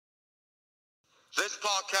This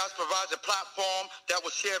podcast provides a platform that will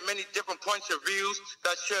share many different points of views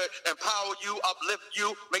that should empower you, uplift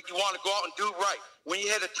you, make you want to go out and do right. When you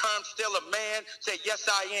hear the term still a man, say, yes,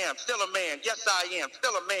 I am. Still a man. Yes, I am.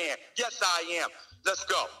 Still a man. Yes, I am. Let's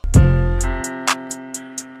go.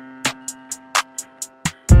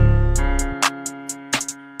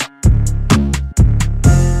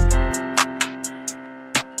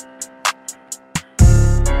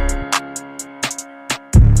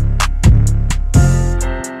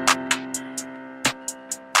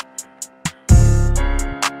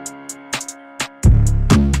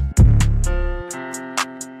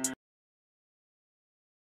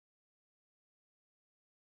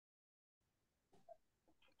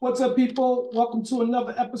 What's up, people? Welcome to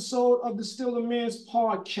another episode of the Still a Man's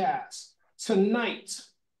podcast. Tonight,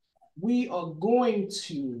 we are going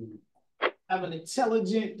to have an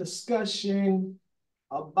intelligent discussion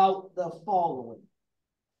about the following.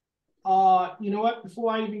 You know what?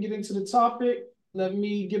 Before I even get into the topic, let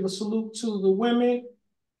me give a salute to the women.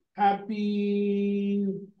 Happy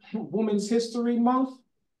Women's History Month.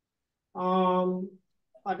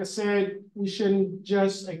 Like I said, we shouldn't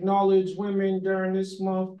just acknowledge women during this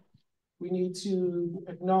month. We need to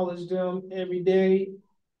acknowledge them every day,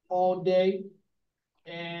 all day.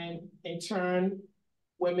 And in turn,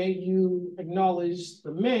 women, you acknowledge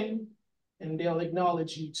the men, and they'll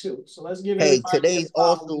acknowledge you too. So let's give everybody today's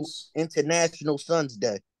also flowers. International Sons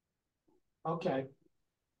Day. Okay.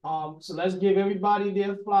 So let's give everybody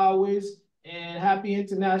their flowers and happy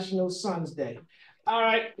International Sons Day. All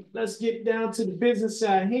right, let's get down to the business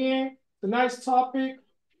at hand. Tonight's topic,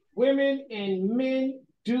 women and men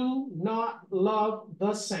do not love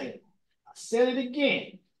the same. I said it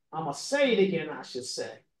again. I'm going to say it again, I should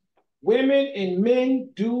say. Women and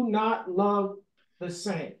men do not love the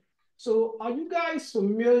same. So are you guys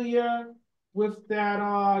familiar with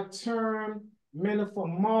that term, men are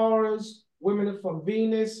from Mars, women are from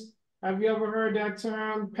Venus? Have you ever heard that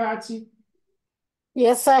term, Patsy?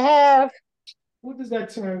 Yes, I have. What does that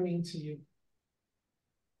term mean to you?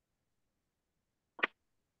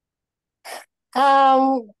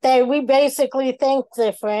 We basically think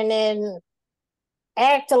different and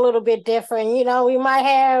act a little bit different. You know, we might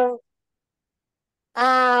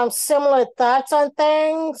have similar thoughts on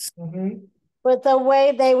things, but the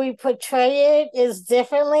way we portray it is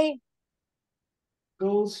differently.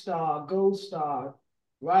 Gold star, gold star.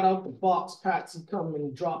 Right out the box, Patsy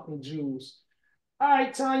coming, dropping jewels. All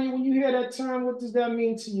right, Tanya, when you hear that term, what does that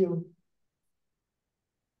mean to you?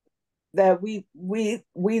 That we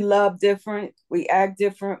love different, we act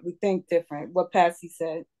different, we think different. What Patsy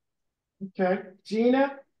said. Okay,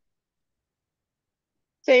 Gina.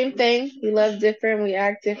 Same thing. We love different, we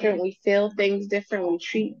act different, we feel things different, we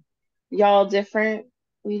treat y'all different.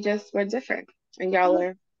 We're different, and y'all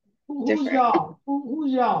are Who's y'all?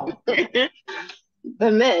 Who's y'all?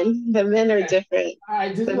 The men are different. All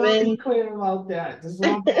right, just want to be clear about that.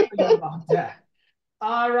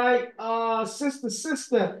 All right,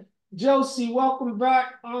 sister, Josie, welcome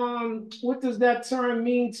back. What does that term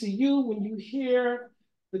mean to you when you hear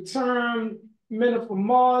the term men are from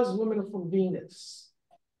Mars, women are from Venus?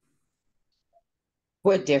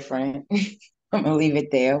 We're different. I'm gonna leave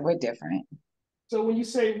it there. We're different. So when you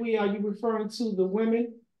say we, are you referring to the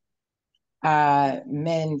women?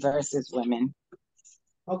 Men versus women.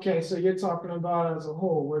 Okay, so you're talking about as a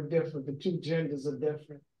whole, we're different. The two genders are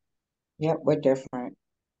different. Yep, we're different.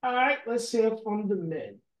 All right, let's hear from the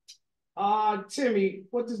men. Timmy,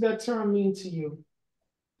 what does that term mean to you?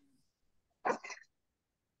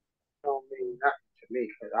 Don't mean nothing to me,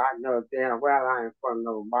 because I know damn well I ain't from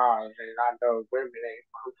no Mars, and I know women ain't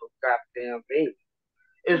from no goddamn Venus.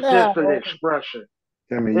 It's just an expression.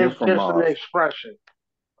 Timmy, you're from Mars.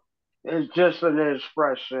 It's just an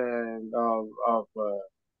expression of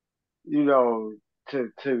you know,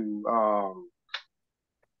 to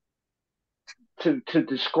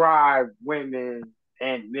describe women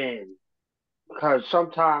and men, because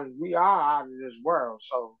sometimes we are out of this world,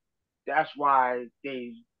 so that's why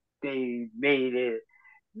they made it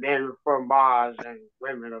men are from Mars and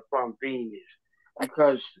women are from Venus,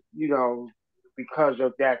 because because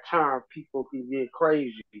of that term people can get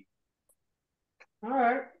crazy. All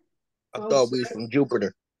right. I thought we was from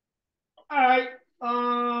Jupiter. All right.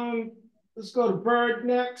 Let's go to Bird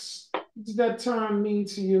next. What does that term mean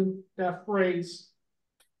to you, that phrase?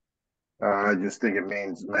 I just think it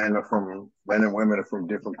means men and women are from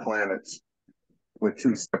different planets. We're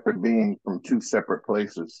two separate beings from two separate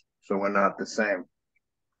places, so we're not the same.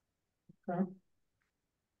 Okay.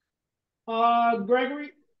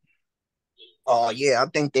 Gregory? Oh, yeah, I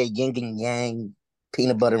think they're yin and yang,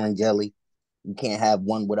 peanut butter and jelly. You can't have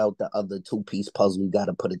one without the other two-piece puzzle. You got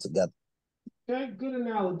to put it together. Okay, good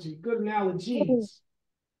analogy. Good analogies.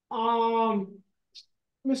 Mr.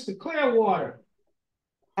 Clearwater.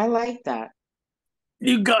 I like that.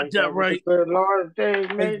 You got Ain't that that what the right. good Lord thing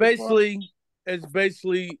It's made it for?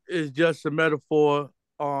 basically it's just a metaphor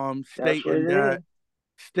That's what it is.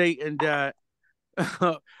 stating that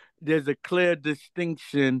there's a clear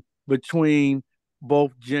distinction between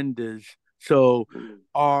both genders. So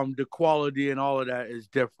the quality and all of that is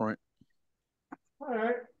different. All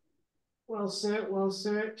right. Well said, well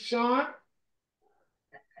said. Sean?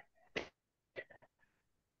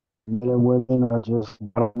 Men and women are just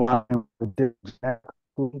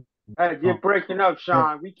Hey, you're breaking up,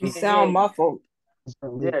 Sean. We You can't hear sound you. muffled.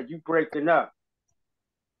 Yeah, you breaking up.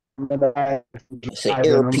 It's an I'm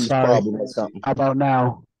earpiece sorry. problem or something. How about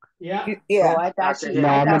now? Yeah. Oh, Yeah. I I thought can she, hear No,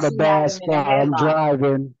 I you I'm in thought now. a she had bad him in a spot. I'm headlock.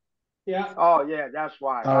 driving. Yeah. Oh, yeah, that's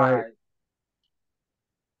why. All All right. right.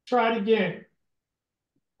 Try it again.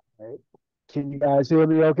 Can you guys hear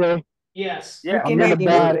me okay? Yes. We Yeah, can I'm in hear a that's you.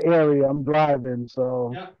 bad good. area. I'm driving,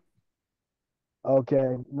 so Yeah.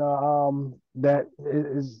 okay. No, that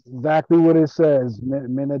is exactly what it says.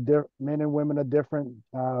 Men and women are different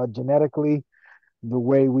genetically. The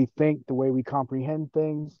way we think, the way we comprehend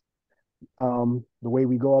things, the way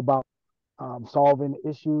we go about solving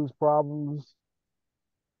issues, problems.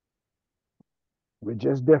 We're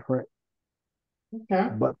just different, Okay.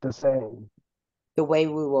 but the same. The way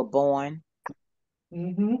we were born.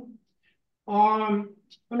 Mm-hmm.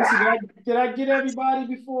 Let me see. Did I get everybody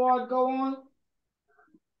before I go on?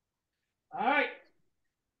 All right.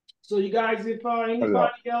 So you guys, if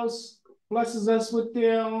anybody else blesses us with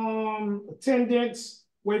their attendance,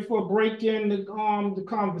 wait for a break in the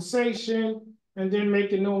conversation, and then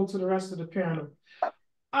make it known to the rest of the panel. All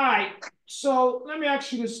right. So let me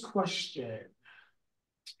ask you this question.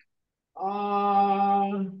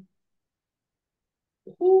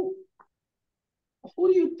 Who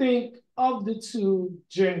do you think of the two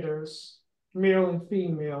genders, male and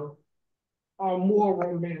female, are more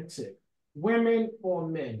romantic, women or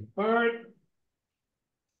men? Bird?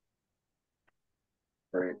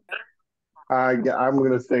 Right. I'm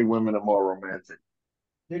going to say women are more romantic.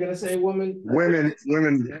 You're gonna say women? Women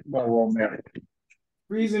more romantic.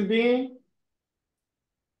 Reason being?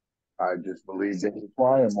 I just believe they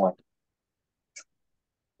require more.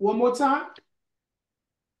 One more time?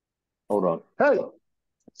 Hold on. Hey,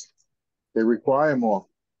 they require more.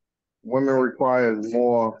 Women require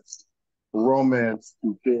more romance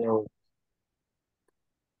to feel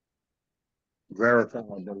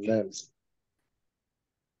verified than men.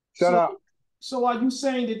 Shut up. So are you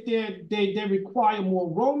saying that they require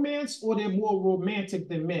more romance or they're more romantic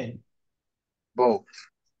than men? Both.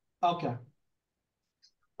 Okay.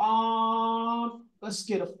 Let's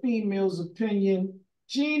get a female's opinion.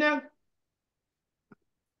 Gina?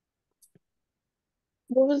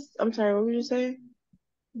 I'm sorry, what were you saying?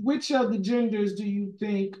 Which of the genders do you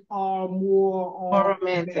think are more More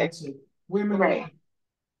romantic. romantic? Women or Right.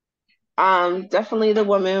 men? Definitely the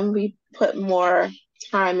women. We put more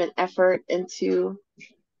time and effort into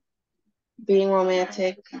being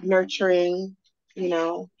romantic, nurturing,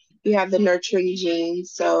 we have the nurturing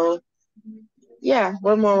genes. So yeah,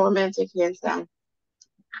 we're more romantic hands down.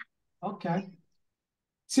 Okay.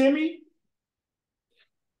 Timmy?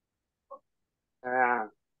 I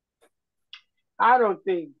don't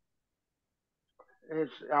think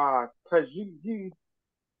it's because you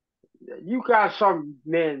got some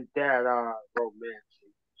men that are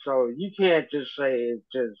romantic, so you can't just say it's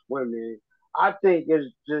just women. I think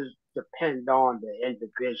it's just depend on the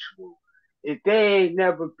individual. If they ain't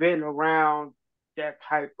never been around that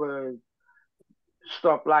type of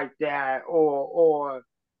stuff like that, or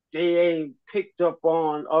they ain't picked up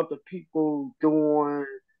on other people doing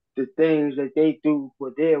the things that they do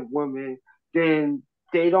for their women, then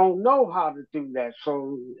they don't know how to do that.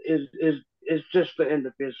 So it's just the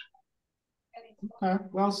individual. Okay,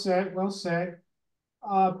 well said, well said.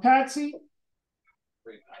 Patsy?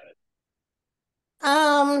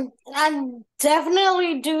 I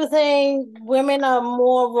definitely do think women are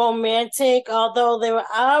more romantic, although there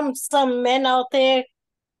are some men out there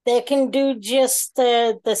that can do just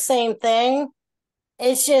the same thing.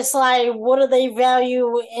 It's just like, what do they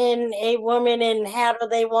value in a woman, and how do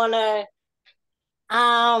they want to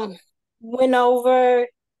win over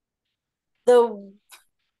the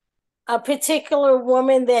a particular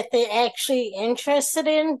woman that they're actually interested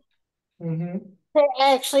in, Mm-hmm. to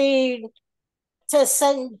actually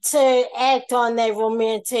to act on their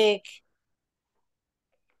romantic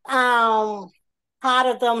part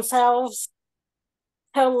of themselves.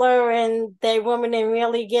 and they women and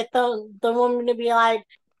really get the woman to be like,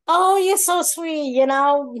 oh, you're so sweet,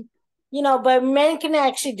 but men can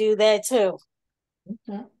actually do that too.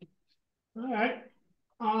 Okay. All right.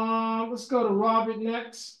 Let's go to Robert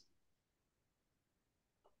next.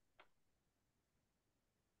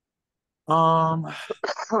 Are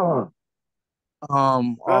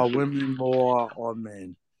women more or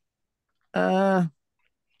men?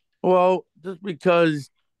 Well, just because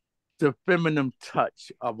the feminine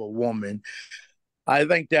touch of a woman, I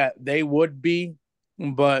think that they would be,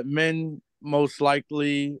 but men most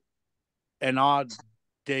likely in our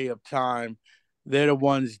day of time, they're the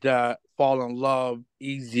ones that fall in love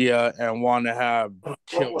easier and want to have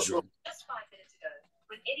children.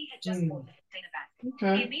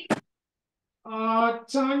 Okay.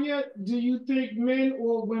 Tanya, do you think men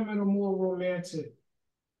or women are more romantic?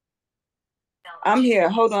 I'm here.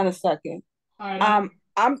 Hold on a second. All right.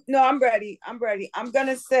 I'm ready. I'm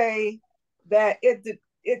gonna say that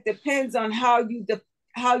it depends on how you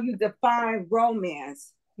define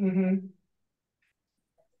romance. Mm-hmm.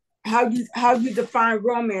 How you define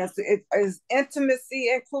romance. It is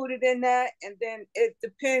intimacy included in that, and then it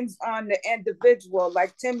depends on the individual,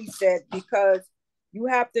 like Timmy said, because you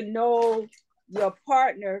have to know your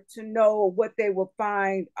partner to know what they will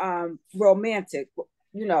find romantic,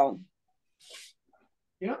 you know.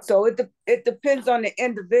 Yeah. So it depends on the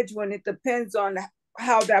individual, and it depends on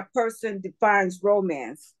how that person defines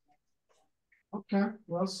romance. Okay,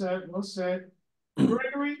 well said, well said.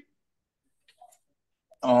 Gregory?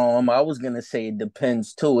 I was gonna say it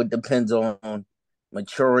depends too. It depends on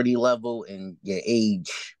maturity level and your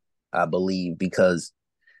age, I believe, because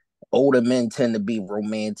older men tend to be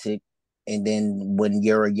romantic, and then when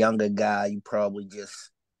you're a younger guy, you probably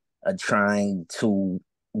just are trying to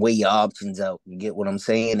weigh your options out. You get what I'm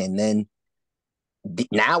saying? And then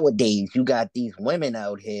nowadays, you got these women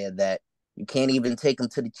out here that you can't even take them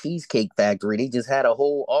to the Cheesecake Factory. They just had a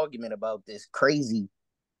whole argument about this crazy.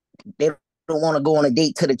 They don't want to go on a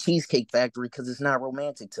date to the Cheesecake Factory because it's not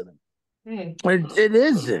romantic to them. It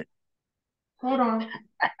isn't. Hold on.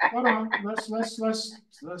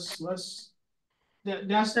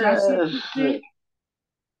 That's interesting.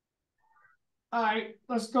 All right,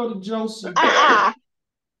 let's go to Josie.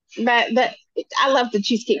 That I love the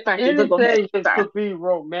Cheesecake Factory, but go ahead. Anything that Sorry. could be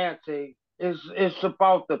romantic is it's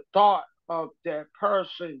about the thought of that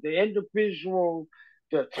person, the individual,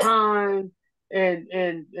 the time and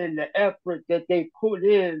the effort that they put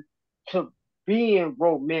in to being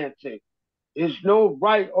romantic. There's no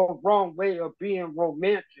right or wrong way of being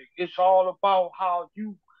romantic. It's all about how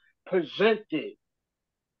you present it.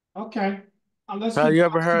 Okay. Let's Have get you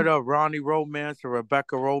ever heard Josie. of Ronnie Romance or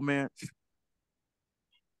Rebecca Romance?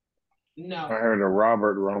 No. I heard of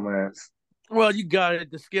Robert Romance. Well, you got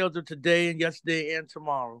it. The scales of today and yesterday and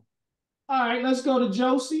tomorrow. All right, let's go to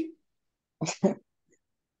Josie.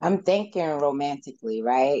 I'm thinking romantically,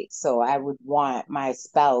 right? So I would want my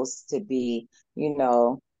spouse to be,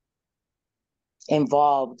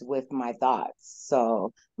 involved with my thoughts.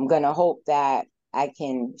 So I'm going to hope that I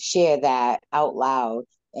can share that out loud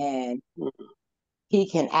and he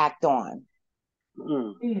can act on.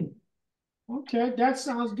 Okay, that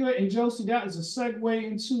sounds good. And Josie, that is a segue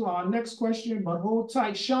into our next question, but hold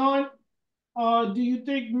tight. Sean, do you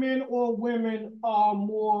think men or women are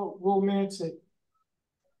more romantic?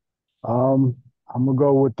 I'm gonna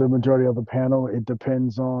go with the majority of the panel. It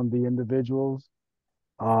depends on the individuals.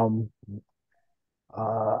 Um,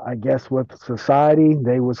 I guess with society,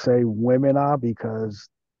 they would say women are because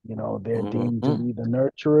they're deemed to be the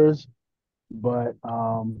nurturers. But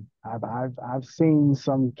I've seen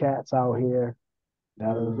some cats out here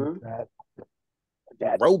that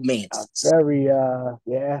that are Romance. very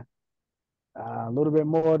yeah, a little bit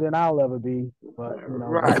more than I'll ever be. But God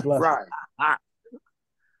Right, bless them. right.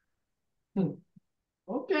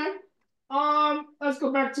 Okay. Let's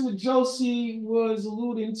go back to what Josie was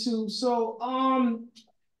alluding to. So,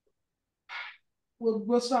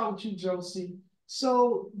 we'll start with you, Josie.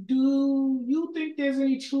 So, do you think there's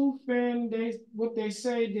any truth in what they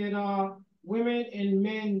say that women and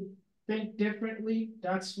men think differently?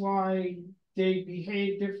 That's why they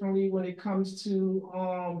behave differently when it comes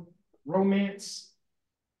to romance.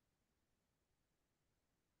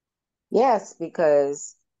 Yes,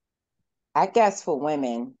 because I guess for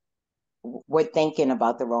women, we're thinking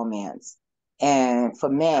about the romance. And for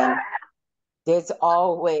men, there's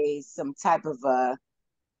always some type of a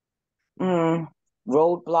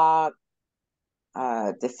roadblock,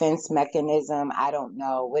 defense mechanism. I don't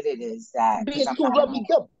know what it is that Being too lovey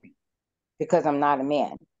dovey. because I'm not a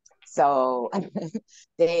man. So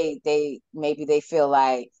they maybe they feel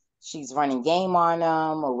like she's running game on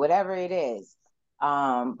them or whatever it is.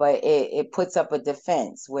 But it puts up a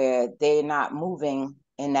defense where they're not moving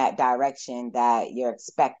in that direction that you're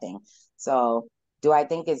expecting. So do I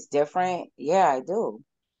think it's different? Yeah, I do.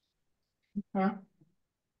 Okay.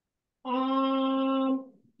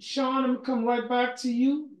 Sean, I'm gonna come right back to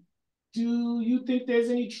you. Do you think there's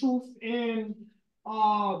any truth in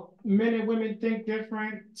men and women think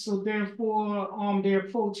different, so therefore they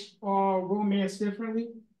approach romance differently?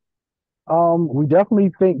 We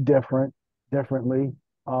definitely think differently.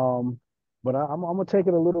 Um, but I'm gonna take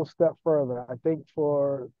it a little step further. I think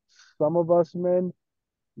for some of us men,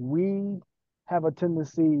 we have a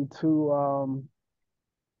tendency to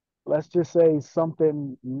let's just say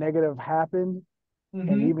something negative happened, and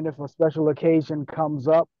Mm-hmm. even if a special occasion comes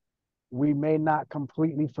up, we may not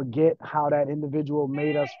completely forget how that individual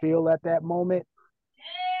made us feel at that moment.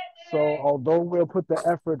 So although we'll put the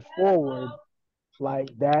effort forward, like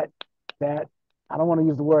that I don't want to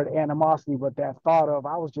use the word animosity, but that thought of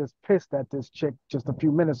I was just pissed at this chick just a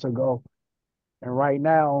few minutes ago. And right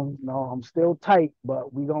now, I'm still tight,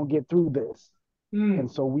 but we're gonna get through this. And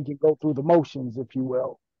Mm, so we can go through the motions, if you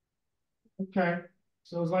will. okay.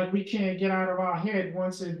 So it's like we can't get out of our head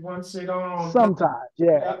once it Sometimes,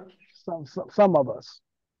 yeah. yeah. Some of us.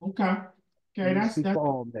 Okay. Let Okay, me that's speak that. for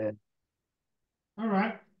all men. All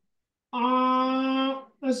right.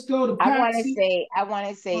 Let's go to I want to Patsy. say, I want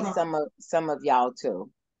to say Hold on. some of y'all too.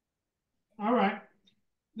 All right.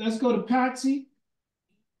 Let's go to Patsy.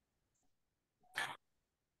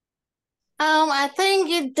 I think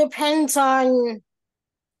it depends on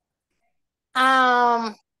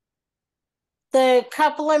um the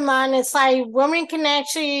couple in mind. It's like women can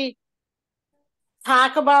actually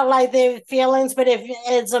talk about like their feelings, but if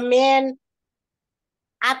as a man,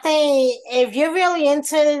 I think if you're really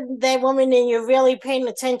into that woman and you're really paying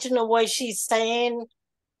attention to what she's saying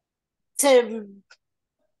to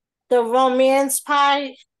the romance part,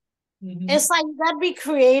 Mm-hmm. it's like you gotta be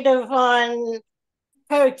creative on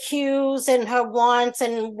her cues and her wants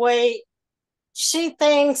and what she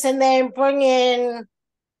thinks, and then bring in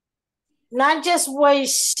not just what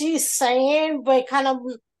she's saying, but kind of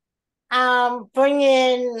bring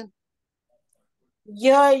in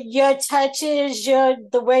your touches,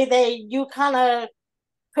 the way that you kind of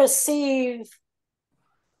perceive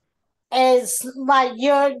as like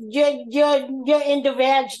your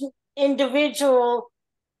individual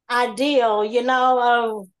ideal,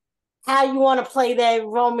 of how you want to play that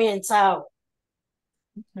romance out.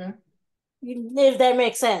 Okay. If that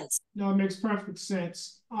makes sense. No, it makes perfect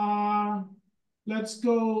sense. Let's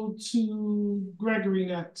go to Gregory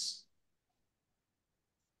next.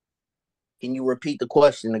 Can you repeat the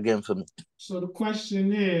question again for me? So the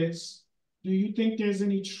question is, do you think there's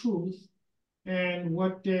any truth in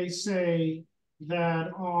what they say that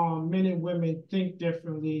men and women think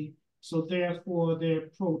differently, so therefore they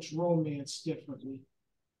approach romance differently?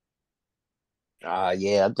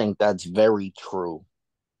 Yeah, I think that's very true.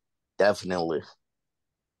 Definitely.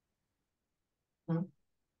 Huh?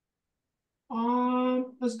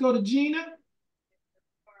 Let's go to Gina.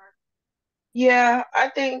 Yeah, I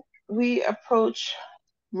think we approach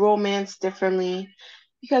romance differently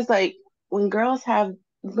because, like, when girls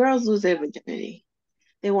lose their virginity,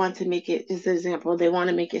 they want to make it, just an example, they want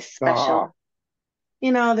to make it Ah, special.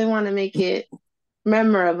 They want to make it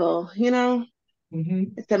memorable. Mm-hmm.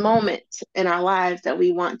 It's a moment in our lives that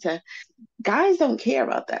we want to. Guys don't care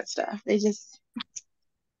about that stuff. They just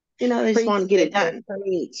Preach, want to get it sister, done.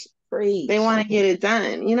 preach, They preach. want to get it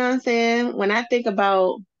done. You know what I'm saying? When I think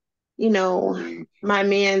about, you know, preach. my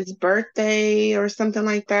man's birthday or something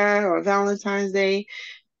like that, or Valentine's Day,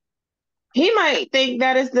 he might think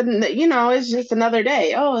that is it's just another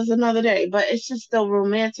day. Oh, it's another day. But it's just the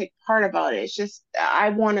romantic part about it. It's just, I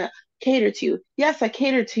want to cater to you. Yes, I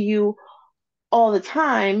cater to you all the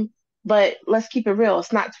time, but let's keep it real.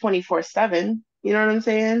 It's not 24/7. You know what I'm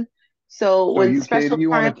saying? So So when you cater, special you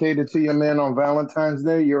want to time, cater to your man on Valentine's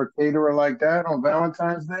Day? You're a caterer like that on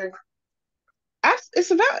Valentine's Day?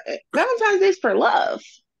 it's about Valentine's Day's for love.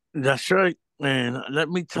 That's right, man. Let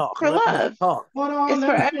me talk. For Let me love. talk. Hold on, It's let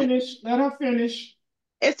for her every, finish. Let her finish.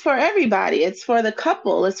 it's for everybody. It's for the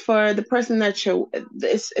couple. It's for the person that you're.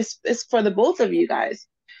 It's for the both of you guys.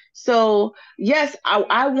 So yes,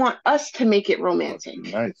 I want us to make it Must romantic.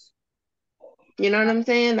 be nice. You know what I'm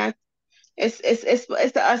saying? That's it's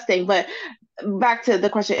the us thing. But back to the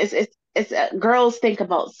question, girls think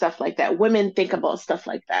about stuff like that. Women think about stuff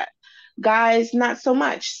like that. Guys, not so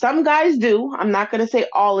much. Some guys do. I'm not gonna say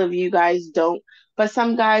all of you guys don't, but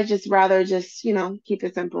some guys just rather just keep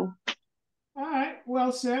it simple. All right,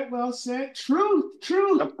 well said, well said. Truth,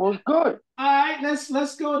 truth. That was good. All right,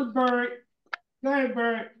 let's go to Bird. Go ahead,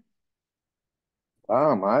 Bird.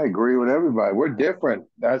 I agree with everybody. We're different.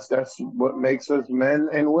 That's what makes us men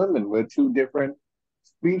and women. We're two different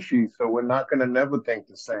species, so we're not gonna never think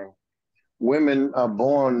the same. Women are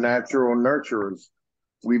born natural nurturers.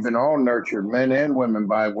 We've been all nurtured, men and women,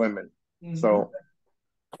 by women. So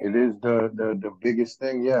it is the biggest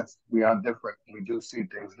thing. Yes, we are different. We do see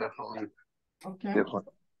things differently. Okay. Different.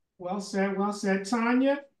 Well said, well said.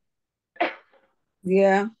 Tanya?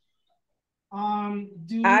 Yeah.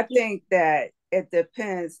 Do you I think that it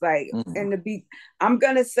depends. Like I'm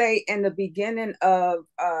gonna say in the beginning of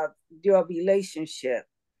your relationship,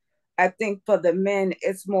 I think for the men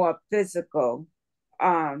it's more physical.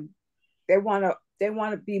 Um, they wanna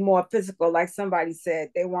be more physical, like somebody said.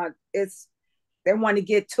 They want to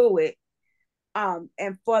get to it.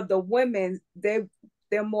 And for the women, they're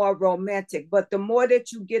more romantic. But the more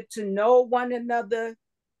that you get to know one another,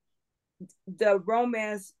 the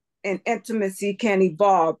romance and intimacy can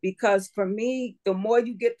evolve. Because for me, the more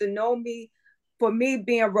you get to know me, for me,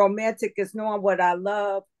 being romantic is knowing what I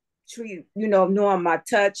love, knowing my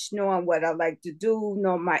touch, knowing what I like to do,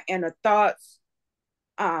 knowing my inner thoughts,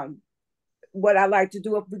 um, what I like to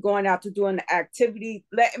do if we're going out to do an activity,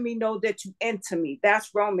 letting me know that you into me.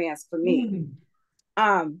 That's romance for me.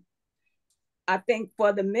 Um, I think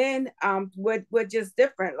for the men, we're just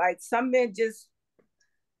different. Like some men just,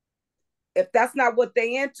 if that's not what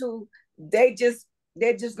they into, they're just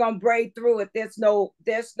gonna braid through it. There's no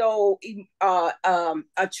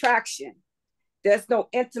attraction. There's no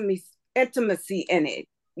intimacy in it.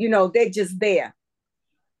 They're just there.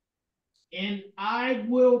 And I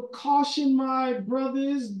will caution my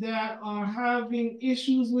brothers that are having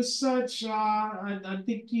issues with such. I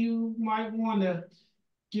think you might want to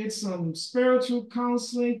get some spiritual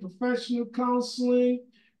counseling, professional counseling,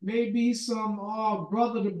 maybe some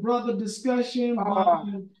brother to brother discussion. But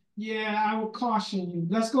yeah, I will caution you.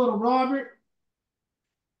 Let's go to Robert.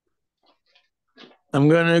 I'm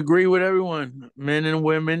gonna agree with everyone. Men and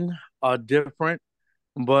women are different,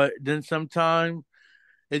 but then sometimes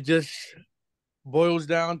it just boils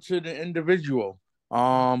down to the individual.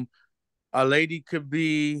 A lady could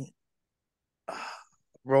be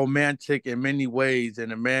romantic in many ways,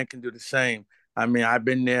 and a man can do the same. I mean, I've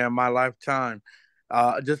been there in my lifetime.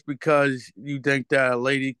 Just because you think that a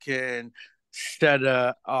lady can set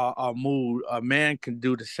a mood, a man can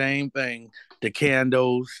do the same thing. The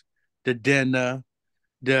candles, the dinner,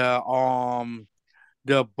 the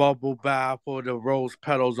bubble bath or the rose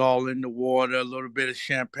petals all in the water, a little bit of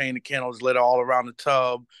champagne, the candles lit all around the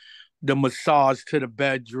tub, the massage to the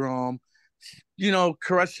bedroom,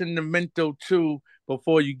 caressing the mental too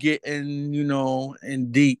before you get in,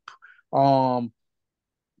 in deep. Um,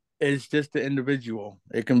 it's just the individual.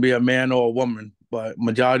 It can be a man or a woman, but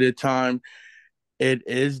majority of the time it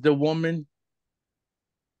is the woman.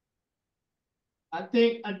 I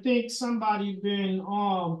think somebody been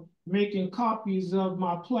making copies of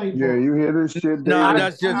my Yeah, playbook. you hear this shit, No, David?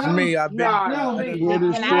 that's just me. I've been. You Can, hear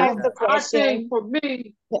this can I shit? ask a I think question? for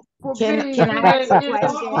me, Can I ask a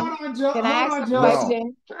question? Can I Hold ask on, a No. Josie.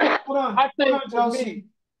 question? I Hold think on, for me, Josie.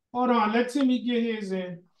 Hold on. Let Timmy get his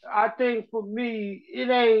in. I think for me,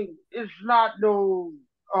 it's not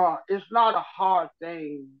a hard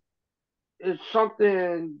thing. It's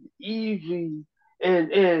something easy.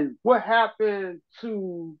 And what happened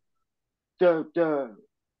to the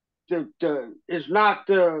it's not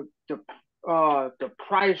the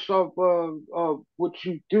price of what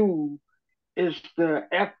you do, it's the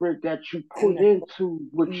effort that you put into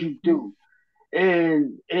what you do.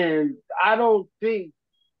 And I don't think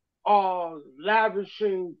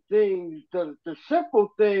lavishing things, the simple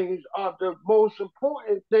things are the most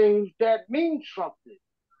important things that mean something.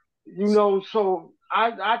 So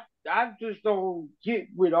I just don't get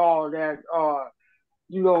with all that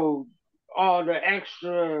you know, all the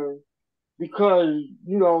extra because,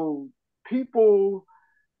 people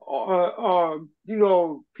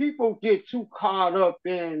people get too caught up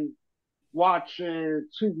in watching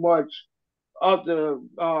too much other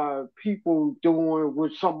people doing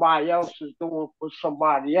what somebody else is doing for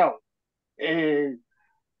somebody else. And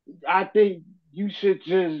I think you should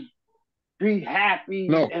just be happy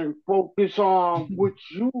No. and focus on what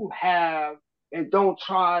you have and don't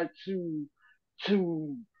try to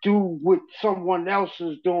do what someone else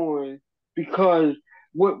is doing because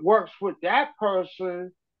what works with that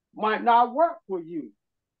person might not work for you.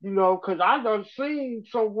 Because I done seen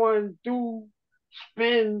someone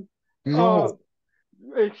spend uh No.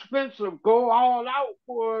 expensive, go all out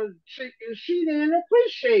for a chick and she didn't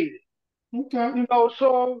appreciate it. Okay.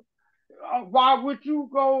 So why would you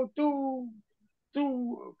through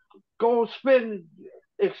go spend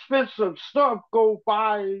expensive stuff, go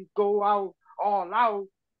out all out,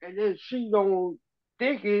 and then she don't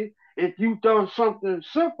think it. If you done something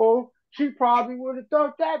simple, she probably would have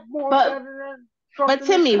done that more But better than but something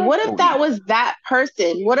Timmy, what if expensive. that was that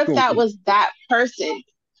person? What if that was that person,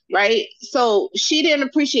 right? So she didn't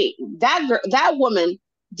appreciate that girl, that woman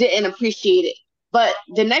didn't appreciate it, but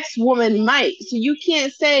the next woman might. So you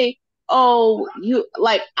can't say, "Oh, you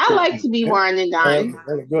like I like to be wine and dine,"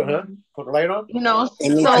 Good, huh? Put the light on. you know.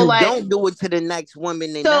 And if So you like, don't do it to the next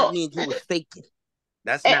woman, then that so means you was faking.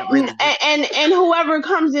 That's and, not really good. and whoever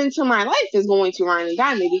comes into my life is going to wine and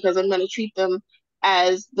dine me because I'm going to treat them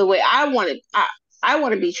as the way I want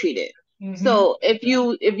to be treated. So if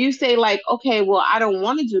you say like, okay, well, I don't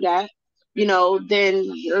want to do that, then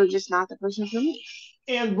you're just not the person for me.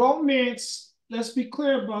 And romance, let's be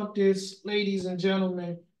clear about this, ladies and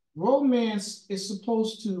gentlemen. Romance is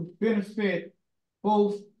supposed to benefit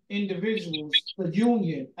both individuals, the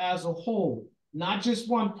union as a whole, not just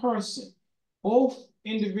one person. Both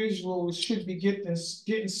individuals should be getting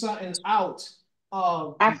something out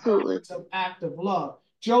of Absolutely. the act of love.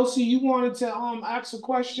 Josie, you wanted to ask a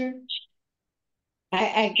question?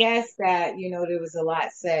 I guess that, there was a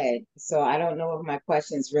lot said. So I don't know if my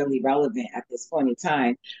question is really relevant at this point in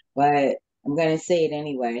time, but I'm going to say it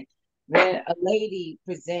anyway. When a lady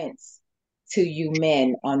presents to you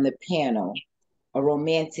men on the panel a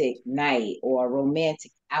romantic night or a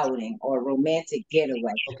romantic outing or a romantic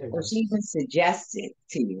getaway, or she even suggests it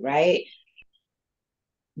to you, right?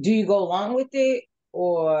 Do you go along with it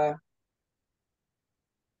or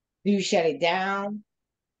do you shut it down?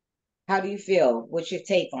 How do you feel? What's your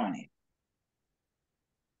take on it?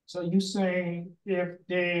 So you saying if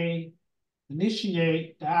they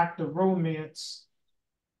initiate the act of romance,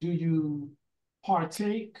 do you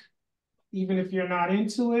partake even if you're not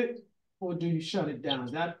into it, or do you shut it down?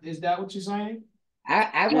 Is that what you're saying?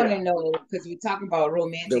 I want to know because we talk about The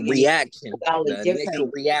romantic and it's reaction, totally the initial different from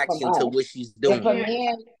reaction to us. what she's I If doing. a can't.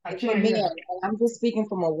 man, I if a can't man, hear. and I'm just speaking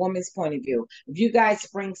from a woman's point of view, if you guys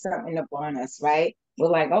spring something upon us, right? We're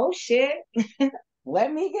like, oh shit,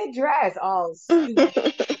 let me get dressed. All stupid,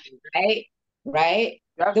 right? Right?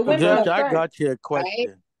 That's The the women best are I first, got you a right?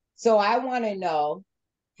 question. So I want to know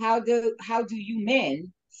how do you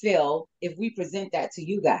men feel if we present that to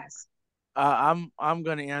you guys? I'm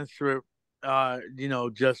gonna answer it.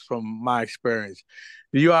 Just from my experience,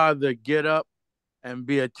 you either get up and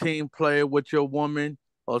be a team player with your woman,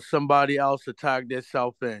 or somebody else to tag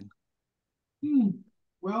themselves in.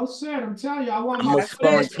 Well said. I'm telling you, I want I'm my a That's it.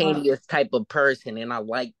 friends. spontaneous type of person, and I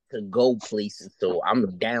like to go places, so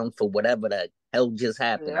I'm down for whatever the hell just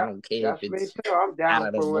happened. I yeah. don't care if That's me it's too. I'm out down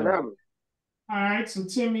of the for blue. whatever. All right. So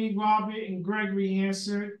Timmy, Robert, and Gregory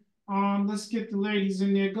answered. Let's get the ladies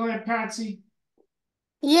in there. Go ahead, Patsy.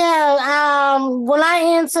 Yeah, when I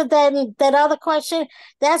answered that other question,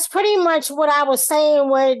 that's pretty much what I was saying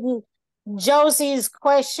when Josie's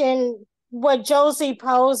question, what Josie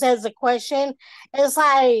posed as a question. It's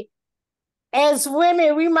like, as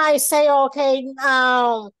women, we might say, okay,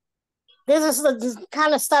 this is the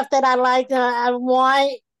kind of stuff that I like, I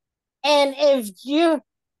want. And if you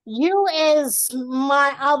as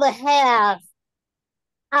my other half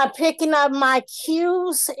are picking up my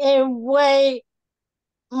cues and what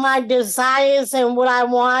my desires and what I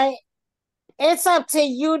want, it's up to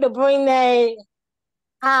you to bring that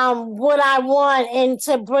what I want and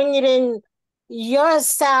to bring it in your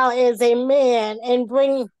style as a man and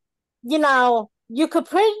bring, you could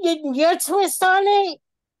put your twist on it,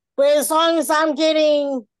 but as long as I'm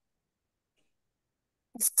getting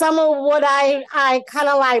some of what I kind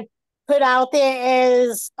of like put out there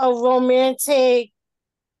as a romantic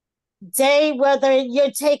date, whether you're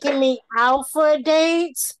taking me out for a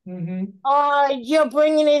date or you're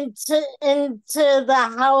bringing it into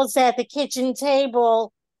the house at the kitchen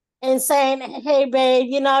table and saying, "Hey, babe,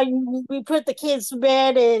 we put the kids to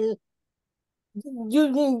bed and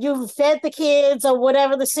you fed the kids or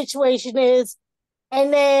whatever the situation is,"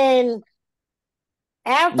 and then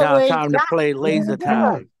Now afterwards, time to play laser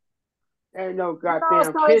tag. Ain't no goddamn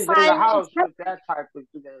so it's kids in the like, house with that type of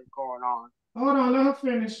thing going on. Hold on, let her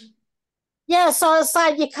finish. yeah, so it's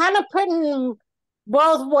like you're kind of putting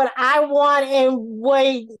both what I want and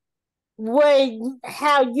what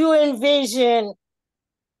how you envision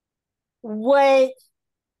what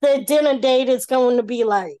the dinner date is going to be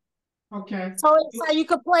like. Okay. So it's like you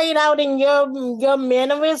could play it out in your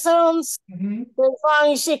mannerisms, as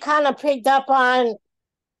long as you kind of picked up on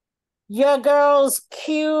your girl's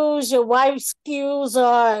cues, your wife's cues,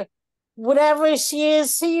 or whatever she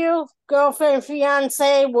is to you, girlfriend,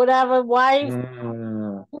 fiance, whatever, wife,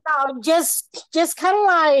 Mm. just kind of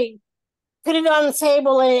like put it on the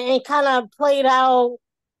table and kind of play it out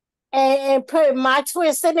and put my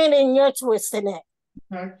twist in it and your twist in it.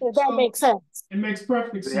 Okay. If that So makes sense. it makes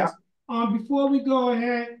perfect Yeah. sense. Before we go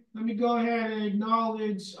ahead, let me go ahead and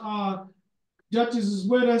acknowledge Duchess is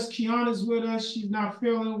with us. Kiana's with us. She's not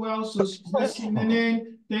feeling well, so she's listening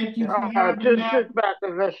in. Thank you for having Just that. sit back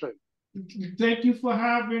and listen. Thank you for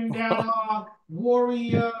having that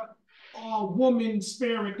warrior woman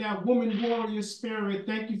spirit, that woman warrior spirit.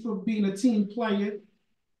 Thank you for being a team player.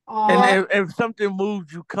 And Um, if something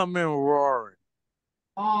moves, you come in roaring.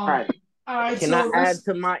 all Right. right, Can I so add let's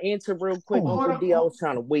to my answer real quick, hold Uncle on. D? I was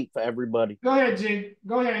trying to wait for everybody Go ahead, Jay.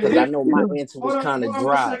 Go ahead. because I know my answer was Hold on, kind hold of on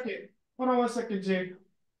one dry. second. Hold on one second, Jay.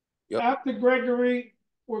 Yep. After Gregory,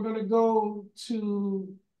 we're gonna go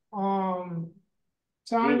to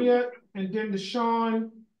Tanya and then to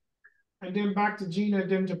Sean and then back to Gina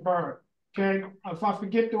and then to Bert. Okay. If I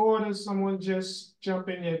forget the order, someone just jump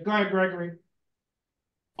in there. Go ahead, Gregory.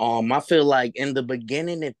 I feel like in the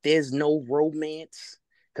beginning, if there's no romance,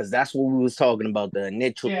 because that's what we was talking about, the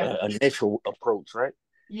initial approach, right?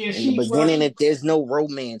 Yeah, In the beginning, if there's no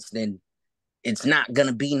romance, then it's not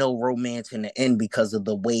gonna be no romance in the end because of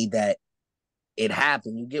the way that it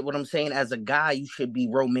happened. You get what I'm saying? As a guy, you should be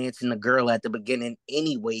romancing the girl at the beginning,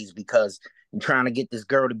 anyways, because you're trying to get this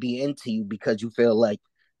girl to be into you because you feel like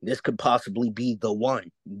this could possibly be the one.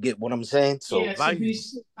 You get what I'm saying? So yeah, it should be.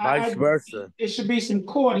 Vice versa. It should be some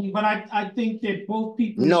courting, but I think that both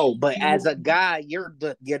people. no, but as a guy, you're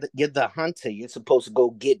the hunter. You're supposed to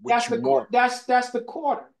go get what you want. That's the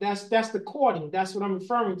courting. That's the courting. That's what I'm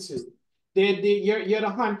referring to. You're the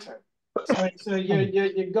hunter. So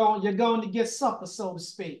you're going to get supper, so to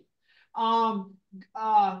speak. Um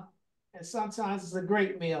uh and sometimes it's a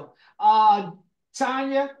great meal.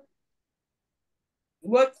 Tanya.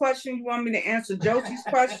 What question you want me to answer? Josie's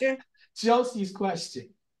question? Josie's question.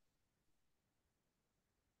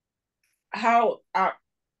 How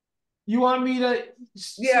you want me to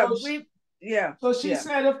so she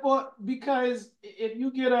said it for because if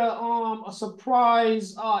you get a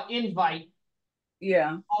surprise invite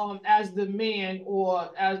as the man or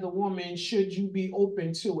as the woman, should you be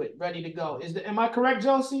open to it, ready to go? Am I correct,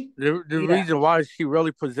 Josie? The reason why she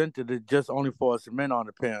really presented it just only for us men on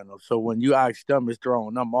the panel. So when you ask them, it's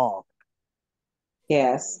throwing them off.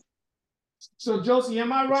 Yes. So Josie,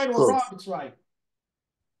 am I right or Robert's right?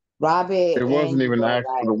 Robert It wasn't even asked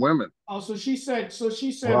right. for the women. Oh, so she said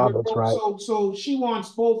Robert's right. So she wants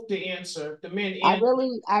both to answer, the men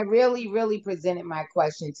and I really presented my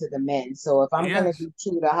question to the men. So if I'm gonna be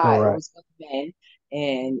true to her, it was for the men,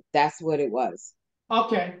 and that's what it was.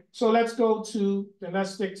 Okay, so let's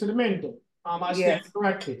let's stick to the men then. I stand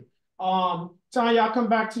corrected. Tanya, I'll come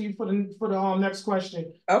back to you for the next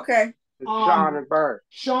question. Okay. Sean and Bert.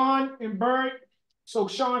 Sean and Bert. So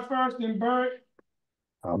Sean first, then Bert.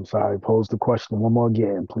 I'm sorry. Pose the question one more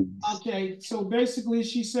again, please. Okay, so basically,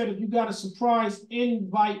 she said if you got a surprise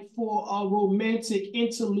invite for a romantic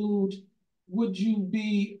interlude, would you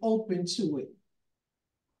be open to it?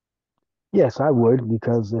 Yes, I would,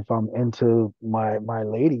 because if I'm into my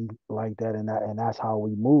lady like that, and that's how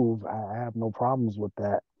we move, I have no problems with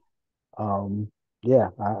that. Yeah,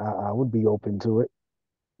 I would be open to it.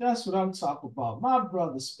 That's what I'm talking about. My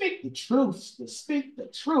brother, speak the truth. Speak the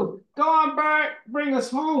truth. Go on, Bert. Bring us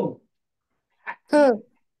home.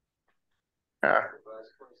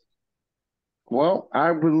 Well,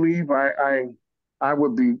 I believe I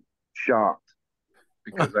would be shocked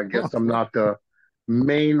because I guess I'm not the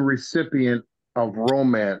main recipient of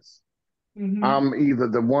romance. I'm either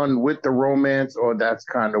the one with the romance or that's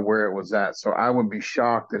kind of where it was at. So I would be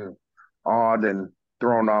shocked and awed and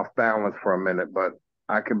thrown off balance for a minute, but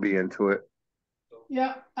I could be into it.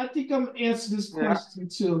 Yeah, I think I'm gonna answer this question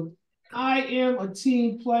too. I am a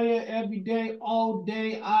team player every day, all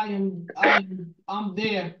day. I'm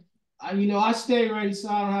there. I stay ready so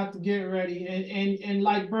I don't have to get ready. And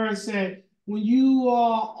like Bird said, when you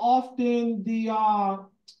are often the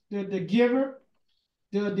giver,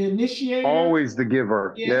 the initiator. Always the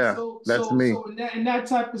giver. Yeah, that's me. So in that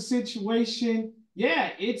type of situation,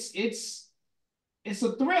 yeah, it's a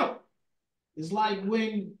thrill. It's like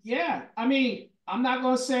I mean, I'm not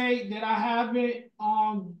gonna say that I haven't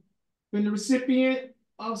been the recipient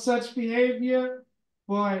of such behavior,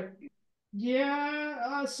 but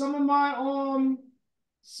yeah, some of my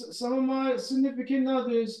significant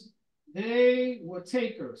others, they were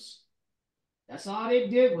takers. That's all they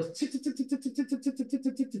did was take.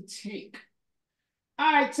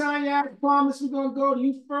 All right, Tanya, I promise we're gonna go to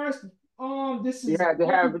you first. This You is had to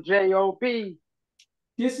have a job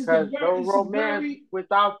this is the because very no it's a romance very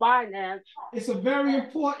without finance. it's a very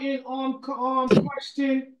important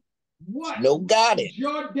question. What No got it. is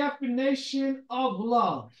your definition of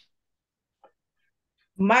love?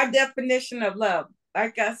 My definition of love,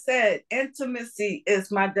 like I said, intimacy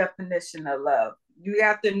is my definition of love. You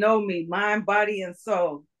have to know me, mind, body, and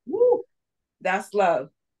soul. Woo! That's love.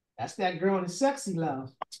 That's that girl in sexy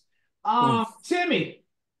love. Mm. Timmy,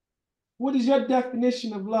 what is your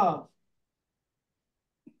definition of love?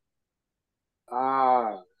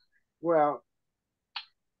 Well,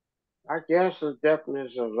 I guess the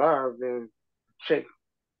definition of love is chick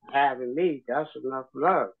having me. That's enough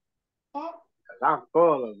love. Oh, Cause I'm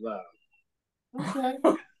full of love. okay.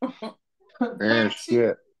 And Patsy,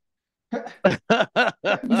 shit.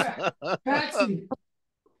 Patsy,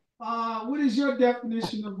 what is your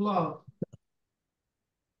definition of love?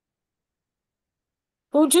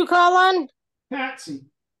 Who'd you call on? Patsy,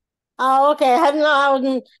 Oh, okay. I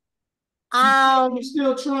know. you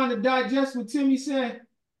still trying to digest what Timmy said?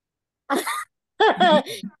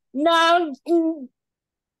 No.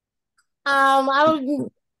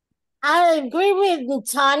 I agree with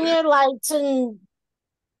Tanya. Like,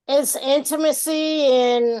 it's intimacy,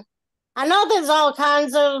 and I know there's all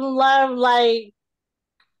kinds of love, like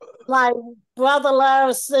brother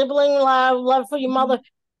love, sibling love, love for your mother.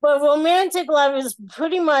 But romantic love is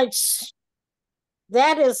pretty much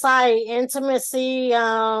that is like intimacy,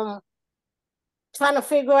 trying to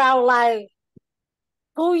figure out like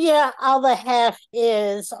who your other half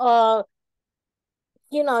is, or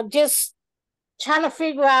just trying to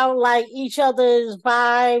figure out like each other's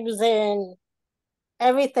vibes and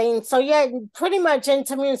everything. So yeah, pretty much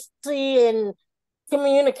intimacy and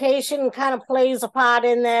communication kind of plays a part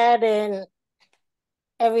in that and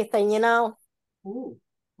everything. Ooh,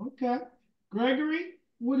 okay. Gregory,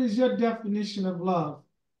 what is your definition of love?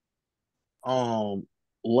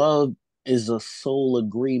 Love is a soul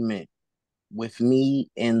agreement with me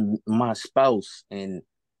and my spouse, and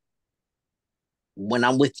when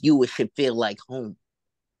I'm with you, it should feel like home.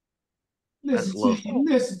 That's love.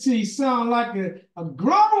 Listen to you sound like a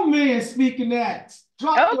grown man speaking that.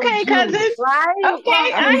 Drop them Okay, cousin. Jews. Right?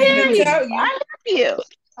 Okay, I'm I here hear to you. tell you. I hear you.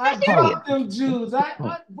 I I hear you. dropped them Jews. Boy,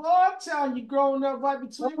 I'm telling you, growing up right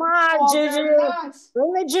between Come on, all very Juju. nice.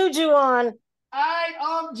 Bring the Juju on. All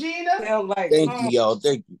right, Gina. Feel like Thank you, y'all.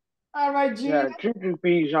 Thank you. All right, Gina. Yeah, juju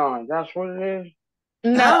bees on. That's what it is.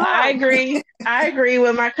 No, I agree. I agree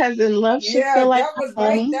with my cousin. Love should Yeah, feel like that was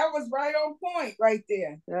right. home. That was right on point right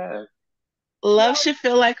there. Yeah. Love should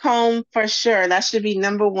feel like home for sure. That should be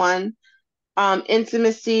number one.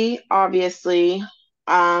 Intimacy, obviously.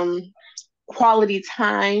 Um, Quality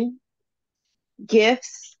time,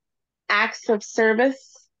 gifts, acts of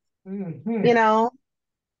service, Mm-hmm. you know,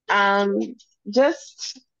 um,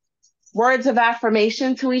 just words of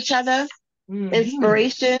affirmation to each other,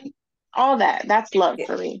 inspiration, all that. That's love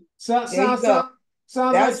for me. Sounds There you go.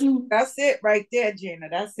 like you. That's it right there, Gina.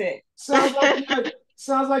 That's it. Sounds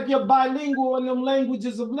like you're bilingual in them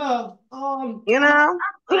languages of love. You know?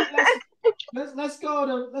 Let's go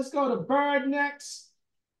to Bird next.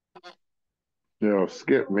 Yo,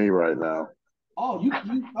 skip me right now. Oh, you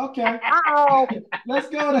okay? Uh-oh. let's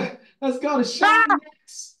go to Sean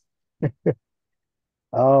next.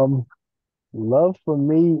 Love for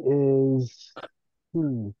me is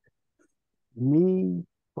me.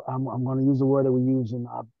 I'm going to use the word that we use in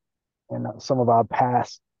some of our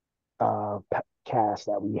past casts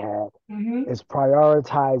that we had. Is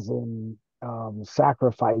prioritizing,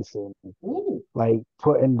 sacrificing, Ooh. like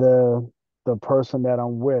putting the person that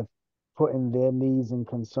I'm with, putting their needs and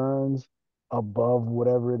concerns above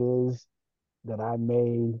whatever it is that I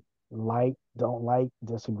may like, don't like,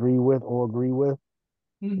 disagree with, or agree with.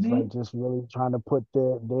 It's like just really trying to put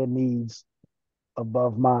their needs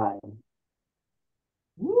above mine.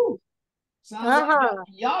 Woo. Sounds like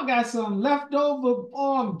y'all got some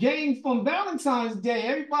leftover game from Valentine's Day.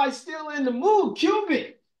 Everybody's still in the mood.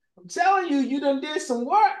 Cuban, I'm telling you, you done did some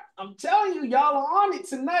work. I'm telling you, y'all are on it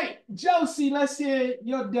tonight. Josie, let's hear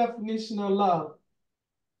your definition of love.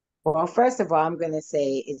 Well, first of all, I'm going to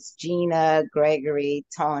say it's Gina, Gregory,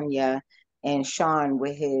 Tanya, and Sean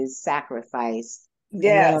with his sacrifice. And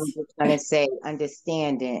then I'm just going to say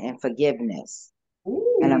understanding and forgiveness.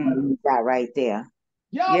 Ooh. And I'm going to leave that right there.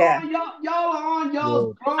 Y'all are on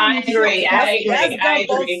y'all grown. I agree. For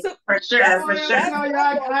sure.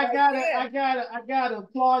 I gotta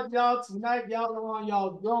applaud y'all tonight. Y'all are on y'all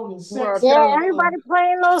grown and sexy. Yeah, everybody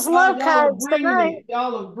playing those love cards tonight.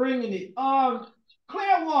 Y'all are bringing it.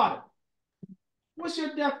 Clearwater, what's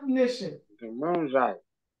your definition? The moon's out.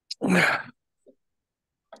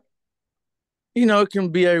 It can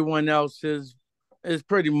be everyone else's. Is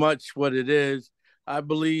pretty much what it is. I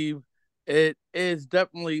believe it is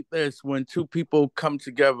definitely this when two people come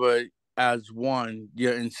together as one,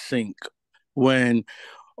 you're in sync. When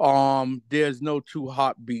there's no two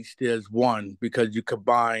heartbeats, there's one because you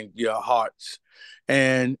combine your hearts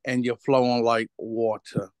and you're flowing like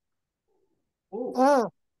water. Ooh,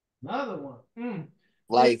 another one.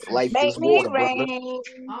 Life, Listen, life Make is me water, brother. rain.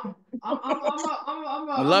 I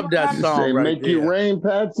I'm love that You song say right make you there. rain,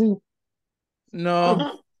 Patsy?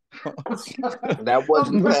 No, That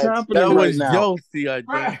wasn't What's Patsy. that happening right was now? Josie, I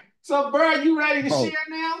think. So, Bird, you ready to Oh, share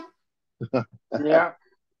now? Yeah.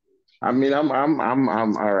 I mean, I'm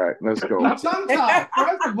all right. Let's go. You tongue tied,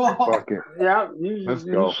 first of all. Fuck it. Yeah. Let's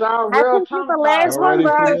You go. sound I real think you're the tongue tied, last Y'all one, ready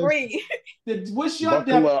brother. for bro. this? Agree. What's your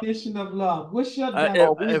Buckle up. definition of love? What's your If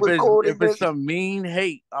Oh, definition? we if it's recording if it's this? some mean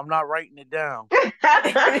hate, I'm not writing it down.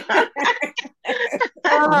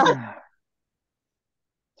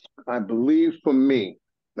 I believe for me,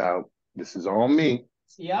 now this is all me.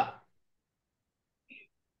 Yep.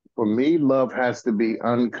 For me, love has to be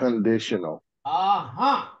unconditional,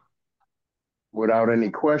 Uh-huh. without any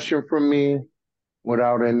question from me,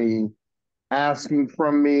 without any asking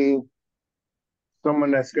from me.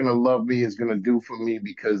 Someone that's gonna love me is gonna do for me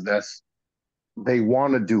because that's they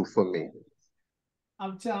want to do for me.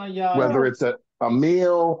 I'm telling y'all. Whether it's a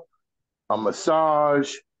meal, a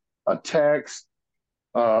massage, a text,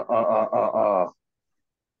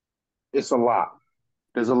 it's a lot.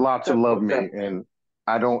 There's a lot to That's love okay. me, and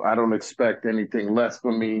I don't expect anything less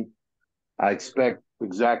from me. I expect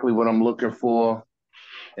exactly what I'm looking for,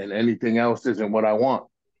 and anything else isn't what I want.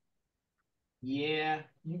 Yeah,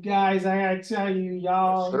 you guys, I gotta tell you,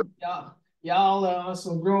 Yes, sir. y'all are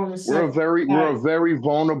some grown and We're a sexy. very we're a Guys. very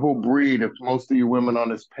vulnerable breed. If most of you women on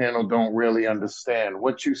this panel don't really understand,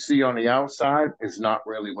 what you see on the outside is not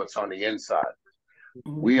really what's on the inside.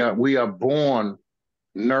 We are born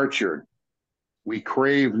nurtured. We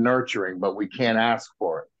crave nurturing, but we can't ask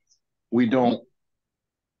for it. We don't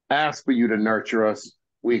ask for you to nurture us.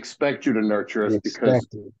 We expect you to nurture We us because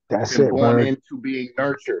expect it. That's we've been it, born Bird. into being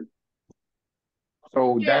nurtured.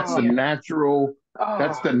 So Hear, that's the Oh, hear. natural,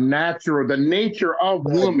 that's oh, the nature of The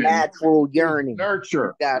woman natural is yearning. You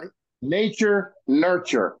nurture. got it. Nature,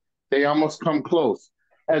 nurture. They almost come close.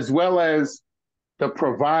 As well as the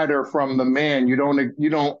provider from the man. You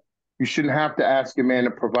shouldn't have to ask a man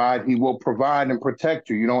to provide. He will provide and protect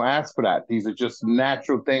you. You don't ask for that. These are just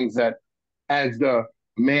natural things that as the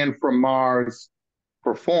man from Mars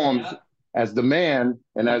performs Yeah, as the man,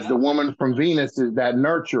 and as the yeah. woman from Venus is that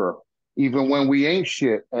nurturer. Even when we ain't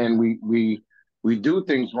shit and we do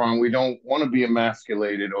things wrong, we don't want to be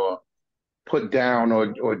emasculated or put down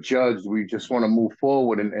or judged. We just want to move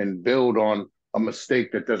forward and build on a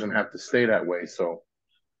mistake that doesn't have to stay that way. So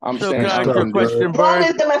I'm So Good can saying I ask you a stuff, Bird. question, As long Bird?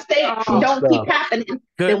 as the mistakes Good oh, don't keep stuff. happening, Could,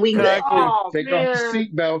 then we could I good. ask you? oh, take off the man.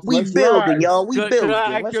 seatbelts. We Let's building, ride. y'all. We Could I building.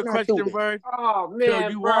 ask you Let's a not do question, it. Bird? Oh, So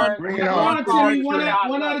man, you want Bird. Bring I it you just on. want One, the called Timmy, you say nurturing? I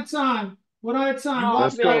one love at a you. time. One at a time. Oh,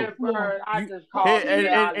 Let's Rob, go. man, come on. Bird. I You just here called to say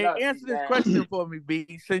I and love you, answer this man. question for me,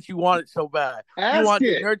 B. Since you want it so bad, you Ask want the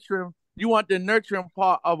it. nurturing. You want the nurturing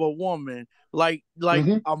part of a woman, like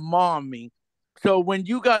Mm-hmm. a mommy. So when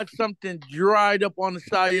you got something dried up on the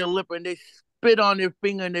side of your lip and they spit on their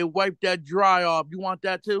finger and they wipe that dry off, you want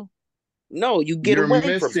that too? No, you get You're away from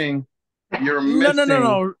it. missing. You're No, no, no, missing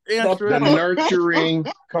no. The Answer the it. point. nurturing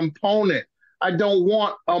component. I don't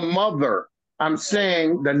want a mother. I'm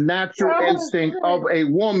saying the natural Oh, instinct of shit. a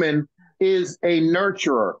woman is a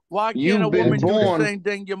nurturer. Why can't a You've been woman do the Educate. born same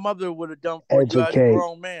thing your mother would have done for you as a Educate.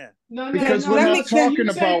 grown man? No, no, because no, we're Let no. me not See, say, talking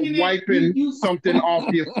you about taking it. wiping something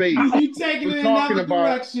off your face. You taking We're it in talking another about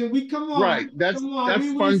direction. We come right. on, That's come on. that's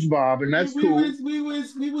SpongeBob, and that's cool. We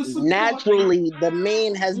was supporting. Naturally, the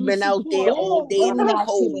man has We was been out there supporting. all day in Bring the that to the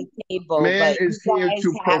cold. table, Man but you is here guys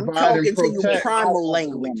to have I'm provide and talking to to you get protect. out primal of the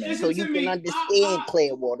language women. so Listen you to can me. understand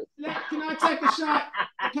Clearwater. Can I take a shot?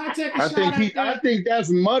 Can I take a I shot think at I that? think that's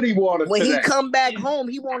muddy water When he today. come back Yeah. home,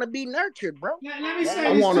 he want to be nurtured, bro. Let me That say I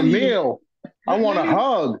ain't this want to a nothing. you. meal. I Let, want let a me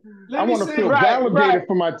hug. I let me want to say. feel Right, right. validated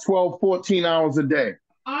for my 12, 14 hours a day.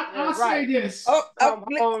 Yeah, I'll say right. this. oh, Come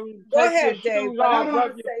home, go take your ahead, Dave, shoes but I off, Hold want on.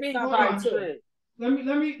 rub to your say feet Hold something type on. too. shit.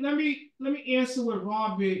 Let me answer what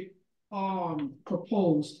Robert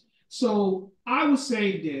proposed. So I would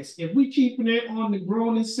say this: if we keeping it on the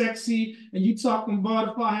grown and sexy, and you talking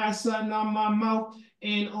about if I had something on my mouth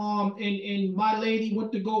and my lady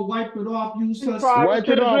went to go wipe it off, use She her. probably Wipe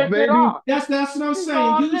should it have off, licked it baby. off. That's what I'm She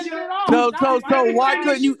saying. gonna Use lick your. it off, So, not so, Let so, wipe me it why off.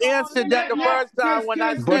 couldn't finish. you She gonna answer lick that it the off. first time when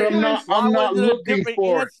I But said I'm it? not. Because Why I'm not was it a looking different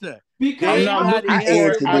for it. answer? I'm because Dave not I'm had looking the I for it.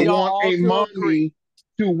 answer answered I for it. y'all want all a to agree. mommy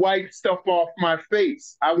to wipe stuff off my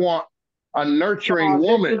face. I want a nurturing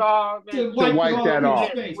woman to to wipe it wipe off that his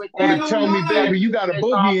off. face. Or He to don't tell me, mind. baby, you got a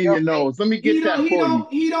boogie in your nose. Let me get that for you.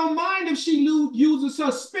 He don't mind if she uses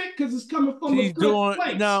her spit because it's coming from a She's good doing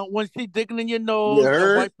place. now when she's digging in your You nose and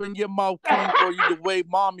heard? wiping your mouth clean for you the way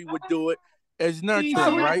mommy would do it is See, nurturing, so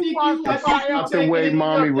I right? think you It's taking not the it way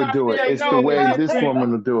mommy would do it. It's the way this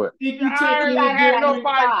woman will do it. think you I taking ain't it a had different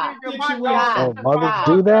nobody Stop. digging my nose Stop. Oh, situation. since my mothers Stop.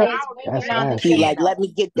 do that? mother. It's I was That's women on the big. Key, nasty. like, piano. let me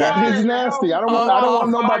get that. That is I nasty. don't I don't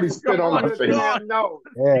want nobody nobody spit spit on on my the face. damn nose.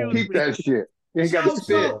 Yeah. Excuse Keep me. that shit. You ain't got to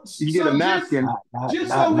spit. You can get a napkin.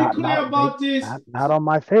 Just so we clear about this. Not on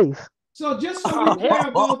my face. So just so we clear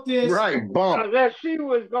about this. Right, bump. Unless she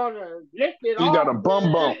was gonna lick it You got off a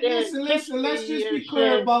bum bump. and then kiss Let's me just and be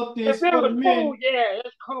clear shit. about If this it for the was men. cool, yeah,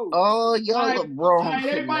 it's cool. Oh, All y'all are right, wrong tonight.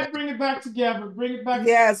 everybody bring it back together. Bring it back.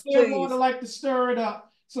 Yes, Everyone please. like to stir it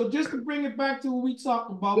up. So just to bring it back to what we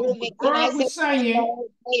talked about, what David, can I Bird say was something? saying. No?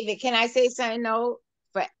 David, can I say something? No,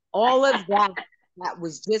 for all of that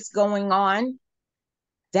was just going on,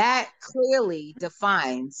 that clearly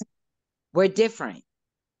defines we're different.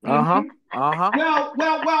 Uh-huh. Uh-huh. Well,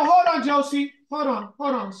 hold on, Josie. Hold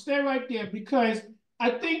on. Stay right there because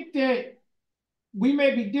I think that we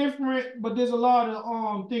may be different, but there's a lot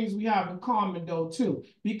of things we have in common though too.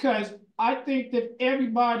 Because I think that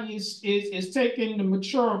everybody is taking the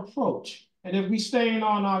mature approach, and if we staying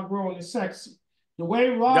on our grown and sexy, the way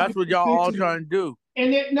Robbie That's what y'all all trying to do.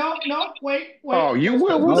 and it wait. Oh, you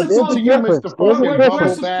will. We No, listen there's a to you, difference. Mr. There's a Fucking we're Bubble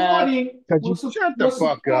difference. Bath. supporting. Because you Shut We're the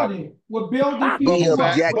fuck up. supporting. We're building We people up.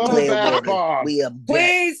 object, Bubble clear Bath woman. Bob. We object.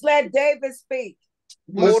 Please let David speak.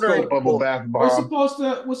 Let's Order go, in Bubble court. Bath Bob.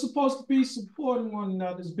 We're supposed to be supporting one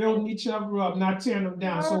another, building each other up, not tearing them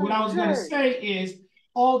down. So what I was gonna say is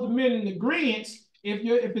all the men in agreement,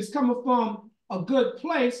 if it's coming from a good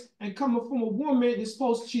place and coming from a woman, it's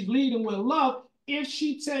supposed she's leading with love. If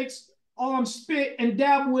she takes spit and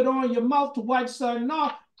dabble it on your mouth to wipe something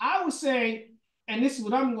off, I would say, and this is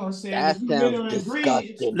what I'm gonna say, That if you men sounds are in agreement,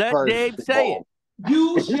 disgusting. Let First Dave of say it. all,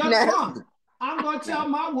 use it's your nasty. tongue. I'm gonna tell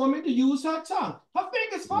my woman to use her tongue. Her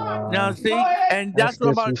finger's fine. Now, Nah, Go see, ahead. and that's that's what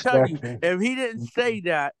I'm about to tell you. disrespectful. If he didn't say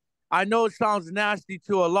that, I know it sounds nasty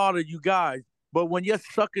to a lot of you guys, but when you're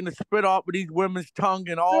sucking the spit off of these women's tongue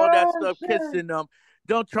and all that stuff, kissing them,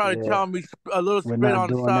 don't try to Yeah, tell me a little we're spit not on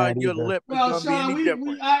the doing side that of your either. lip is Well, gonna be Sean, any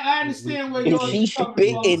different. I understand where If you're she coming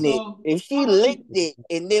spit from. in it, So if she licked it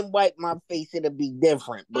and then wiped my face, it'll be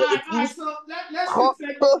different. But if all you right. So let's just take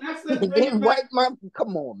it. Let's and bring it then back. wipe my,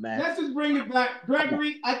 come on, man. Let's just bring it back, Come on.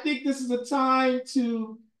 Gregory. I think this is a time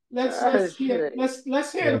to let's hear Shit. hear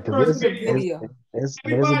Yeah, the because first The video. video. there's a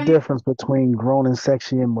Everybody, difference between grown and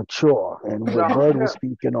sexy and mature. And what No, Bird was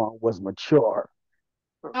speaking on was mature.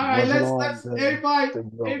 all It right. wasn't Let's on the grown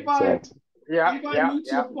and everybody, sexy. yeah, mute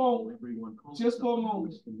yeah. your phone just for a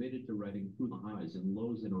moment.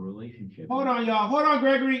 Hold on, y'all. Hold on,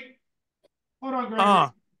 Gregory.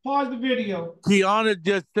 Pause the video. Kiana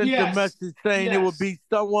just sent a Yes. message saying it would be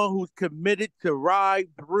someone who's committed to ride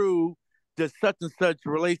through the such and such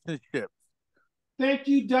relationship. Thank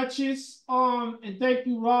you, Duchess. And thank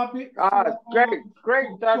you, Robert,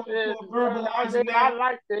 Great, Duchess. for verbalizing I that.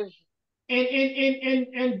 like this.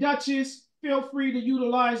 And Duchess, feel free to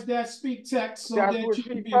utilize that speak text so That's that what you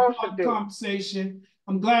she's can be a supposed part to of the do. conversation.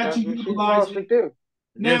 I'm glad That's you what she's utilized supposed it. to do.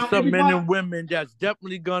 There's Now, some men everybody, and women that's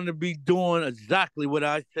definitely going to be doing exactly what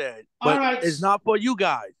I said, all but right. it's not for you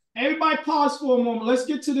guys. Everybody pause for a moment. Let's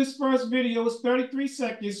get to this first video. It's 33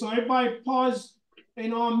 seconds. So everybody pause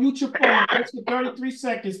and mute your phone. Let's get 33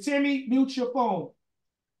 seconds. Timmy, mute your phone.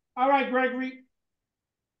 All right, Gregory.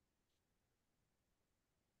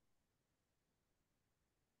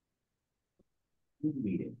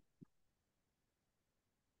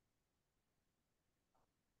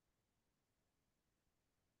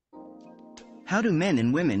 How do men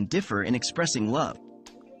and women differ in expressing love?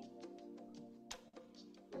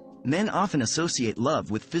 Men often associate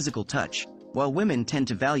love with physical touch, while women tend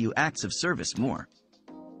to value acts of service more.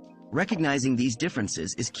 Recognizing these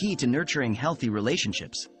differences is key to nurturing healthy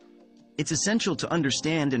relationships. It's essential to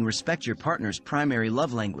understand and respect your partner's primary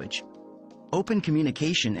love language. Open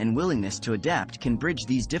communication and willingness to adapt can bridge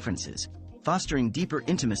these differences, fostering deeper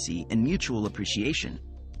intimacy and mutual appreciation.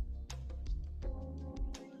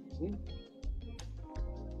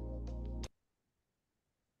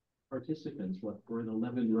 Participants for an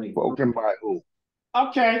 11 rate. Spoken by who?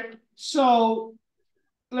 Okay, so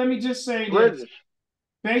let me just say this.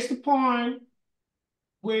 Based upon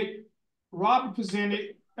what Robert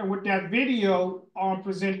presented and what that video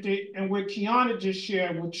presented and what Kiana just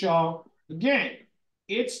shared with y'all, again,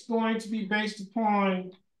 it's going to be based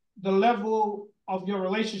upon the level of your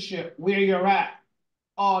relationship, where you're at.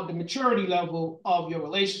 the maturity level of your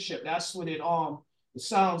relationship. That's what it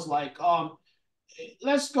sounds like.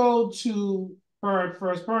 Let's go to Bird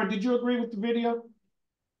first. Bird, did you agree with the video?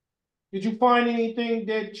 Did you find anything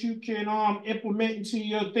that you can implement into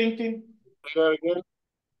your thinking?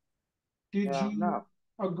 Did Yeah, you no.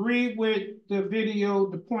 agree with the video,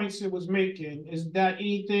 the points it was making? Is that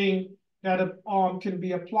anything that can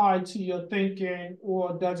be applied to your thinking,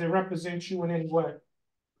 or does it represent you in any way?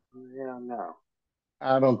 Yeah, no.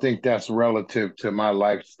 I don't think that's relative to my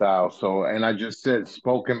lifestyle. So, and I just said,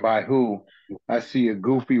 spoken by who? I see a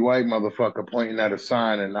goofy white motherfucker pointing at a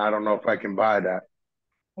sign, and I don't know if I can buy that.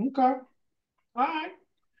 Okay. All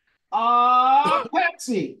right.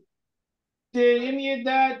 Patsy, did any of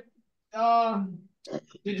that, uh,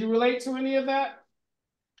 did you relate to any of that?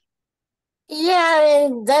 Yeah,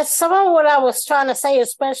 and that's some of what I was trying to say,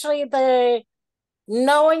 especially the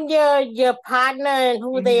knowing your partner and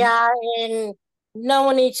who they Mm-hmm. are and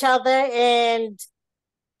knowing each other and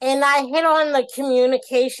I hit on the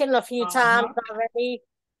communication a few times Uh-huh. already.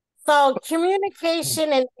 So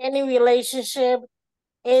communication in any relationship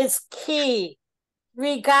is key,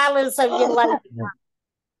 regardless of your life.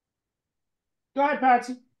 Go ahead,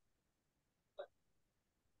 Patsy.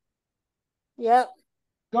 Yep.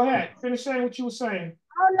 Go ahead. Finish saying what you were saying.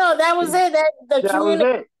 Oh no, that was it. That the That was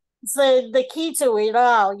communication it. is the key to it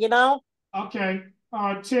all, you know? Okay.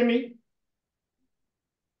 Timmy.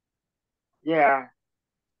 Yeah.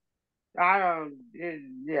 I don't.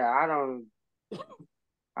 Yeah, I don't.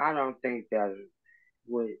 I don't think that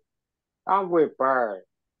with. I'm with Bird.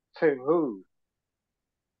 To who?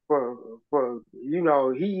 For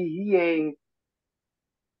he ain't.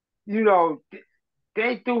 You know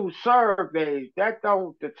they do surveys that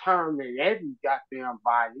don't determine every goddamn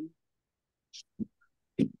body.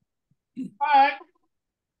 All right.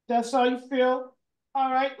 That's how you feel.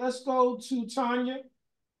 All right. Let's go to Tanya.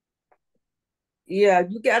 Yeah,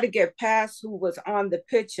 you got to get past who was on the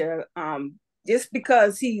picture. Just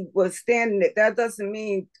because he was standing there, that doesn't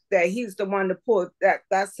mean that he's the one to pull that.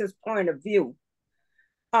 That's his point of view.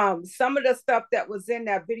 Some of the stuff that was in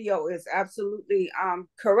that video is absolutely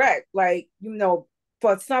correct. Like,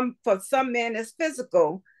 for some men it's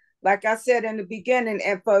physical, like I said in the beginning,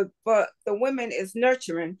 and for the women it's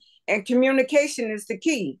nurturing, and communication is the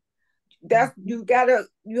key. That's you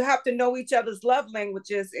have to know each other's love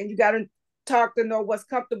languages, and you gotta talk to know what's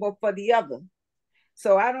comfortable for the other.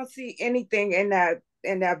 So I don't see anything in that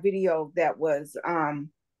video that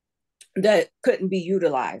couldn't be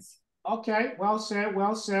utilized. Okay. Well said.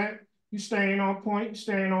 Well said. You staying on point. You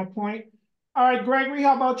staying on point. All right, Gregory,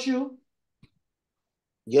 how about you?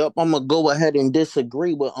 Yep, I'm gonna go ahead and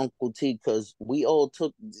disagree with Uncle T because we all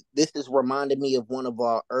took this. Is reminded me of one of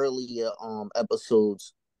our earlier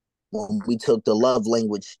episodes when we took the love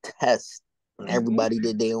language test and Mm-hmm. everybody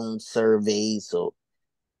did their own surveys. So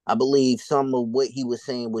I believe some of what he was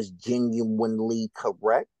saying was genuinely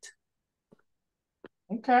correct.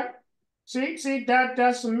 Okay. See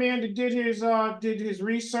that's a man that did his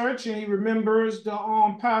research and he remembers the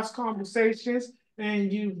past conversations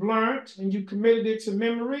and you've learned and you committed it to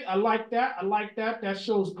memory. I like that. I like that. That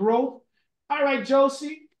shows growth. All right,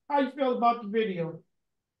 Josie, how you feel about the video?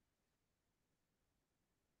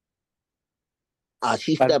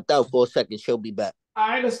 She I, stepped out for a second. She'll be back. All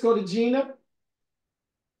right, let's go to Gina.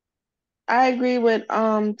 I agree with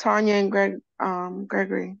Tanya and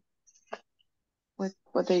Gregory with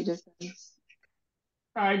what they just said.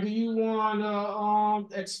 All right, do you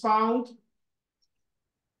want to expound?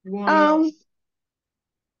 You want to? Um,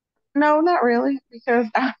 no, not really, because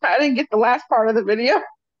I didn't get the last part of the video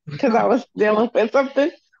because I was dealing with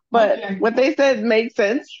something. But Okay. what they said makes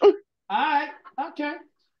sense. All right. Okay.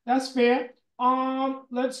 That's fair.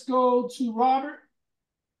 Let's go to Robert.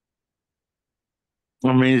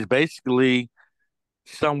 I mean, it's basically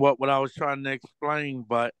somewhat what I was trying to explain,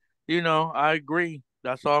 but I agree.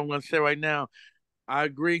 That's all I'm gonna say right now. I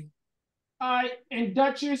agree. All right. And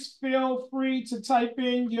Duchess, feel free to type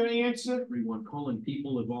in your answer. Everyone calling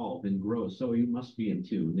people evolve and grow, so you must be in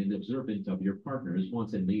tune and observant of your partner's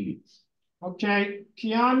wants and needs. Okay.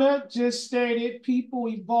 Kiana just stated people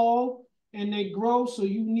evolve and they grow, so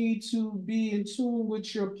you need to be in tune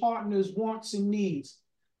with your partner's wants and needs.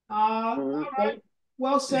 All right.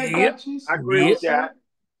 Well said, Yep. Duchess. I agree Well Yep. with that. said.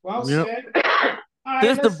 Well Yep. said. All right.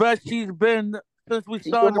 This is the best she's been since we See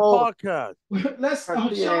you started the more. podcast. Let's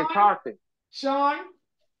Cause she Sean. ain't talking. Sean.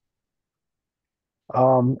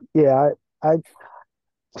 Yeah, I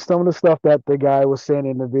some of the stuff that the guy was saying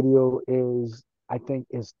in the video is, I think,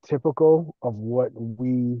 is typical of what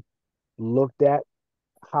we looked at,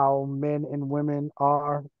 how men and women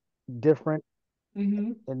are different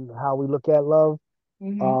Mm-hmm. in how we look at love.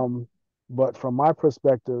 But from my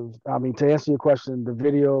perspective, I mean, to answer your question, the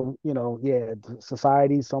video, yeah,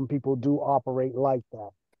 society, some people do operate like that.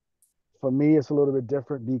 For me, it's a little bit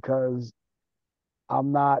different because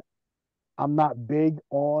I'm not I'm not big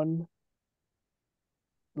on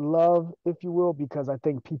love, if you will, because I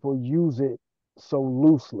think people use it so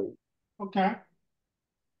loosely. Okay.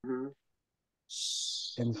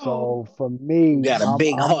 And so for me, You got a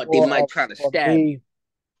big I'm heart, they more might of try to stab you.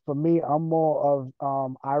 for me, I'm more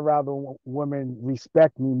of I rather women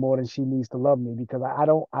respect me more than she needs to love me because I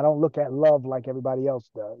don't look at love like everybody else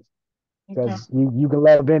does. Okay. Because you can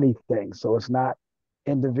love anything, so it's not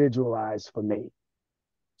individualized for me.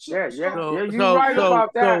 Yeah, you're right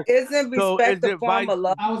about that. Isn't respect a form of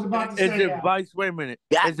love? I was about to Is say it that. vice? Wait a minute.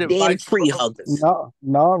 Is it Goddamn vice? tree huggers.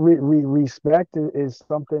 No, respect is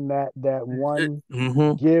something that one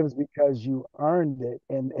gives because you earned it,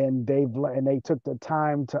 and they took the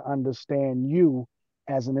time to understand you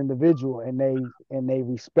as an individual, and they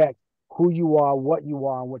respect who you are, and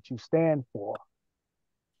what you stand for.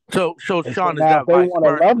 So And so Sean, is now, if that they vice want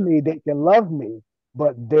to love versa? me, they can love me,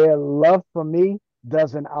 but their love for me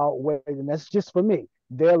doesn't outweigh, and that's just for me.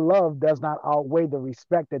 Their love does not outweigh the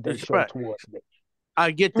respect that they show Respect. towards me.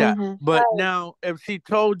 I get that, but now if she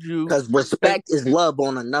told you, Because respect is love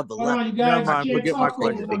on another Hold on, level. you never guys. You mind. can't Forget my talk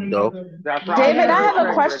over Thanks, question. one big dog. another. That's You right. David, I guys have a Respect,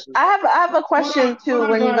 are. question. Richard. I have a Hold on, question too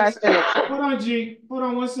when you guys guys. finish. Hold on, G. Hold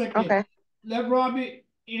on 1 second. Okay. Let Robbie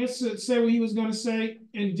say what he was gonna say,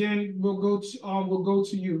 and then we'll go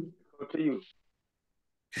to you. Go to you.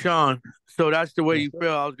 Sean, so that's the way Yes, you sir.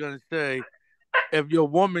 feel. I was gonna say, if your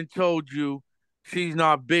woman told you she's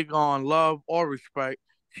not big on love or respect,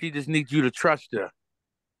 she just needs you to trust her.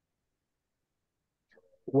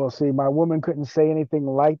 Well, see, my woman couldn't say anything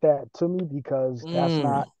like that to me because that's Mm.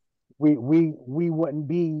 not we wouldn't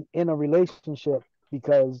be in a relationship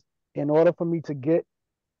because in order for me to get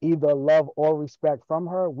either love or respect from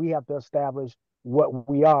her, we have to establish what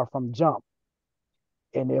we are from jump.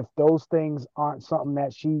 And if those things aren't something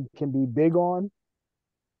that she can be big on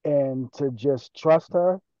and to just trust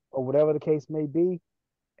her or whatever the case may be,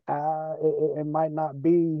 it might not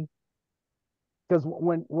be because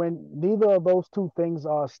when neither of those two things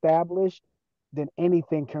are established, then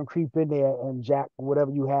anything can creep in there and jack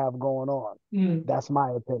whatever you have going on. That's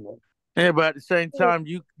my opinion. Yeah, but at the same time,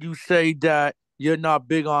 you say that you're not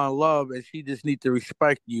big on love and she just needs to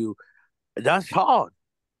respect you. That's hard.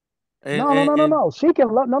 And No, no, and, no, no, and no. She can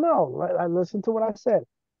love. No, no. Listen to what I said.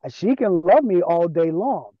 She can love me all day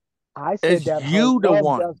long. I said it's that her you the love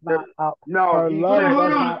one. does not No, her he Hold love on, said hold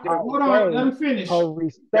does she not on, do. hold on. Let outweigh him finish. her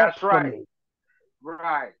respect That's for right. me.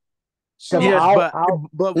 Right. Because So Yes,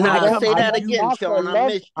 but when I it Nah, don't comes say I to that won't you, again, knock her Sean. I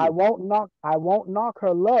love. missed you. I won't knock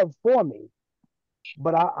her love for me.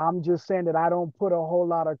 But I'm just saying that I don't put a whole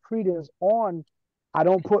lot of credence on. I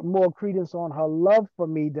don't put more credence on her love for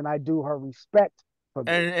me than I do her respect for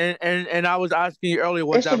me. and I was asking you earlier,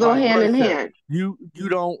 was It should that go vice hand in versa? hand. You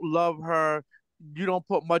don't love her. You don't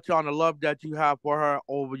put much on the love that you have for her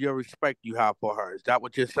over your respect you have for her. Is that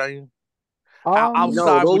what you're saying? Um, No,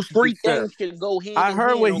 Outside what those you three just said. things should go hand I in heard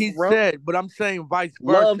hand, what he Uncle Ro. said, but I'm saying vice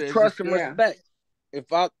Love, versa. Is it? trust, and Yeah. respect.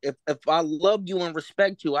 If I love you and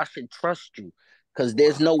respect you, I should trust you. Because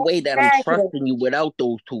there's no way that I'm trusting you without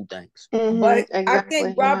those two things. But I Exactly.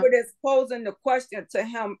 think Robert is posing the question to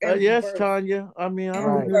him in Yes, reverse. Tanya. I mean, I In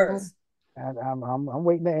don't right. you know. reverse. And I'm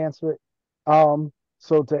waiting to answer it.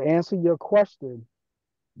 So to answer your question,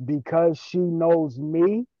 because she knows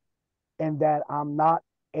me and that I'm not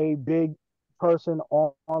a big person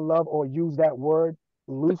on love or use that word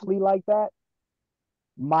loosely like that,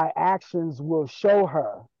 my actions will show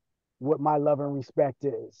her what my love and respect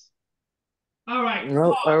is. all right, No,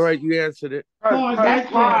 all pause. right, you answered it. Pause That's right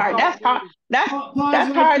there. hard. That's hard. Pause That's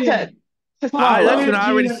right hard there. to Pause. Go swallow. Listen, ahead,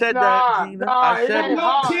 I already Gina. said that, Gina. I Nah, it said No, ain't it. no,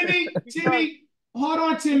 hard Timmy, because Timmy. Hold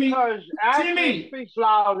on, Timmy. action Timmy. speaks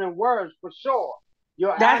louder than words for sure.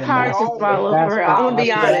 Your That's And actions hard that's to always swallow speak for real. I'm gonna louder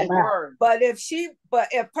be that's where than I'm honest. at. words. But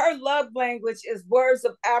if her love language is words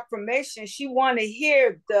of affirmation, she want to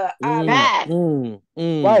hear the I love Mm,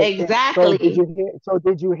 Fact. Right. And so Exactly.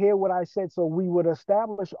 did you hear what I said? So we would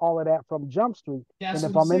establish all of that from Jump Street. That's And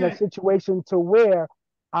what if he I'm in a said. situation to where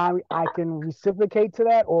I can reciprocate to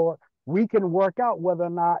that, or we can work out whether or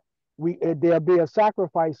not there'll be a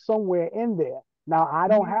sacrifice somewhere in there. Now I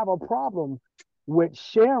don't have a problem with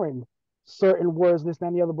sharing certain words, this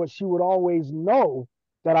and the other, but she would always know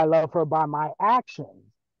that I love her by my actions.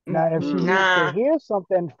 Now, if she needs to Nah. hear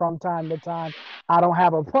something from time to time, I don't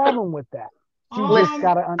have a problem with that. She just Listen,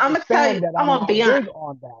 got to I'm gonna tell you. understand that I'm I'm gonna be not honest. big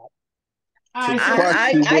on that. All To right, so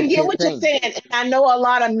trust you I with get your what you're thing. saying, and I know a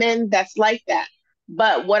lot of men that's like that.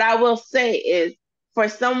 But what I will say is, For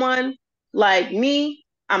someone like me,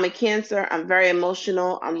 I'm a Cancer. I'm very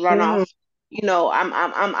emotional. I'm runoff. You know,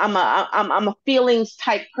 I'm a feelings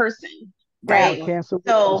type person, More right? cancer with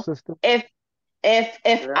you, So sister. if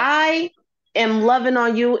I am loving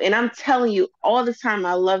on you and I'm telling you all the time,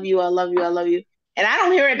 I love you, I love you, I love you, and I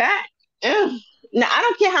don't hear it back. Ugh. Now I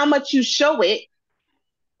don't care how much you show it.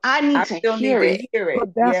 I need I to still need hear to it. hear it.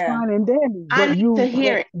 But that's Yeah. fine and dandy. I need to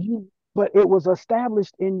hear it. But it was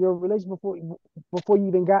established in your relationship before you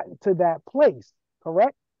even got to that place,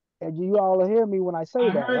 correct? And you all hear me when I say I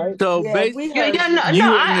that, heard right? it. So Yeah, we Yeah, basically, heard yeah, you. no,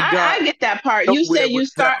 you wouldn't have I got get that part. You nowhere said you with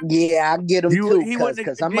that. start. Yeah, I get him too, He wouldn't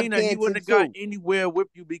cause I'm a Gina, he Cancer wouldn't have got too. anywhere with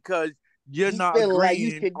you because you're He's not feeling like you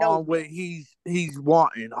agreeing should know on me. what he's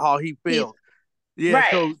wanting, how he He's feels. Yeah,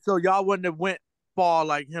 right. so y'all wouldn't have went far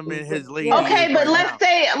like him and his lady Yeah. is Okay, but right let's now.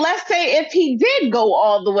 say if he did go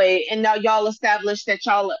all the way and now y'all established that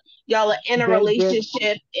y'all are in a Then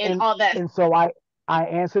relationship and and all that. and so I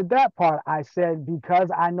answered that part. I said because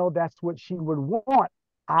I know that's what she would want,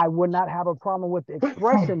 I would not have a problem with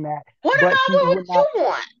expressing that, What but about she what would you not.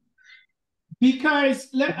 want? Because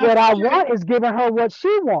What I okay, want is giving her what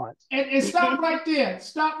she wants. and stop right there.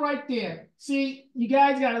 Stop right there. See, you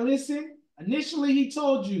guys got to listen. Initially, he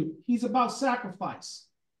told you he's about sacrifice.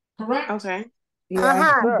 Correct? Okay. Yeah, Yes,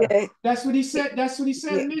 Uh-huh. he sir. did. That's what he said. That's what he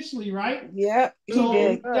said Yeah, initially, right? yeah, he Yes, So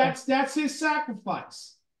did. sir. that's his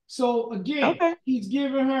sacrifice. So again, Okay. he's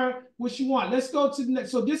giving her what she wants. Let's go to the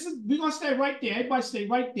next. So this is we're gonna stay right there. Everybody stay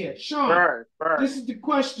right there. Sean, Right. this is the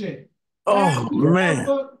question. Oh Yes. man,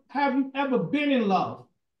 Have you ever been in love?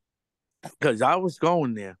 because I was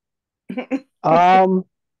going there. Um,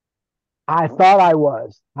 I thought I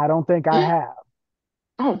was. I don't think I have.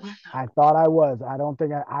 Oh, I thought I was. I don't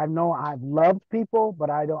think I know I've loved people, but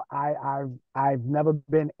I don't. I've never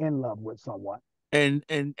been in love with someone. And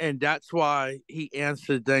that's why he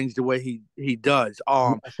answers things the way he does.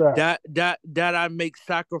 Yes, sir. That I make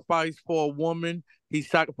sacrifice for a woman. He's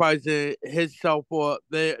sacrificing himself for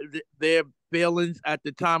their feelings at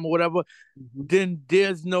the time or whatever. Mhm. Then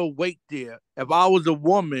there's no weight there. If I was a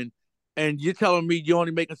woman and you're telling me you're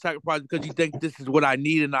only making sacrifice because you think this is what I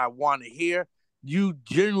need and I want to hear, you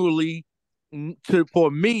generally,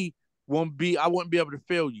 for me, I wouldn't be able to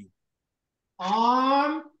feel you.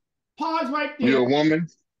 Um, pause right You there. a woman?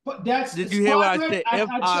 But that's Did it's you hear what pause I right. said? If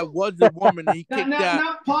I I was a woman and he kicked that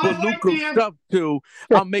now pause right Baluka there. stuff to,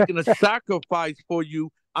 I'm making a sacrifice for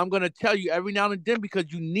you. I'm gonna tell you every now and then because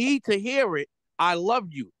you need to hear it. I love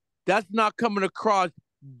you. That's not coming across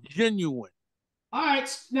genuine. All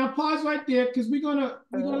right, now pause right there because we're gonna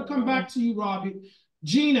come back to you, Robbie.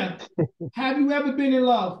 Gina, have you ever been in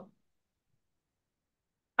love?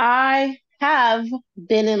 I have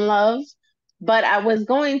been in love, but I was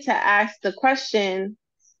going to ask the question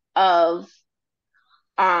of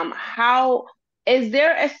how is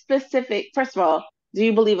there a specific, first of all, do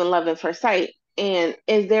you believe in love at first sight? And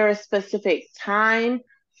is there a specific time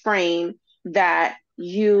frame that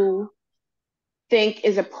you think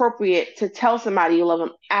is appropriate to tell somebody you love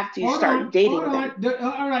them after you start Hold dating them? on.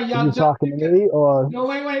 All right, Are you y'all jump. talking to me or? No,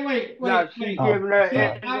 wait, No, she's Oh, giving the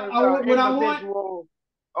sorry. What I want, what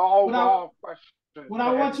I overall question what to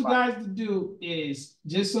I want you everybody. guys to do is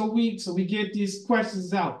just so we get these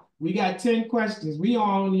questions out. We got 10 questions. We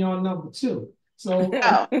are only on number 2. So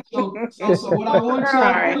Oh, what I want all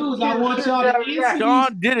y'all to right. do is I You want said y'all the to other day. answer these.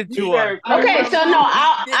 Sean did it You to us. said I Okay, want so criminal. no, y'all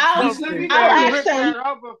I'll Did I'll just let something. me You I'll said finish. ask rip them. that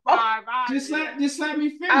other Oh, five out of there. Just let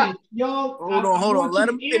me I'll, finish. Y'all, Hold on, I hold on. want you Let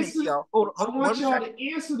him to finish, answer. y'all. I Hold on want one y'all second.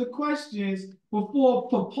 to answer the questions before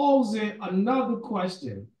proposing another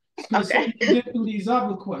question. Because so okay. we can get through these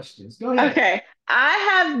other questions. Go ahead. Okay. I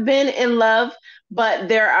have been in love, but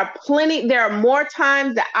there are more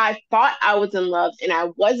times that I thought I was in love and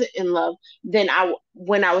I wasn't in love than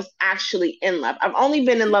when I was actually in love. I've only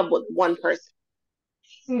been in love with one person.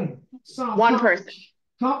 Sound One person.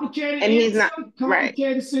 complicated And he's answer, not right.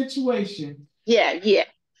 complicated situation. Yeah.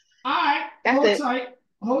 All right, That's it.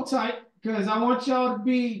 hold tight, because I want y'all to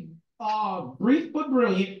be brief but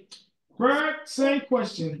brilliant. Bird, same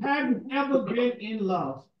question. Have you ever been in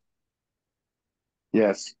love?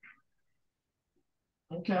 Yes.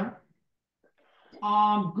 Okay.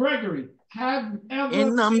 Gregory, have you ever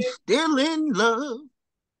And I'm been still in love.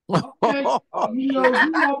 okay? Oh You shit.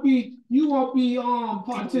 know, you won't be Nah.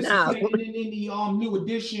 participating in the new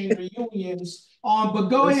edition reunions. But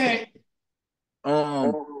go Listen.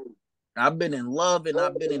 ahead. I've been in love and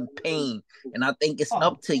I've been in pain. And I think it's Oh,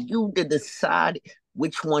 up to you to decide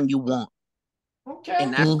which one you want. Okay.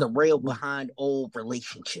 And that's the real behind all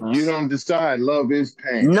relationships. You don't decide. Love is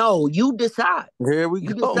pain. No, you decide. Here we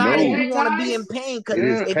You go. decide if No, you want to be in pain. Because it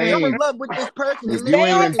is if you're in pain. love with this person If and this you Stay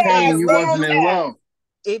ain't on in person pain, task. doesn't you Stay love on wasn't you, in task. love.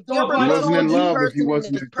 if So you're if in You I love wasn't with in told this love you, if you person and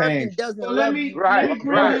wasn't this in person pain. doesn't so let love me you, let Right, me bring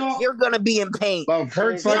right. y'all you're gonna be in pain. Love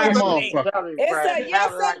hurts like a Feel the exactly, pain. motherfucker. Tell you, It's Brad. a yes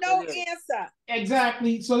Have it or like no it is. answer.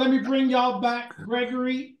 exactly. So let me bring y'all back,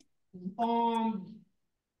 Gregory.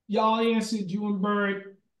 Y'all answered. You and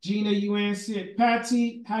Bird. Gina, you answered.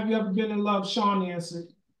 Patsy, have you ever been in love? Sean answered.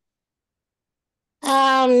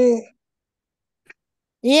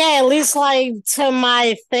 Yeah, at least like to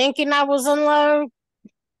my thinking I was in love,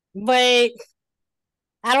 but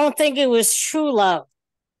I don't think it was true love.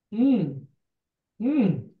 Good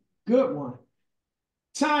one.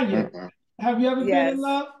 Tanya, have you ever been in Yes.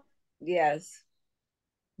 love? Yes.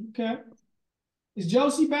 Okay. Is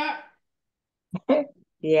Josie back?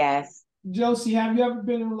 Yes, Josie, have you ever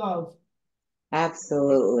been in love?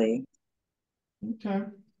 absolutely. Okay.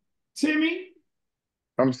 Timmy?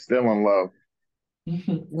 I'm still in love.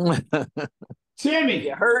 Timmy.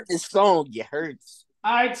 You heard the song. You heard.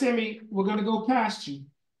 All right, Timmy, we're gonna go past you.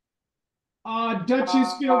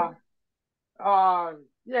 Duchess feel.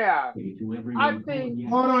 Yeah. I think.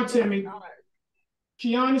 Hold on, Timmy.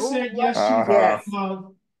 Kiana Who? said What? yes, she's Yes. in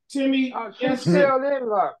love. Timmy, She's yes. still in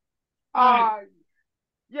love. All right.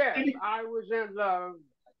 Yes, Timmy. I was in love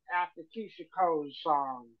after Keisha Cole's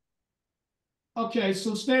song. Okay,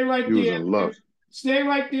 so stay right You was there. in love. Stay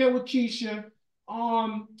right there with Keisha.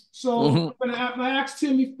 So I'm gonna ask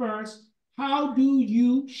Timmy first. How do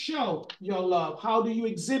you show your love? How do you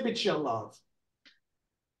exhibit your love?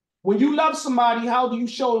 When you love somebody, how do you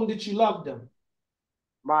show them that you love them?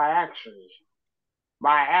 My actions.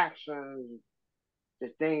 My actions, the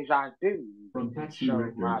things I do From taxi show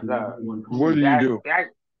record my to love. one call. What do you do?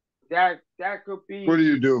 That could be What do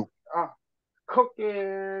you do?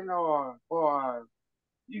 cooking or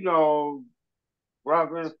you know,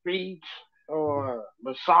 rubbing feet or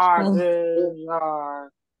massages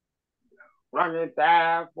or running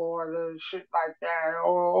bath or shit like that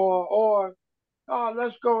or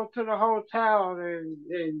let's go to the hotel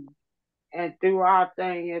and do our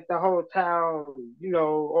thing at the hotel,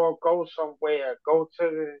 or go somewhere, go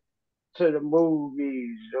to the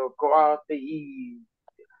movies or go out to eat.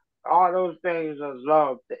 All those things are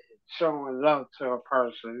love, showing love to a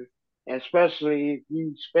person, especially if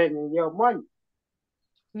you spending your money.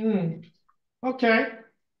 Okay.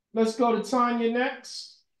 Let's go to Tanya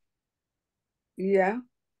next. Yeah.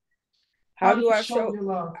 How do you show your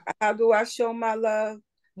love? How do I show my love?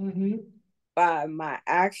 Mm-hmm. By my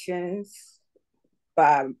actions,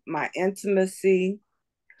 by my intimacy,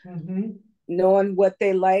 knowing what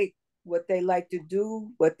they like to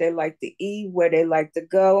do, what they like to eat, where they like to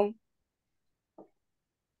go,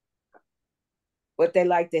 what they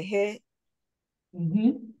like to hit.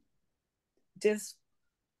 Just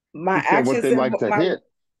my You said what actions they and like to hit.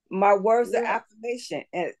 my words of affirmation.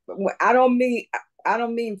 And I don't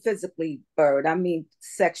mean physically, Bird. I mean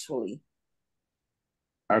sexually.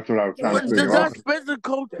 That's what I was trying to But figure out. that's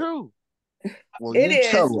physical too. Well, It you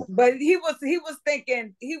tell is, them. but he was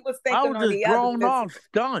thinking I was on just the other thrown off, physical.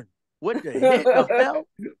 stunned. What the hit the hell?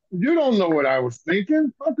 You don't know what I was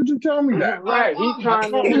thinking. How could you tell me that? Right, he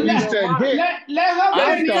trying to When read you your said mind. hit, let her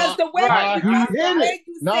I finish. Because thought the way how he because the hit it, way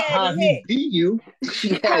you not said how he hit, beat you. You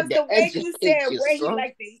because had the to way you educate said yourself.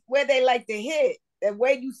 where they like to hit, the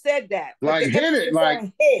way you said that, put Like the hit it, emphasis like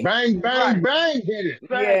on hit. bang, bang, Right, bang, hit it.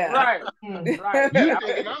 Yeah. right, right. You Yep.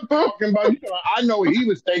 thinking I'm talking about? I know what he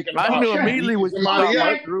was thinking I about. knew Okay. immediately Beating what you were somebody talking up.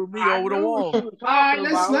 about. Okay. Threw me I over the knew what wall. you were All right,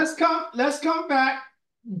 talking about. let's come back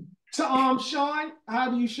to Sean.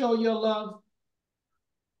 How do you show your love?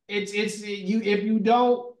 It's you if you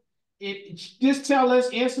don't just tell us,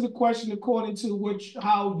 answer the question according to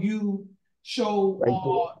how you show Right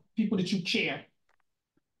there. people that you care.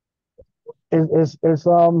 It's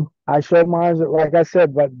I show mine like I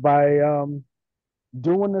said, but by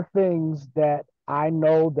doing the things that I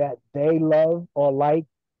know that they love or like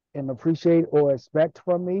and appreciate or expect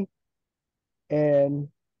from me, and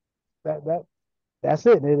that's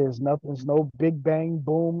it. It is nothing. It's no big bang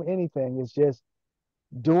boom anything. It's just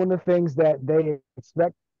doing the things that they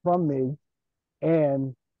expect from me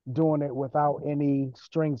and doing it without any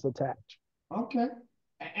strings attached. Okay.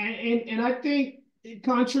 And I think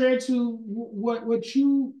contrary to what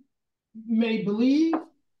you may believe,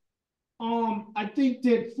 I think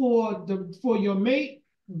that for your mate,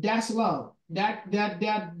 that's love. That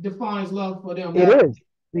defines love for them. It is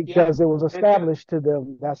Yeah, because it was And to, established to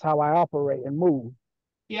them. That's how I operate and move.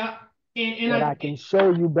 yeah. And That I can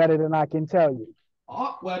show you better than I can tell you.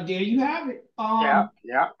 well, there you have it. yeah,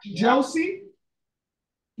 yeah, yeah. Josie.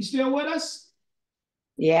 You still with us?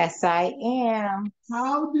 Yes, I am.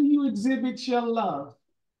 How do you exhibit your love?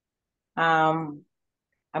 I'm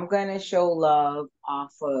gonna show love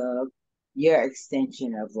off of your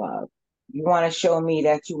extension of love. You want to show me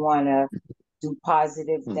that you want to do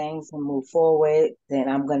positive things and move forward, then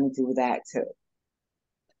I'm gonna do that too.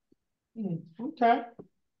 Okay.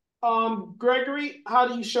 Gregory, how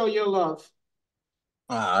do you show your love?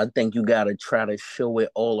 I think you gotta try to show it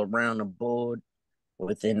all around the board,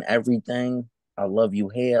 within everything. I love you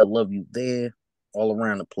here, I love you there, all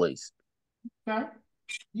around the place. Okay.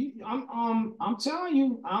 I'm telling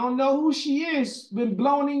you, I don't know who she is. Been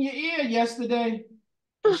blown in your ear yesterday.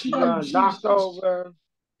 She You done, done knocked over.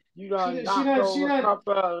 You done knocked over a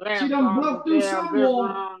couple of she lamps done on the broke through damn some living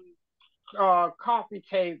wall. room, coffee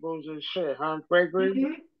tables and shit, huh, Gregory?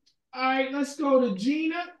 Mm-hmm. All right, let's go to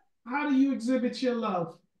Gina. How do you exhibit your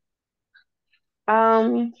love?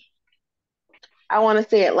 I want to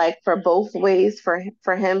say it like for both ways, for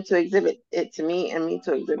him to exhibit it to me and me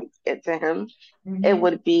to exhibit it to him. It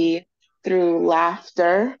would be through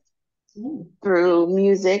laughter, through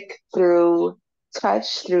music, through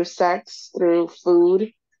touch, through sex, through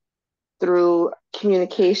food, through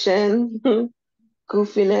communication,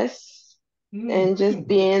 goofiness, and just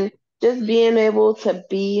being able to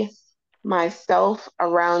be myself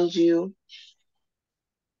around you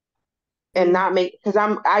and not make, because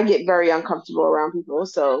I get very uncomfortable around people.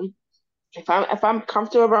 So if I'm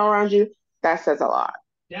comfortable around you, that says a lot.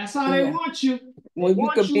 That's how they want you. They Well, you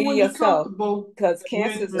want could you be when you're yourself comfortable. because When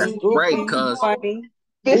cancers is That's when you're right, goofy, cuz. comfortable. funny.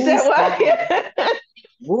 You said what?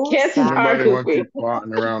 Cancers Woosah. are Nobody wants you goofy.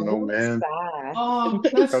 plotting around no man.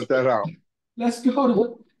 Woosah. Let's Cut that out.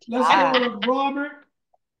 go to Robert.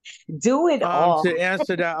 Do it all. To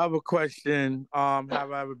answer that other question, have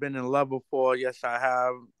I ever been in love before? Yes, I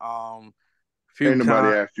have. Few Ain't nobody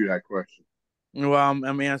times. asked you that question. Well,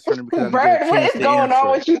 I'm answering it because I didn't get a Bird, what chance is to going on answer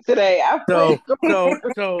it. with you today?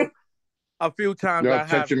 So a few times Y'all I have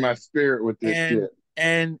touching my been, spirit with this and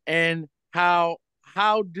shit. and how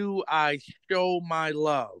do I show my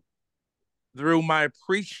love? Through my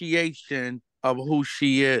appreciation of who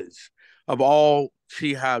she is, of all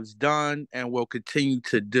she has done and will continue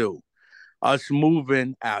to do. Us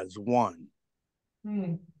moving as one.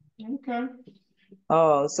 Okay.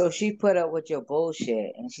 Oh, so she put up with your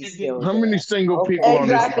bullshit and she's still How many there. single people Okay. on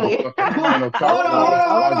this Exactly. motherfucking Hold panel on, talking about Okay.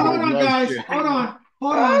 positive Okay. hold on, love guys. shit?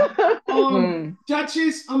 Hold on. Hmm.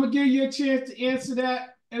 Duchess, I'm gonna give you a chance to answer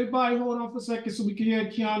that. Everybody, hold on for a second so we can hear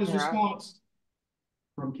Kiana's Yeah. response.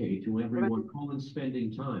 From K to everyone calling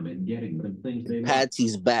spending time and getting them things they like.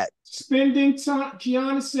 Patsy's back. Spending time.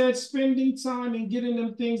 Kiana said spending time and getting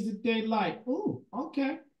them things that they like. Oh,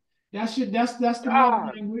 okay. That's the love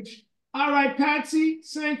God, language. All right, Patsy,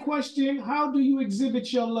 same question. How do you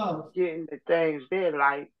exhibit your love? getting the things they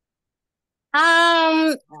like.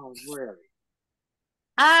 Um, Oh, really?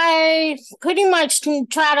 I pretty much can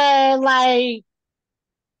try to like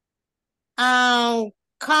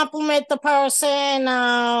compliment the person,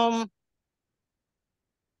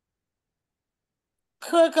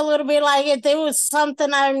 cook a little bit. Like if there was something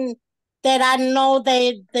that I know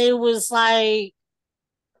they was like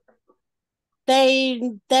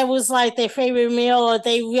that was like their favorite meal, or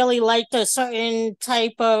they really liked a certain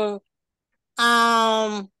type of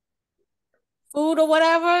um food or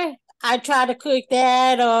whatever, I try to cook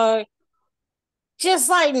that, or just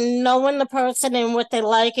like knowing the person and what they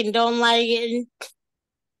like and don't like. And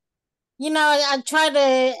I try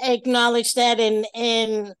to acknowledge that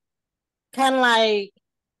and kind of like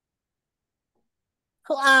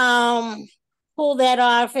um pull that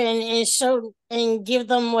off and show and give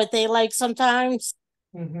them what they like sometimes.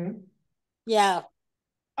 Yeah,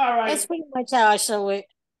 All that's right. pretty much how I show it.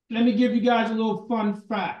 Let me give you guys a little fun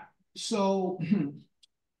fact. So,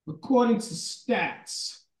 according to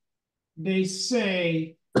stats, they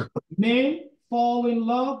say men fall in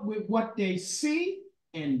love with what they see,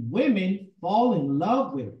 and women fall in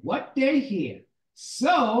love with what they hear.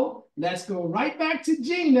 So, let's go right back to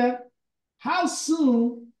Gina. How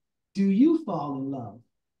soon do you fall in love?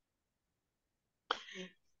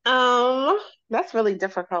 Um, that's really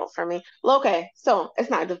difficult for me. Okay, so it's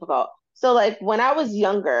not difficult. So like when I was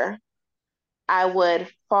younger, I would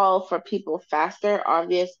fall for people faster,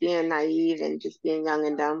 obvious being naive and just being young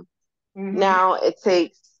and dumb. Now it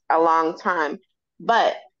takes a long time.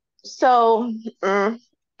 But so I'm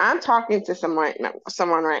talking to someone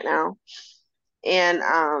right now, and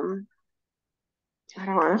I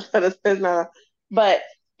don't want to put his business, but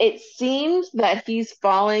it seems that he's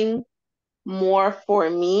falling more for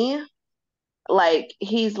me. Like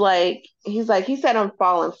he said I'm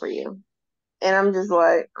falling for you, and I'm just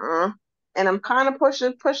like, and I'm kind of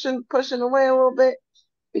pushing away a little bit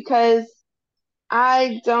because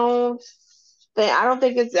I don't I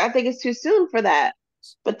think it's too soon for that.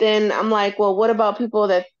 But then I'm like, well, what about people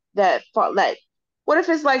that fought like, what if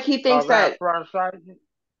it's like he thinks that,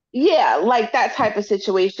 yeah, like that type of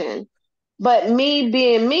situation. But me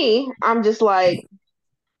being me, I'm just like,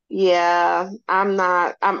 yeah, I'm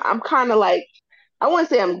kind of like, I wouldn't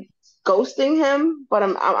say I'm ghosting him, but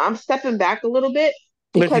I'm stepping back a little bit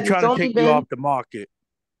Unless you're because it's trying to only take you been, off the market.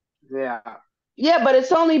 Yeah. yeah, but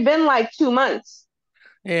it's only been like 2 months.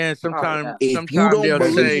 And Oh yeah. If you sometimes don't they'll But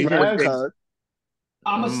did say he believe what me, have? they cuz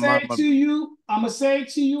I'm gonna say my, it to you. I'm gonna say it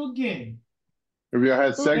to you again. Have you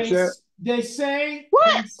had sex They yet? they say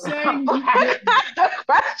What? Question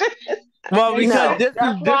is, well, they because say no. this is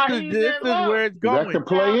That's this why is he's this in is love. where it's That going. could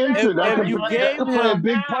play into If that you could That's gave that could play a him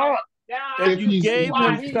big part if if you he's gave if him he's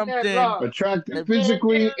why he's in something, love. attractive if, He ain't getting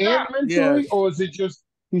physically and enough. mentally, yes, or is it just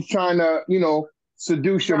he's trying to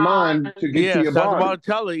seduce your Nah, mind to get to your yes, I was body? about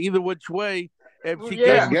to tell her either which way. If she That's gave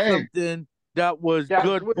yeah, him game. something that was that's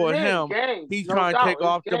good what for it is. him, Game, he's no trying to doubt. take It's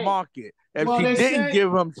off the game. market. If well she they didn't say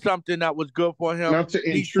give him something that was good for him, Not to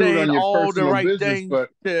he's intrude saying on your all the personal right business, things but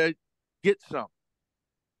to get some.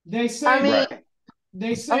 they I say mean, right.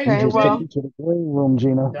 they say You okay, just took well, it to the green room,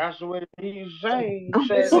 Gina. That's what he's saying. He said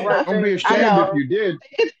the listen. right Don't be thing. I ashamed if know. you did.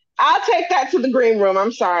 I'll take that to the green room.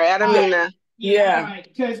 I'm sorry. I don't All mean right, to. yeah, all Yeah. right,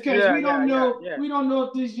 because Yeah, yeah, yeah, yeah. we don't know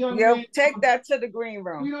if this young Yeah, man take that to the green we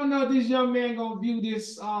room. don't know if this young man gonna view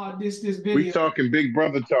this We video. talking big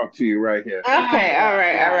brother talk to you right here. All right. Okay, all Yeah,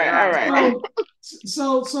 right, all yeah, right, all right, right. right.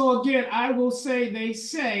 So again, I will say they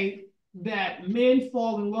say that men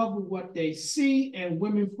fall in love with what they see and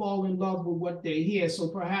women fall in love with what they hear. So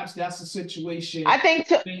perhaps that's a situation. I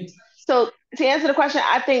think so to answer the question,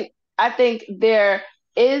 I think there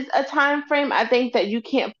is a time frame. I think that you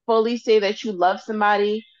can't fully say that you love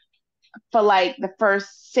somebody for like the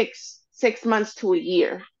first six months to a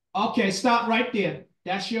year. Okay, stop right there.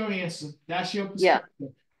 That's your answer. That's your Yeah.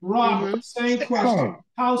 perspective. Robert, Mm-hmm. same question. Oh,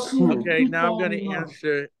 How soon hmm. do Okay, you now fall in love?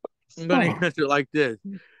 I'm gonna answer it like this.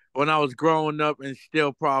 When I was growing up and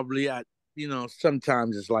still probably at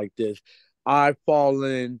sometimes it's like this. I fall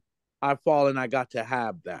in I got to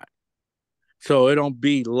have that. So it don't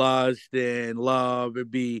be lust and love,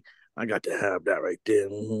 it be I got to have that right there.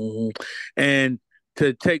 And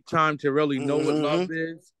to take time to really know what love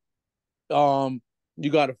is, um, you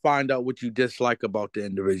gotta find out what you dislike about the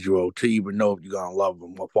individual to even know if you're gonna love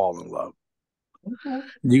them or fall in love. Okay.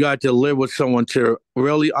 You got to live with someone to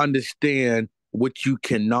really understand what you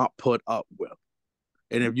cannot put up with.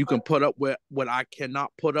 And if you can put up with what I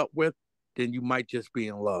cannot put up with, then you might just be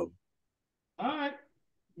in love. All right.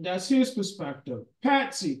 That's his perspective.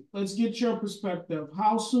 Patsy, let's get your perspective.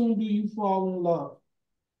 How soon do you fall in love?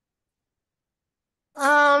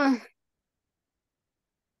 Um,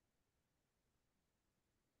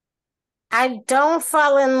 I don't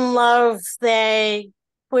fall in love very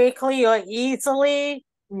quickly or easily.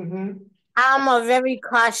 Mm-hmm. I'm a very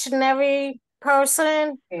cautionary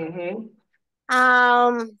person. Mm-hmm.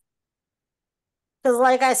 Um, because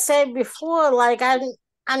like I said before, like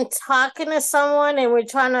I'm talking to someone and we're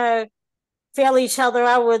trying to feel each other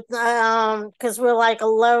out with because we're like a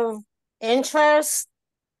love interest.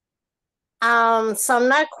 So I'm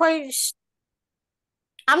not quite.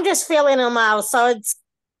 I'm just feeling them out. So it's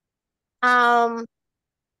um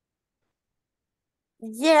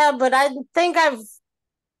yeah, but I think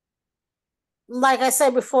like I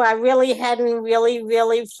said before, I really hadn't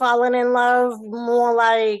really fallen in love. More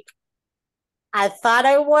like I thought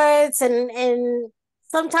I was, and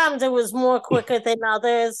sometimes it was more quicker than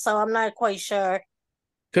others. So I'm not quite sure.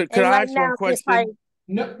 Could And I right ask one now, just like question?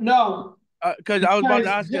 No, Because I was about to because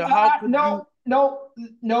ask you, how could you?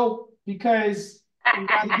 because we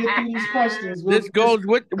got to get through these questions. This We'll just goes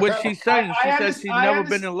with what she's saying. She said she's never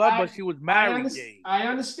been in love, I, but she was married gay. I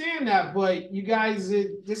understand that, but you guys,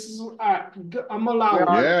 this is I'm We're allowing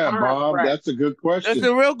on it. the Yeah, time Bob, frame. that's a good That's question.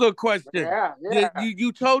 a real good question. Yeah, You, yeah,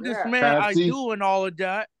 you told this yeah. man I Patsy, do and all of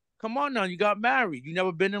that. Come on now, you got married. You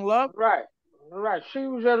never been in love? Right, right. She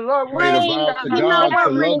was in love with made a you. wait, You vow got to her you know God to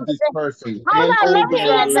what? married. love this person Hold and on, let You me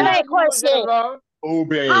got answer obey. that married. You was in question. love.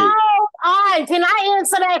 Obey. Oh, all right. Can I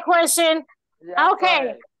answer that question? Yeah, go Okay,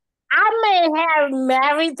 ahead. I may have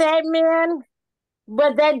married that man,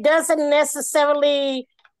 but that doesn't necessarily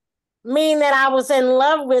mean that I was in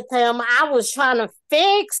love with him. I was trying to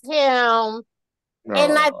fix him, and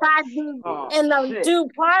I Oh, thought Oh in the shit. due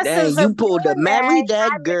Dang, process you of pulled to doing marry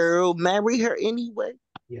that, that girl, marry her anyway.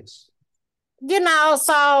 Yes.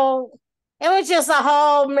 so it was just a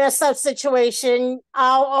whole messed up situation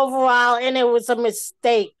all overall, and it was a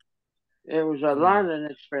mistake. It was a learning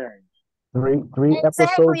experience. Three Exactly.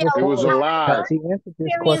 episodes It was apart. alive. Patsy answered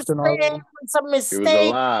this Serious question thing, already. it's a It was mistake.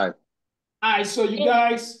 alive. All right, so you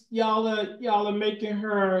guys, y'all are making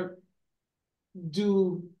her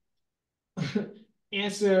do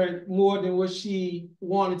answer more than what she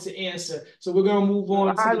wanted to answer. So we're gonna move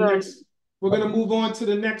on to the next. We're gonna move on to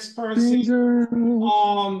the next person.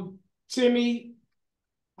 Timmy,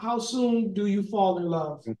 how soon do you fall in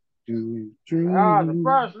love? The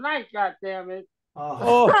first night, goddammit.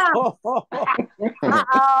 Uh-oh.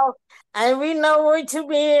 And we know what to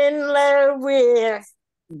be in love with.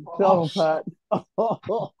 Tell him, Pat. All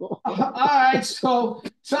right, so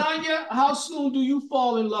Tanya, how soon do you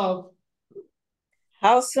fall in love?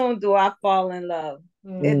 How soon do I fall in love?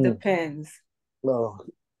 It depends.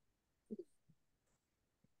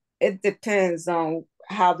 It depends on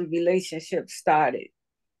how the relationship started.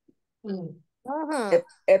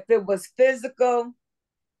 If it was physical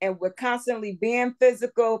and we're constantly being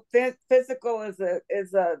physical, physical is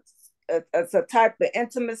a type of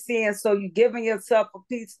intimacy, and so you're giving yourself a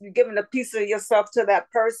piece, you're giving a piece of yourself to that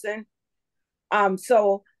person.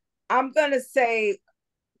 So I'm gonna say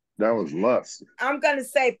that was lust. I'm gonna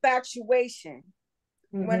say infatuation.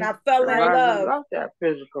 When I fell in love, love that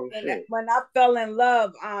physical shit. When I fell in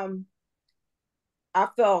love, I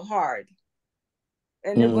fell hard,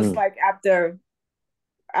 and it was like after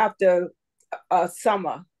a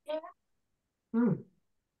summer.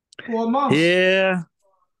 4 months. Yeah.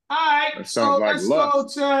 All right, so like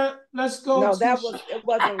let's go No, to it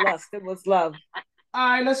wasn't lust, it was love. All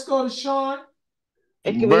right, let's go to Sean.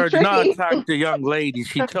 Bird, not attack the young lady.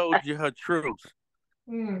 She told you her truth.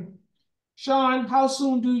 Sean, how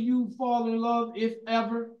soon do you fall in love, if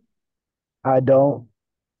ever? I don't,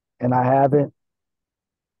 and I haven't.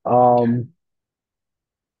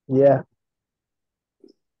 Yeah.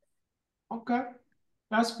 Okay,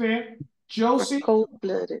 that's fair. Josie?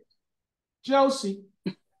 Cold-blooded. Josie?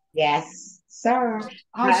 Yes, sir.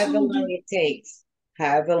 How However soon long it takes.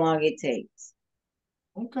 However long it takes.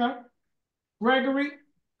 Okay. Gregory?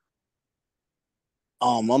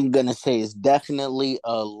 I'm gonna say it's definitely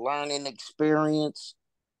a learning experience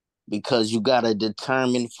because you gotta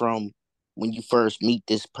determine from when you first meet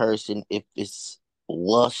this person if it's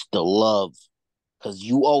lust or love. Because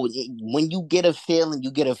you always, when you get a feeling,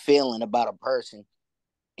 you get a feeling about a person,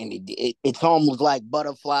 and it's almost like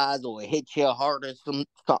butterflies or it hits your heart or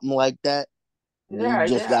something like that. You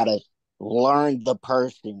just gotta learn the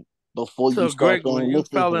person before you So, start Greg, when saying you this is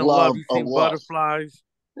fell in love, love you or seen lust. butterflies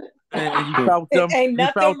and you felt them. Ain't You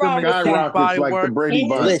nothing felt them wrong and you with seen that. Skyrockets like the fireworks. Brady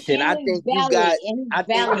Bunch. Listen, In his I think you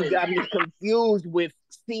belly. got me confused with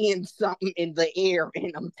seeing something in the air,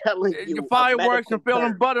 and I'm telling The you, a fireworks medical and feeling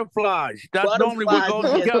term. butterflies. That's normally what Butterflies goes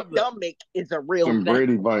in your together. stomach is a real Some thing.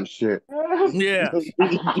 Brady Bunch shit. Yeah.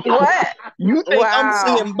 What? You think I'm Wow.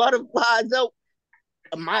 seeing butterflies out?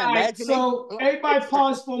 Am I All right, imagining? so everybody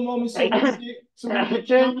pause for a moment so we can get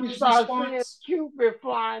Then you Kiana's start seeing response. Cupid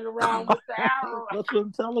flying around with the arrow. That's what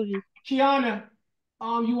I'm telling you. Kiana,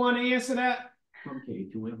 you want to answer that? From K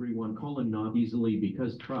to everyone, calling not easily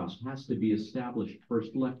because trust has to be established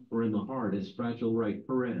first left for in the heart is fragile right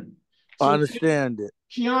paren. I understand it.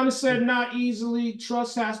 Kiana said not easily.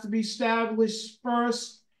 Trust has to be established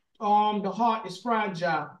first. The heart is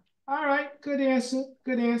fragile. All right, good answer.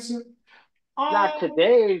 Good answer. Not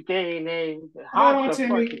today's day and age. The Hold hearts on, are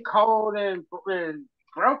Timmy. fucking cold and broken.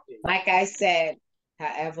 Like I said,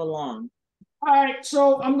 however long. All right,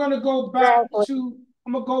 so I'm gonna go back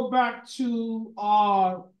to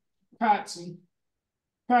Patsy.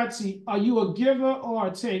 Patsy, are you a giver or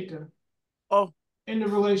a taker? Oh, in the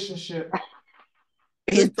relationship.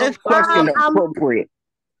 Is this question appropriate?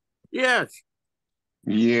 Yes.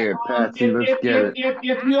 Yeah, Patsy, let's get it. If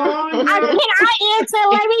you're on Can here, I answer?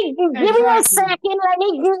 Let me give me a second. Let me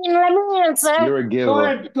answer. You're a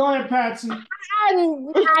giver. Go ahead, Patsy. I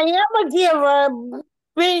am a giver,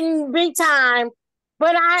 big time,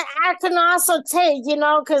 but I can also take,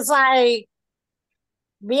 because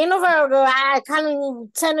being a Virgo, I kind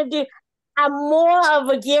of tend to do. I'm more of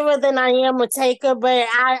a giver than I am a taker, but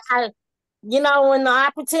I when the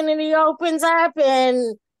opportunity opens up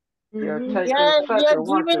and You're you're taking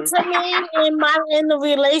giving to me in the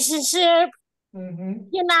relationship,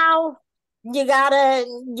 you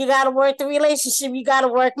gotta work the relationship. You gotta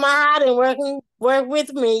work my heart and work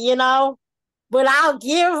with me, But I'll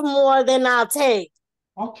give more than I'll take.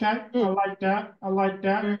 Okay, I like that. I like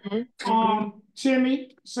that.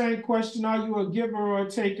 Timmy, same question. Are you a giver or a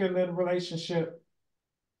taker in a relationship?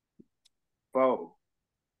 Both.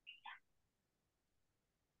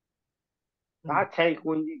 I take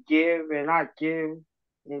when you give, and I give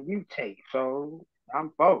and you take. So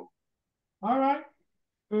I'm both. All right.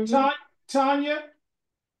 Tanya,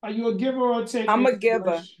 are you a giver or a taker? I'm a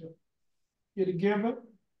giver. You're the giver?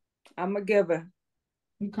 I'm a giver.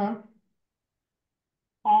 Okay.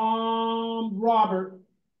 Robert,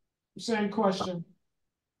 same question.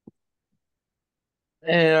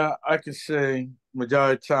 Yeah, I can say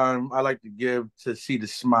majority of the time I like to give to see the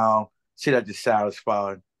smile, see that you're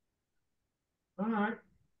satisfied. All right.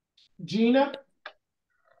 Gina?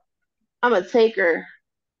 I'm a taker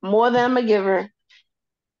more than I'm a giver.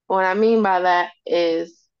 What I mean by that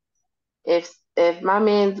is if my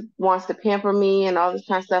man wants to pamper me and all this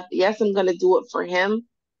kind of stuff, yes, I'm gonna do it for him,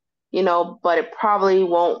 but it probably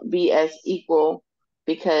won't be as equal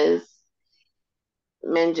because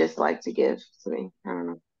men just like to give to me. I don't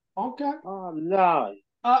know. Okay. Oh no.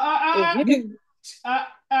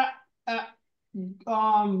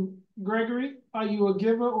 You, Gregory, are you a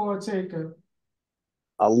giver or a taker?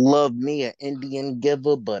 I love me an Indian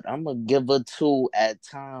giver, but I'm a giver too at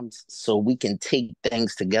times, so we can take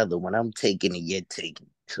things together. When I'm taking it, you're taking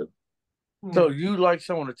it too. So you like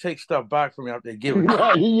someone to take stuff back from you after they give it to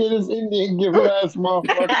Right, you. he is Indian giver ass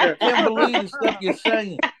motherfucker. I can't believe the stuff you're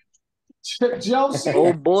saying. Josie?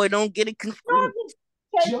 Oh boy, don't get it confused.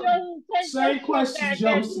 Same question,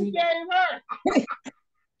 Josie.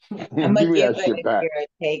 I'm a Give me that giver shit if back. you're a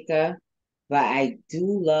taker, but I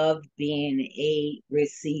do love being a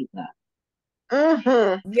receiver.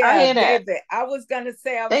 I yeah, hear that. David. I was gonna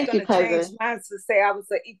say I was Thank you, gonna change cousin. mine to say I was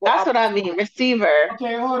an equal That's what I opportunity. mean, receiver.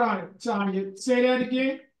 Okay, hold on, Tanya. Say that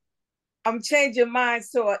again. I'm changing mine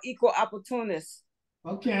to an equal opportunist.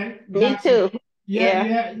 Okay, Me got you. too. Yeah,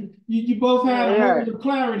 Yeah. yeah. You both had a Yeah. moment of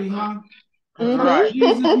clarity, huh? That's Mm-hmm. right.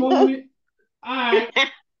 Jesus moment. All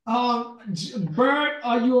right. Bird,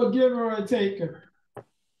 are you a giver or a taker?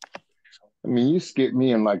 I mean, you skipped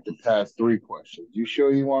me in like the past three questions. You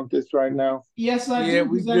sure you want this right now? Yes, I Yeah, do,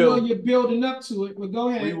 we because I know do. you're building up to it, but go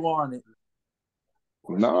We ahead. want it.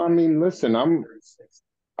 No, I mean, listen,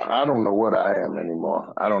 I don't know what I am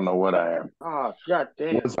anymore. I don't know what I am. Oh,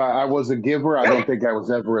 goddamn. I was a giver. I don't think I was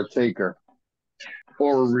ever a taker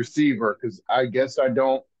or a receiver because I guess I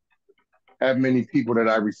don't have many people that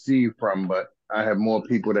I receive from, but I have more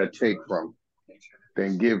people that take from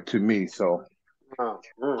than give to me. So I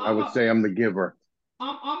I'm would a, say I'm the giver.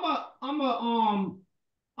 I'm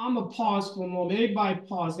a pause for a moment. Everybody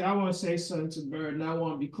pause. I want to say something to Bird, and I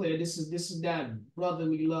want to be clear. This is that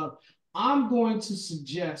brotherly love. I'm going to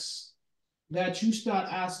suggest that you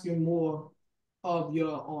start asking more of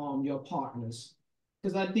your partners,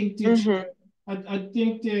 because I think that Mm-hmm. I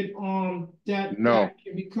think that No, that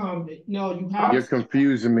can become no. You have you're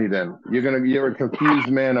confusing me. Then you're a confused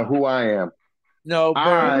man of who I am. No, no Bird.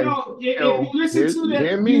 I no. If you feel listen to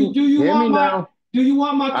hear that, me, hear me now. do you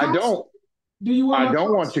want my I don't. counsel? Do you want I my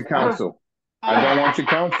don't want counsel? your counsel. All I right, don't want your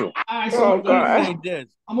counsel. all right. So So Oh I'm let's God. say this.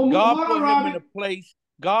 gonna move. God Hold on, put him in Robert. a place.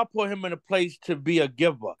 God put him in a place to be a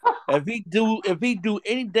giver. If he do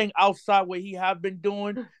anything outside what he have been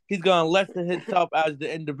doing, he's gonna lessen himself as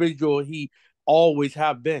the individual he always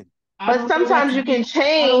have been. I But don't know that sometimes to you can be.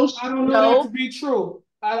 change, I don't know that to no, be true.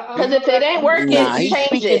 I because don't know if it that to ain't be working, true. Nah, you he's change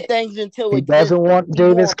speaking it. things into He doesn't existence. want He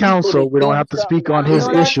David's want people to counsel. We don't do have to speak something on I out don't of his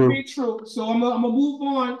know it. that to issue. be true. So I'm gonna move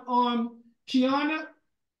on. Kiana.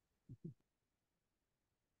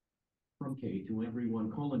 From K to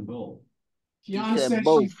everyone, Colin Bolt. He Kiana said says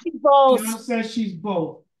both. Kiana says she's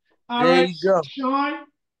both. All There right, you go. Sean,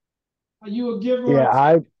 are you a giver or Yeah,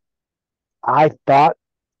 a taker? I thought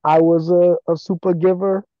I was a super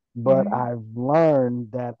giver, but Mm-hmm. I've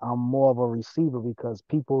learned that I'm more of a receiver because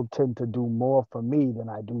people tend to do more for me than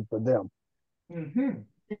I do for them. Mm-hmm.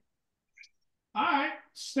 All right,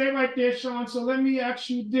 stay right there, Sean. So let me ask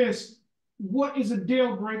you this. What is a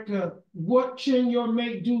deal breaker? What can your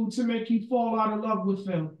mate do to make you fall out of love with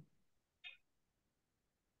them?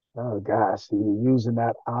 Oh gosh, you're using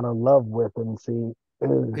that out of love with and see,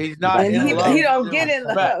 He's that not And in kind he love. of He's don't in get in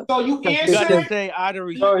respect. love. So you You got to answer it. say out of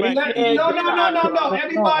So he respect. Let, You can't no, give get no, it. no, out of no, no. love.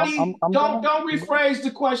 Everybody, I'm don't going to, rephrase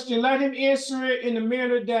the question. Let him answer it in the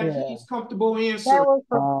manner that yeah. he's comfortable That answering. was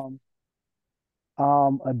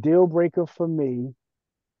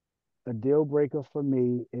A deal breaker for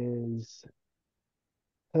me, is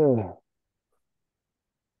uh,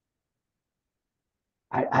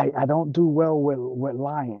 I don't do well with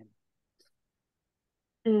lying.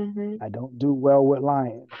 Mm-hmm. I don't do well with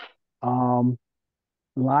lying. Um,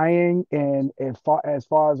 Lying, and as far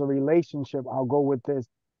as a relationship, I'll go with this.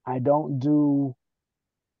 I don't do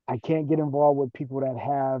I can't get involved with people that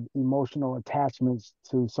have emotional attachments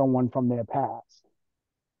to someone from their past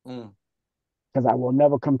Mm. because I will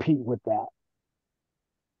never compete with that.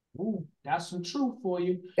 Ooh, that's some truth for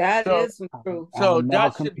you. That So is some I, truth. I'll so never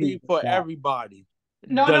that should compete be with for that. everybody.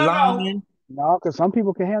 No, The no, no. lying. No, because some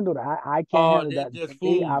people can handle that. I can't Oh, handle they're that. just For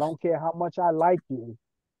me, I fools. don't care how much I like you.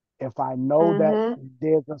 If I know that Mm-hmm.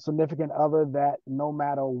 there's a significant other that no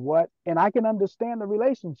matter what, and I can understand the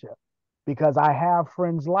relationship because I have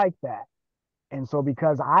friends like that. And so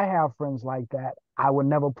because I have friends like that, I would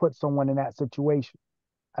never put someone in that situation.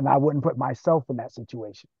 And I wouldn't put myself in that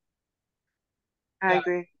situation. I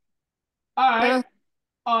agree. All Mm.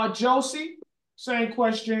 right. Josie, same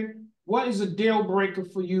question. What is a deal breaker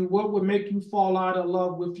for you? What would make you fall out of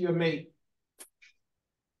love with your mate?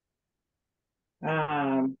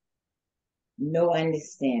 No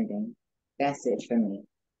understanding. That's it for me.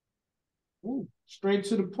 Ooh, straight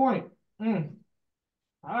to the point. Mm.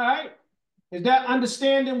 All right. Is that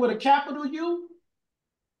understanding with a capital U?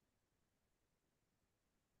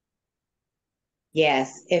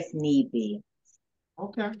 Yes, if need be.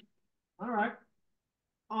 Okay. All right.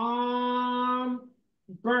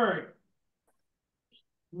 Bird,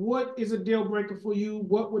 what is a deal breaker for you?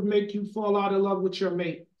 What would make you fall out of love with your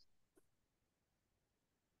mate?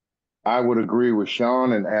 I would agree with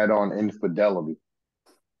Sean and add on infidelity.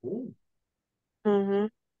 Ooh. Mm-hmm.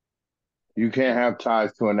 You can't have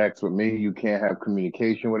ties to an ex with me. You can't have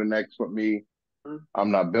communication with an ex with me.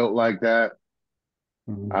 I'm not built like that.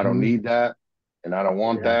 I don't Mm-hmm. need that. And I don't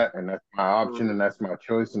want Yeah. that. And that's my option and that's my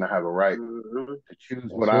choice. And I have a right Mm-hmm. to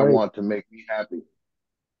choose what That's I right. want to make me happy.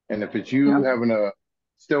 And if it's Yep. you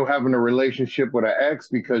still having a relationship with an ex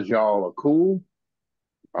because y'all are cool,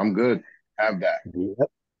 I'm good. Have that.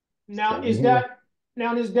 Yep. Now Same is here. that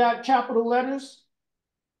now is that capital letters?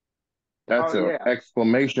 Oh That's a yeah.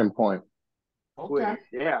 exclamation point. Okay.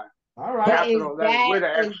 Yeah. All right. But Capital letters with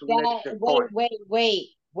an exclamation point.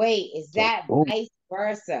 wait, is So, that boom. vice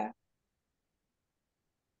versa?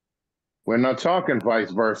 We're not talking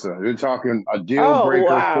vice versa. We're talking a deal Oh breaker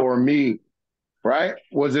wow. for me, right?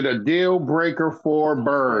 Was it a deal breaker for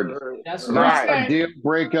Bird? That's what I Not a Right. said. deal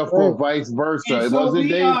breaker Right. for vice And versa. so Was it we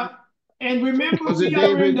Dave? are, and remember, Was it we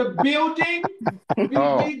are in David? the building. We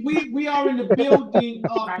Oh, we we we are in the building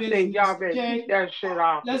of I think business. y'all better keep Okay. that shit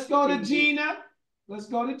off of Let's go to TV. Gina. Let's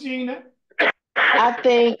go to Gina. I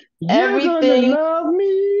think you're gonna everything. love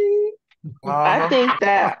me. I Uh-huh. think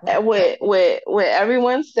that what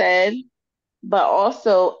everyone said, but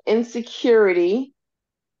also insecurity,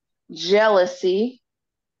 jealousy,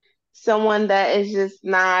 someone that is just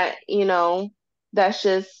not, that's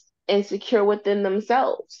just insecure within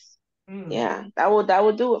themselves. Mm, Yeah, that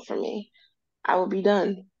would do it for me. I would be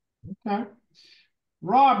done. okay.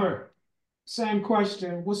 Robert, same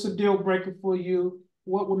question. What's a deal breaker for you?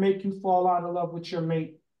 What would make you fall out of love with your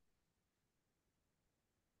mate?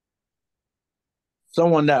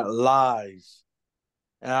 Someone that lies.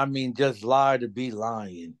 And I mean just lie to be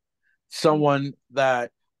lying. Someone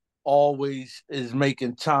that always is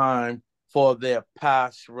making time for their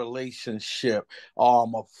past relationship, a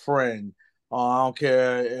friend. I don't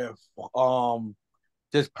care if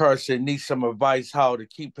this person needs some advice how to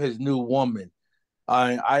keep his new woman.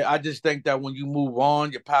 I just think that when you move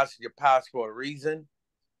on, your past for a reason.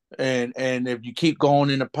 And if you keep going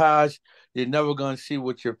in the past, you're never gonna see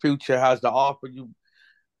what your future has to offer you.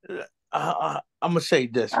 I'm gonna say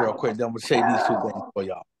this real quick. Then I'm gonna say these two things for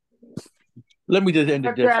y'all. Let me just end it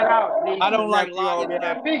Cut this that way. out, niece I don't and like nephew lies. over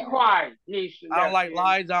there. Be quiet, niece and I don't like nephew.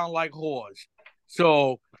 lies. I don't like whores.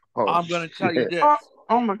 So Oh I'm gonna tell you shit. this.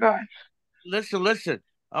 Oh my God. Listen.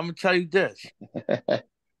 I'm gonna tell you this.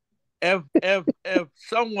 If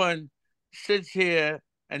someone sits here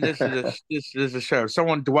and this is a sheriff,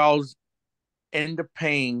 someone dwells in the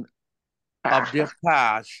pain of their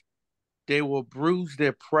past, they will bruise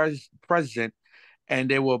their present, and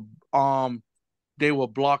they will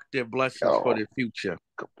block their blessings for Oh, their future.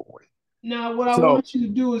 good boy. Now, what I So want you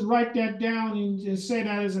to do is write that down and say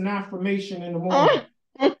that as an affirmation in the morning.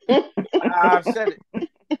 I've said it.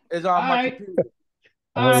 It's on All my right. computer.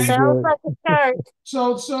 All That was right. Sounds good. like a church.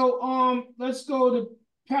 So let's go to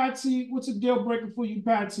Patsy. What's a deal breaker for you,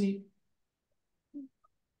 Patsy?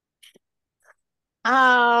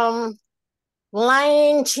 Um,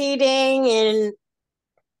 Lying, cheating, and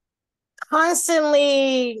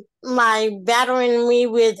constantly battering me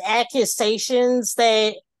with accusations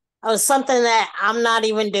that of something that I'm not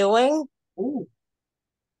even doing. Ooh.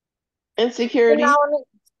 You Insecurity. know,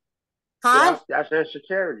 huh? Yep, that's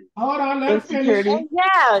insecurity. Hold on, let her finish. Insecurity. And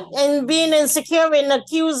yeah, and being insecure and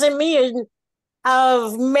accusing me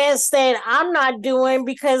of mess that I'm not doing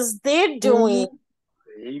because they're doing. Mm-hmm.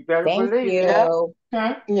 You better Thank believe it. Yep. you.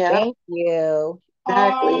 Okay. Yep. Thank you.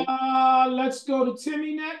 Exactly. Let's go to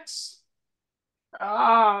Timmy next.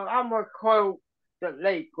 I'm going to quote the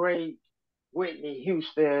late, great Whitney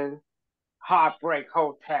Houston, Heartbreak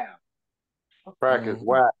Hotel. Crack is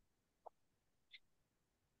whack.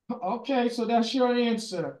 Okay, so that's your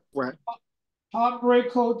answer. Right.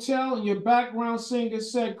 Heartbreak Hotel, and your background singer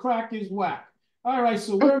said crack is whack. All right,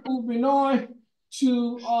 so we're moving on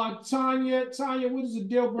to Tanya. Tanya, what is a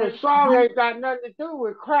deal breaker? The song ain't got nothing to do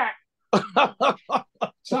with crack.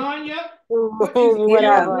 Tanya, what is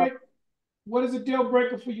Whatever. what is a deal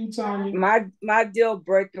breaker for you, Tanya? My deal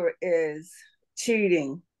breaker is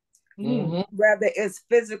cheating, whether it's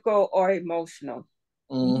physical or emotional.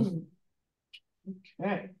 Okay.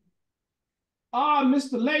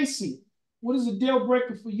 Mr. Lacey, what is a deal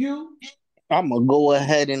breaker for you? I'm gonna go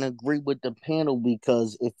ahead and agree with the panel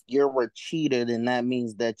because if you're a cheater, then that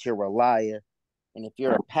means that you're a liar. And if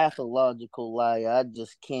you're a pathological liar, I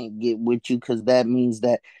just can't get with you because that means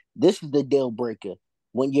that this is the deal breaker.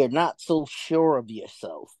 When you're not so sure of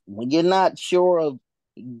yourself, when you're not sure of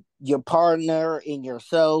your partner and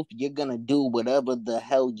yourself, you're gonna do whatever the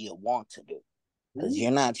hell you want to do because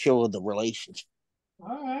you're not sure of the relationship.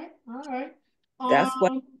 All right. That's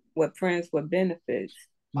what friends with benefits.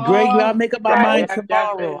 Greg, I'll make up my mind That's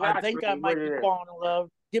tomorrow. I exactly think I what might it be is. falling in love.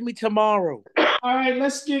 Give me tomorrow. All right,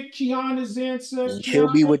 let's get Kiana's answer. And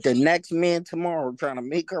she'll be with the next man tomorrow trying to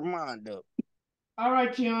make her mind up. All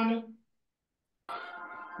right, Kiana.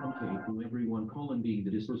 Okay, to everyone, Colin being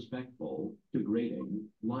the disrespectful, degrading,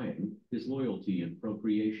 lying, disloyalty, and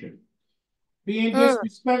procreation. Being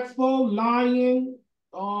disrespectful, lying,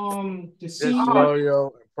 deceiving,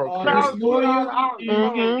 Disloyal and procreation. disloyal,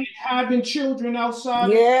 Mm-hmm. having children outside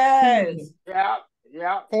of Yes.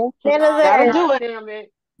 Yep. Instead of That'll that, do it. Damn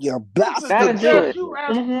it. You're Listen, That'll bastard do did it. you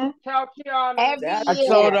children. ever tell Kiana? every I year,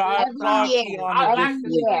 told her I every applaud year, Kiana I this like every to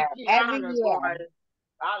week. see year, every Kiana year. going.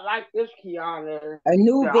 I like this Kiana, A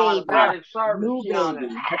new the baby. automatic service New Kiana.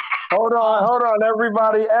 baby. Hold on,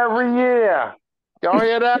 everybody. Every year. Y'all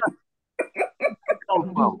hear that?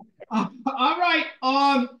 Come from? all right.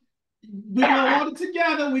 We're gonna hold it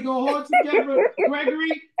together. Gregory, I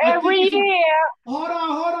think Every it's year. hold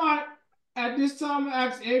on. At this time, I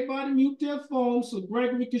ask everybody to mute their phones so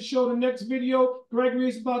Gregory can show the next video. Gregory,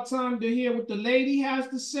 it's about time to hear what the lady has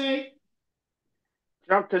to say.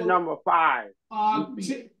 Jump to number 5.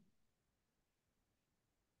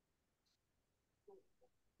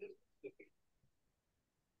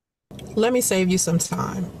 Let me save you some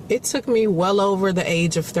time. It took me well over the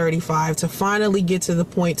age of 35 to finally get to the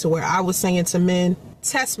point to where I was saying to men,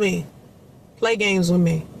 test me, play games with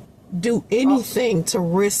me, do anything to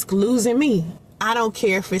risk losing me. I don't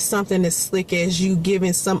care if it's something as slick as you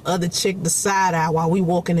giving some other chick the side eye while we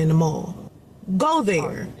walking in the mall. Go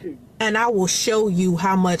there, and I will show you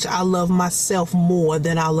how much I love myself more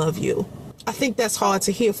than I love you. I think that's hard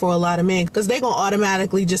to hear for a lot of men because they're going to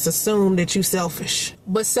automatically just assume that you're selfish.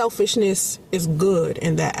 But selfishness is good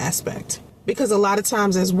in that aspect. Because a lot of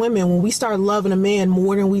times as women, when we start loving a man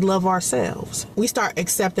more than we love ourselves, we start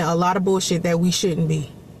accepting a lot of bullshit that we shouldn't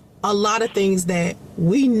be. A lot of things that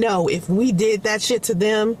we know if we did that shit to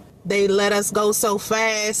them, they let us go so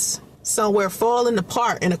fast, somewhere falling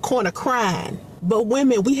apart in a corner crying. But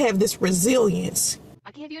women, we have this resilience.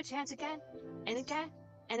 I give you a chance again, and again,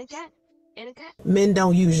 and again. Men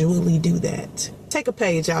don't usually do that. Take a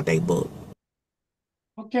page out their book.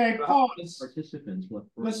 Okay, pause. Participants left.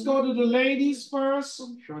 Let's go to the ladies first.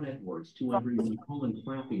 Sean Edwards, to everyone, Colin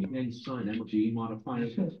clapping, hand sign, emoji, modifier,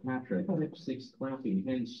 Patrick, type 6, clapping,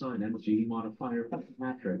 hand sign, emoji, modifier,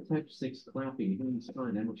 Patrick, type 6, clapping, hand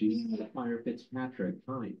sign, emoji, modifier, Fitzpatrick,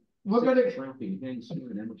 time. We're gonna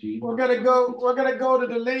go to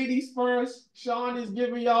the ladies first. Sean is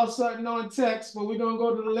giving y'all something on text, but we're gonna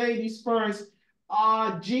go to the ladies first.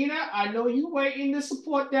 Gina, I know you waiting to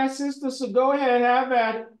support that sister, so go ahead, have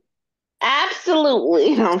at it.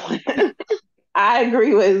 Absolutely. I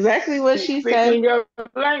agree with exactly what she said. Speaking your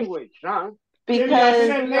language, huh? Because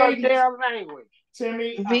your damn language.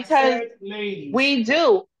 Timmy, because I said ladies. We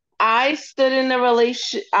do. I stood in a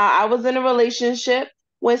relation. I was in a relationship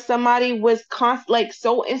where somebody was like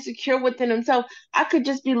so insecure within himself. I could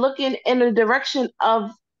just be looking in the direction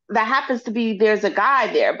of that happens to be there's a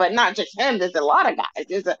guy there, but not just him. There's a lot of guys.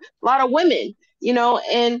 There's a lot of women,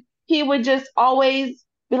 and he would just always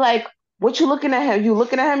be like, "What you looking at him? You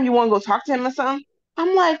looking at him? You want to go talk to him or something?"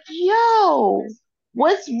 I'm like, "Yo,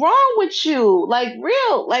 what's wrong with you? Like,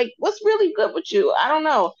 what's really good with you? I don't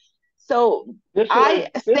know." So this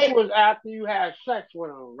was after you had sex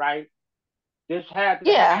with him, right? This had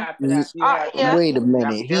to happen after you had sex. Wait a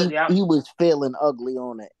minute. Yep. He was feeling ugly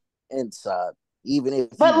on the inside, even if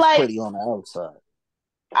he was pretty on the outside.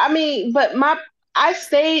 I mean, but I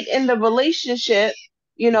stayed in the relationship,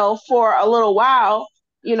 for a little while,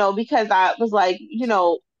 because I was like,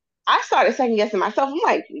 I started second guessing myself. I'm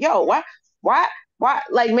like, yo, why? Why?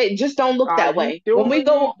 Like, just don't look Are that you way. When we doing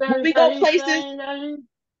go, these things that he's places, saying that he?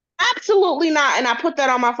 absolutely not. And I put that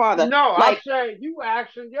on my father. No, I'm Like, saying you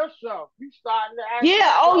asking yourself. You starting to ask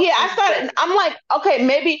yeah, oh yourself yeah. I these started. things. I'm like, okay,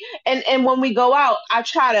 maybe. And when we go out, I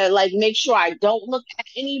try to like make sure I don't look at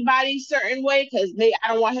anybody certain way because I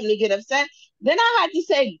don't want him to get upset. Then I had to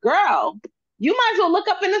say, girl, you might as well look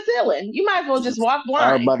up in the ceiling. You might as well just walk I was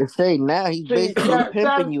blind. about to say now he's See, basically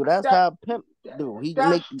pimping you. That's how a pimp do. He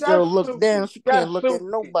make the girl look down. stupid. She can't That's look at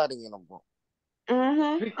stupid. nobody in the room.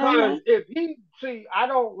 Because if he see, I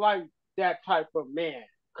don't like that type of man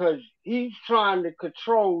because he's trying to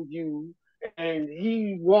control you and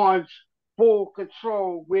he wants full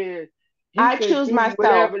control where he I can choose do myself.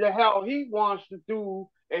 whatever the hell he wants to do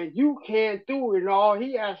and you can't do it. And all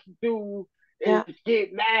he has to do is Yeah.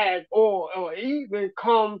 get mad or even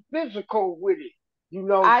come physical with it. You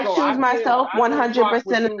know, I so choose myself I don't rock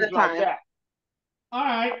with 100% of the dudes like time. that. All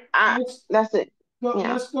right, That's it.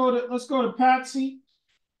 Yeah. let's go to Patsy.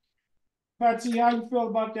 Patsy, how you feel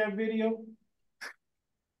about that video?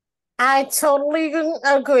 I totally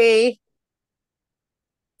agree.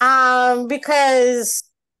 Because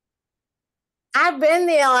I've been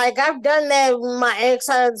there, like I've done that with my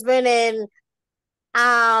ex-husband, and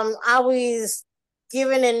I was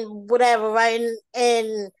giving and whatever, right?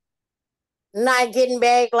 And not getting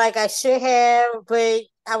back like I should have, but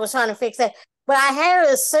I was trying to fix that. But I had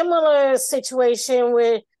a similar situation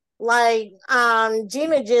with like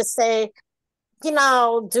Gina just said, dude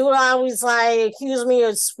always like accused me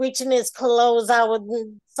of switching his clothes out with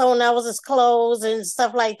someone else's clothes and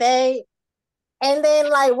stuff like that. And then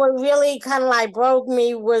like what really kind of like broke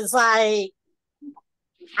me was like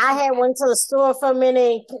I had went to the store for a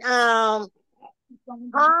minute.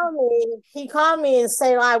 He called me and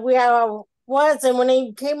said like we are was, and when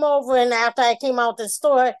he came over and after I came out the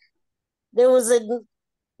store, there was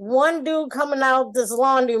one dude coming out this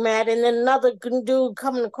laundromat and then another dude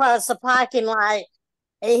coming across the parking lot,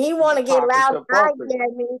 and he want to get Popping loud to bumping. arguing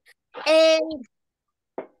at me, and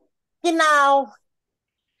you know,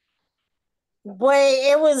 but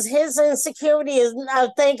it was his insecurity of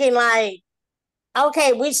thinking like,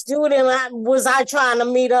 okay, which dude was I trying to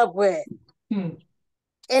meet up with? And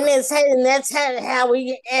that's how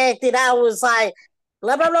we acted. I was like,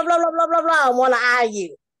 blah blah blah blah blah blah blah blah. I want to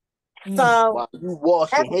argue. So While you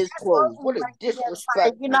washing his clothes, what a like,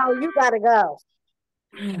 disrespectful. you gotta go.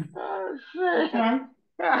 Oh, Okay.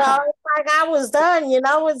 So it's like I was done.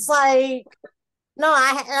 It's like no,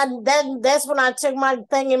 that's when I took my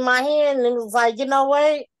thing in my hand and it was like, you know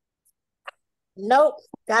what? Nope,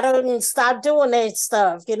 gotta stop doing that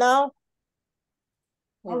stuff. All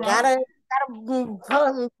right.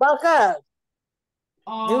 Gotta buck up.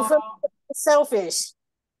 Do something selfish.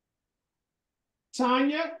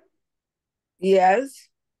 Tanya, Yes,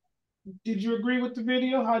 did you agree with the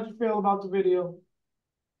video? How'd you feel about the video?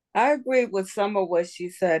 I agree with some of what she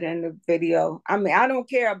said in the video. I mean, I don't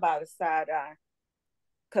care about a side eye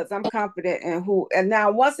because I'm confident in who. And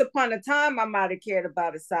now, once upon a time, I might have cared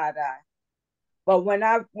about a side eye, but when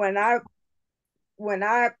I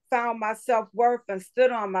found my self worth and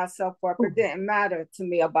stood on my self worth, it didn't matter to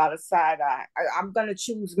me about a side eye. I'm gonna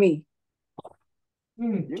choose me.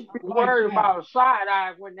 You be worried about a side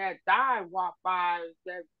eye when that dime walk by,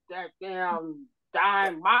 that damn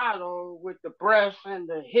dime model with the breasts and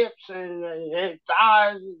the hips and the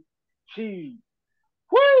thighs. She,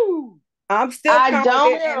 whoo! I'm still I don't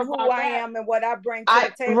confident in who I am and what I bring to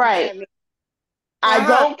the table. right. I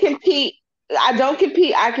don't compete.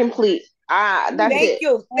 I complete. That's Thank it.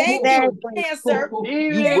 you. Thank you. Answer.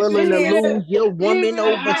 You Thank willing you. to Answer. lose your woman Even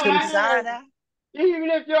over if some your side man, eye? even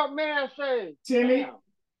if your man says, Timmy,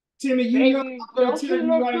 damn, you know, baby, I'm gonna don't tell she you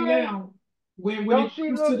look right good? now, when Don't it she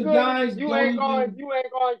comes to look the good? guys, You don't ain't gonna even.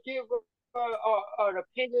 give an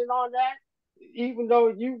opinion on that, even though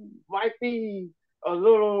you might be a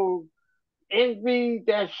little envy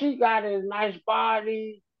that she got a nice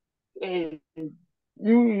body and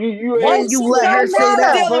you When ain't you She let when her don't you say Who you that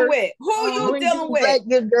matter. dealing first? with? Who you When dealing you with? let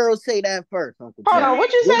your girl say that first, Uncle Hold Tim? on.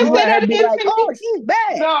 What you When say? you Say let that her be again, like, Timmy. oh, she's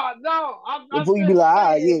bad. no, Before you be like,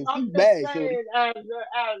 ah, yeah, I'm she's just bad, shorty. saying as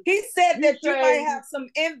He said you that you might say have some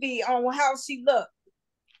envy on how she looked.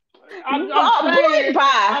 I'm Boy, saying bye.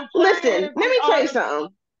 I'm Listen, saying let me tell you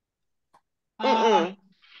something.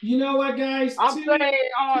 You know what, guys? I'm saying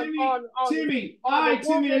Timmy. All on the right,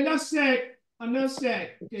 Timmy. woman. Enough said.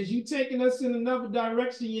 Because you taking us in another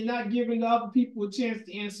direction. You're not giving the other people a chance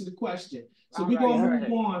to answer the question. So we're gonna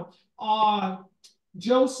move on.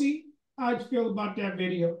 Josie, how'd you feel about that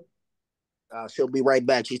video? She'll be right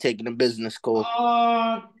back. She's taking a business call.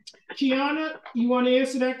 Kiana, you want to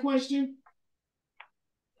answer that question?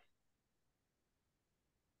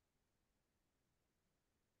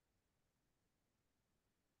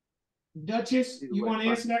 Duchess, you want to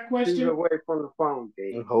answer that She's question? away from the phone,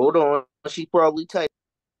 Dave. Hold on. She probably typed.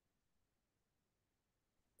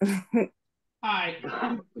 All right.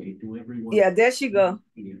 Yeah, there she go.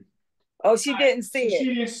 Oh, she didn't see So it.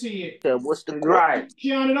 she didn't see it. What's the Right.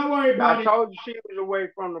 Gianna, don't worry about I it. told you she was away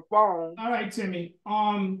from the phone. All right, Timmy.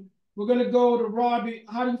 We're gonna go to Robbie.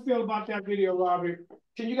 How do you feel about that video, Robbie?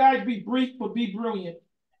 Can you guys be brief but be brilliant?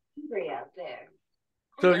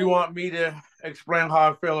 So you want me to explain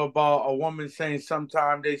how I feel about a woman saying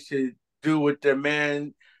sometimes they should do what the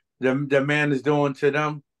man is doing to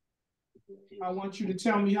them? I want you to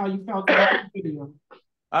tell me how you felt about the video.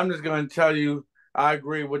 I'm just going to tell you, I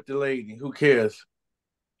agree with the lady. Who cares?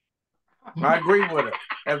 I agree with her.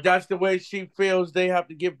 If that's the way she feels, they have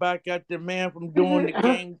to get back at the man from doing the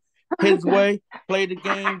game his way, play the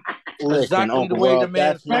game Listen, exactly the Uncle way the Rob,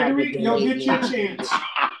 man's that's not what Gregory, the playing. you'll get lady your is doing. chance.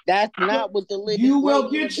 That's not what the lady. You will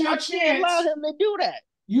get your I can't allow chance. him to do that.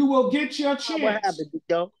 You will get your What chance. happened,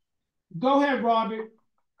 though? Go ahead, Robbie.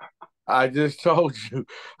 I just told you.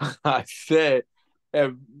 I said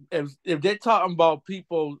if they're talking about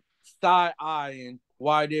people side eyeing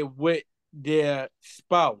while they're with their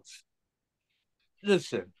spouse,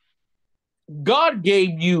 listen. God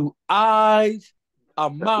gave you eyes, a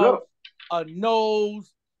mouth, a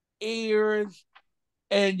nose, ears,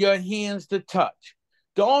 and your hands to touch.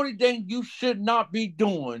 The only thing you should not be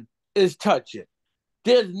doing is touching.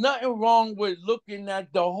 There's nothing wrong with looking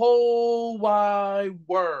at the whole wide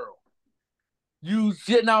world. You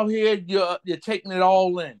sitting out here, you're taking it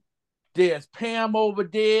all in. There's Pam over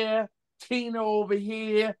there, Tina over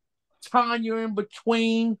here, Tanya in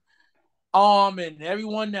between, and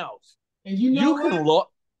everyone else. And you know what? Can look.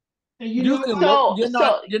 And you can know look.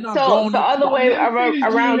 what? You're not going the up other to, way Let him finish,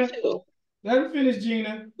 around Gina. too. Let him finish,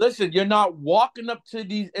 Gina. Listen, you're not walking up to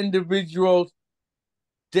these individuals.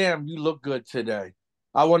 Damn, you look good today.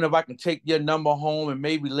 I wonder if I can take your number home and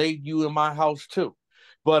maybe lay you in my house too.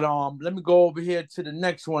 But let me go over here to the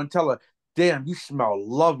next one. Tell her, damn, you smell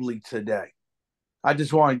lovely today. I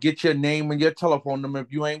just want to get your name and your telephone number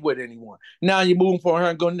if you ain't with anyone. Now you're moving for her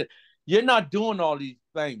and going. You're not doing all these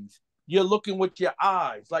things. You're looking with your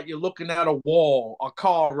eyes like you're looking at a wall, a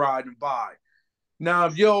car riding by. Now,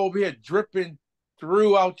 if you're over here dripping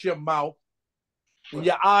through out your mouth and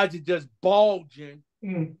your eyes are just bulging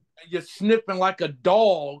and you're sniffing like a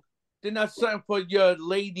dog, then that's something for your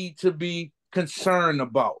lady to be concerned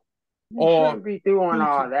about. You shouldn't be doing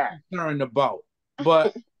all that. Concerned about.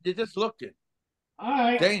 But you're just looking. All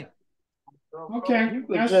right. Damn. Okay. You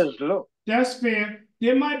could just look. That's fair.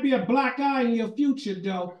 There might be a black eye in your future,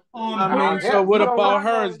 though. I mean, so what about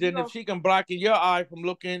hers then? If she can blacken your eye from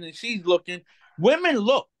looking and she's looking, women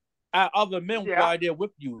look at other men while they're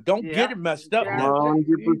with you. Don't get it messed up now. 100%.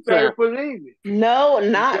 You better believe it. No,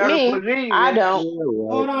 not me. I don't.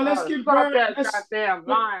 Hold on, let's get Stop Bird. that goddamn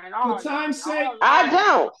lying. For time's sake, I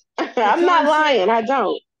don't. I'm not lying. I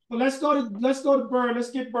don't. Well, let's go to Bird.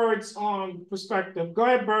 Let's get Bird's perspective. Go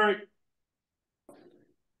ahead, Bird.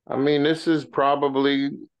 I mean, this is probably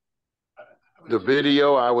the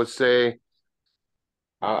video. I would say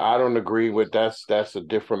I don't agree with that's a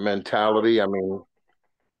different mentality. I mean,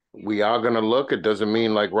 we are gonna look. It doesn't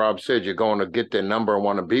mean, like Rob said, you're going to get their number and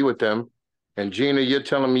want to be with them. And Gina, you're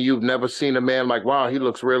telling me you've never seen a man like, wow, he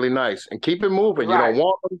looks really nice, and keep it moving. Right. You don't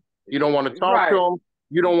want him. You don't want to talk to him.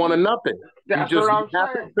 You don't want to nothing. That's you just what I'm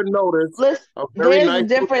happen to notice. Listen, there's a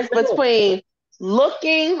difference between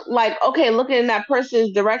looking like, okay, looking in that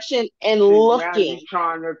person's direction and looking.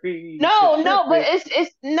 Trying to be no, but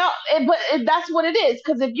that's what it is.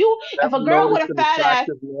 Because if a girl with a fat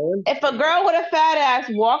ass,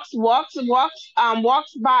 walks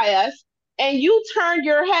by us, and you turn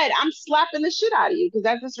your head, I'm slapping the shit out of you because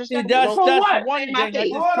that's disrespectful. That's one thing. I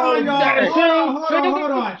just Hold on, y'all.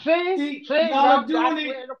 Hold on. See, y'all are doing that's it.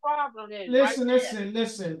 where the problem is.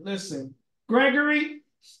 Listen. Gregory,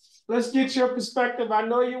 let's get your perspective. I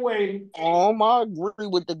know you're waiting. I agree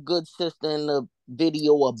with the good sister in the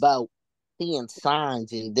video about seeing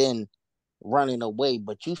signs and then running away,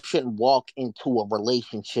 but you shouldn't walk into a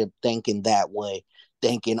relationship thinking that way,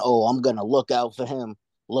 thinking, oh, I'm gonna look out for him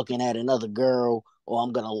looking at another girl, or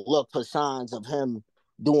I'm gonna look for signs of him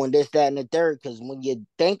doing this, that, and the third. Because when you're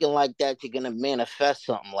thinking like that, you're gonna manifest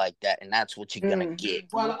something like that, and that's what you're gonna get,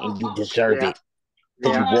 and you deserve it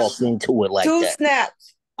because you walked into it like that. Two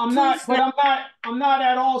snaps. I'm not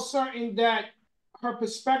at all certain that her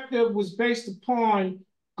perspective was based upon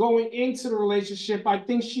going into the relationship. I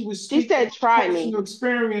think she was speaking. She said, "Try me." Personal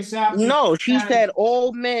experience after. No, she said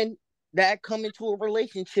all men that come into a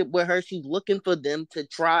relationship with her, she's looking for them to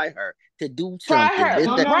try her, to do Try something. her. This,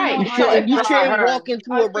 No, that. no, Right. no. You I, shouldn't. You Try shouldn't her. walk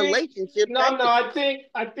into I a think relationship no, no. thinking.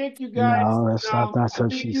 I think you guys. No, that's not. That's I how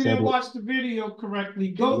think she you said didn't it. watch the video correctly.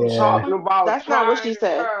 She Go, was Yeah. talking Sean. about That's not what trying she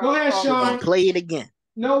said. Go her ahead, Okay, then Sean. play it again.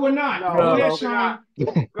 No, we're not. Go No, ahead, No. we're not.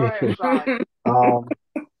 Sean. Go ahead, Sean. um,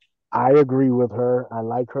 I agree with her. I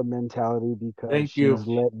like her mentality because Thank you. she's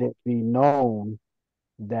letting it be known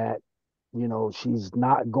that, she's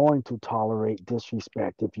not going to tolerate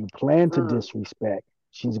disrespect. If you plan to Mm. disrespect,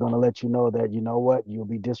 she's going to let you know that, you know what, you'll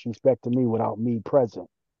be disrespecting me without me present.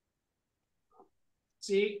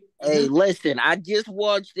 See, Hey, listen, I just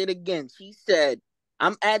watched it again. She said,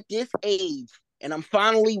 I'm at this age and I'm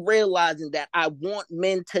finally realizing that I want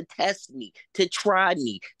men to test me, to try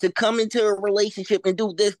me, to come into a relationship and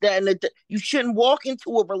do this, that, and you shouldn't walk into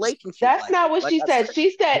a relationship That's like not that. what Like she I said. said,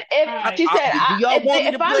 She said all right. do y'all want me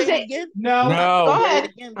to if I'm play it dating, again? No. I can go play it ahead.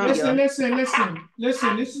 again for Listen, y'all.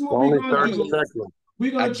 listen. This is what we're Only gonna 30 do. seconds. We're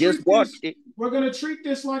I gonna just treat watched this. it. We're gonna treat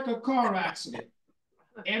this like a car accident.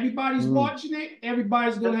 Everybody's Mm. watching it.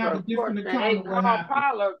 Everybody's gonna It's have a a different question. account Ain't of what called happened.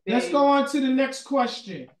 pilot Let's thing. go on to the next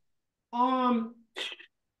question. And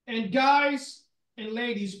guys and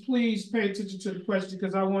ladies, please pay attention to the question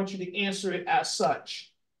because I want you to answer it as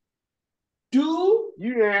such. Do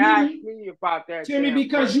You didn't ask you, me about that Timmy, damn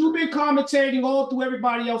because question. you've been commentating all through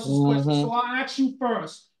everybody else's questions, so I'll ask you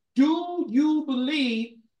first. Do you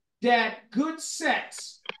believe that good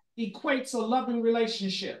sex equates a loving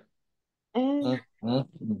relationship?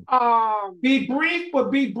 Be brief,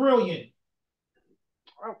 but be brilliant.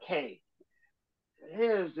 Okay.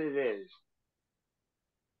 Here's it is.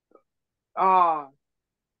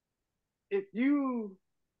 If you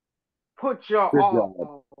put your Good job.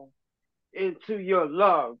 all into your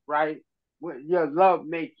love, right? With your love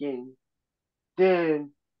making,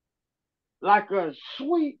 then like a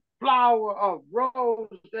sweet flower of rose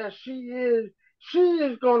that she is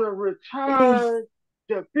gonna return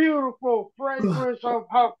the beautiful fragrance of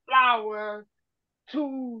her flower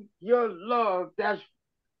to your love. That's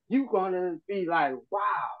you gonna be like, wow,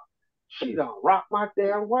 she done rock my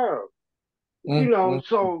damn world. You know,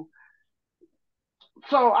 so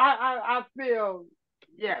I feel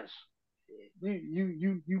yes,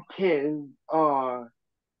 you can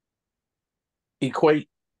Equate.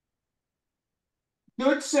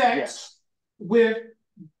 Good sex yes. with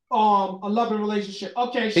a loving relationship.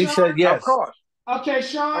 Okay, He Sean. said Of yes. course. Okay,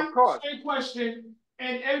 Sean, Of course. same question.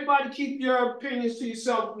 And everybody keep your opinions to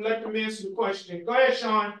yourself and let them answer the question. Go ahead,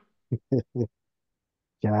 Sean.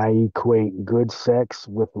 Can I equate good sex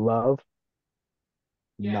with love?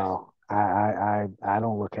 Yes. No, I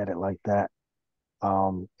don't look at it like that.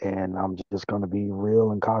 And I'm just gonna be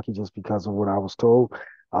real and cocky just because of what I was told.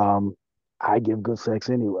 I give good sex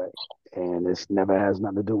anyway, and it's never has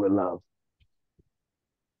nothing to do with love.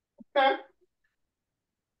 Okay.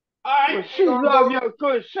 All right. Well, she love your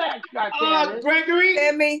good sex, goddammit.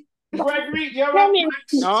 Gregory, you're I up mean,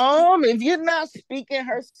 next. if you're not speaking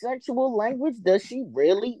her sexual language, does she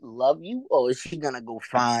really love you, or is she gonna go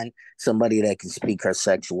find somebody that can speak her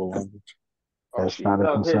sexual language? That's She not a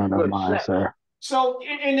love his concern of good mine, sex. sir. So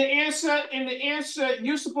in the answer,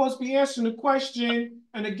 you're supposed to be answering the question.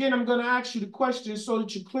 And again, I'm going to ask you the question so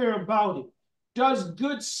that you're clear about it. Does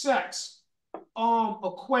good sex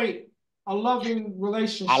equate a loving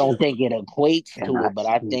relationship? I don't think it equates Can to I it, but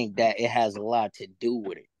I speak? think that it has a lot to do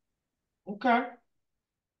with it. Okay.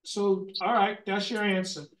 So, all right, that's your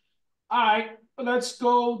answer. All right, let's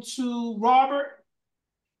go to Robert.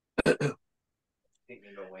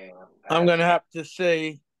 I'm gonna have to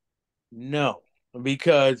say no,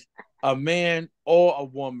 because a man or a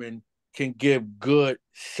woman can give good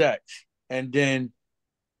sex, and then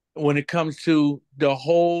when it comes to the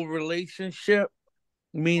whole relationship,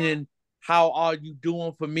 meaning how are you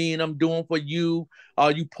doing for me and I'm doing for you,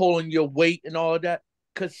 are you pulling your weight and all of that,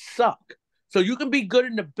 could suck. So you can be good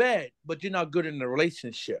in the bed, but you're not good in the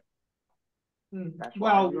relationship. That's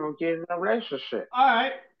why you don't get in a relationship. All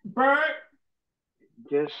right, Bird.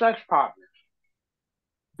 Get sex partners.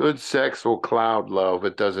 Good sex will cloud love.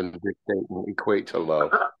 It doesn't dictate and equate to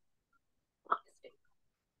love.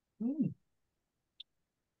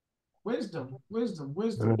 Wisdom. Good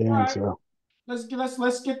All right. answer. Let's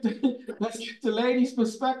get the ladies'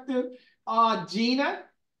 perspective. Gina,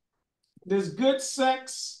 does good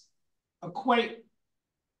sex equate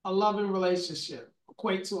a loving relationship?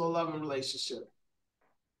 Equate to a loving relationship?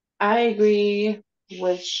 I agree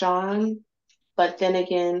with Sean, but then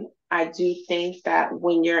again, I do think that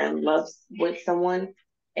when you're in love with someone,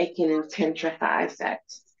 it can intensify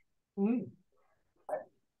sex.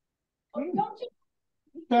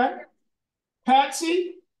 Okay.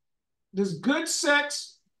 Patsy, does good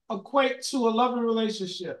sex equate to a loving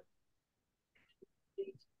relationship?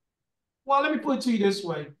 Well, let me put it to you this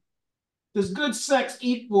way. Does good sex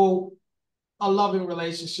equal a loving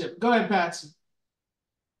relationship? Go ahead, Patsy.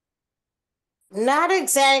 Not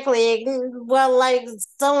exactly. Well, like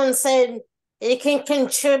someone said, it can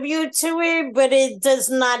contribute to it, but it does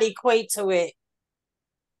not equate to it.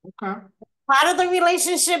 Okay. Part of the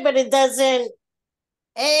relationship, but it doesn't.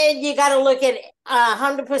 And you got to look at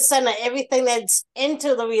 100% of everything that's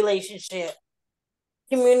into the relationship.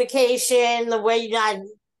 Communication, the way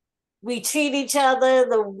we treat each other,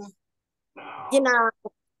 you know,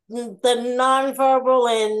 the nonverbal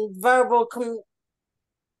and verbal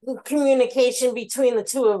communication between the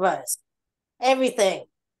two of us. Everything.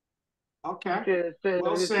 Okay.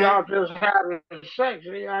 Well If said. y'all just having sex,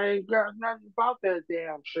 I ain't got nothing about that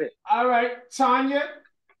damn shit. All right, Tanya.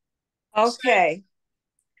 Okay.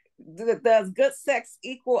 Does good sex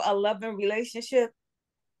equal a loving relationship?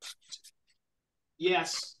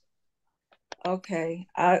 Yes. Okay.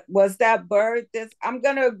 Was that Bird? I'm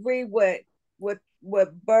gonna agree with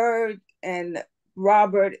Bird and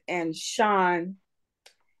Robert and Sean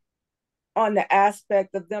on the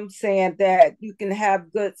aspect of them saying that you can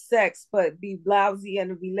have good sex but be lousy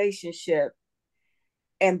in a relationship,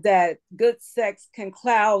 and that good sex can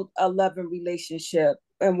cloud a loving relationship.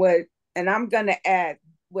 And I'm gonna add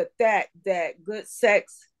with that good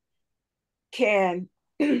sex can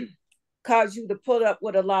cause you to put up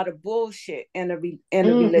with a lot of bullshit in a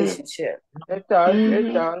relationship. It does.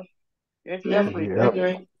 It does. It definitely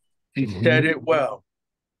does. She said it well.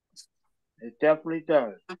 It definitely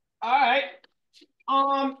does. All right.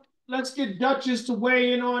 Let's get Duchess to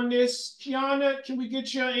weigh in on this. Kiana, can we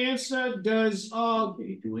get your answer? Does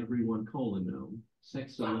Okay, to everyone calling now,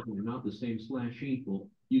 sex and love are not the same / equal.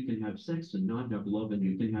 You can have sex and not have love, and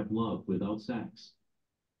you can have love without sex.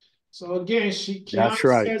 So again, That's Kiana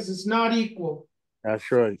right. says it's not equal. That's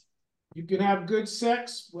right. You can have good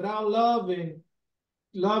sex without love and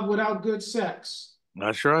love without good sex.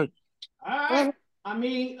 That's right. All right. I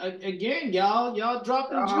mean, again, y'all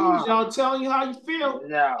dropping jewels. Y'all telling you how you feel.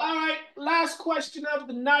 Yeah. All right. Last question of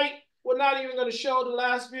the night. We're not even going to show the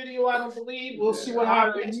last video, I don't believe. We'll see what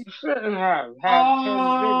happens. You shouldn't have 10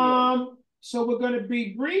 videos. So we're going to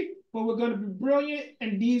be brief, but we're going to be brilliant.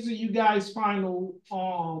 And these are you guys' final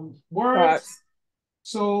words.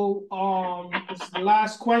 So this is the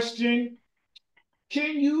last question.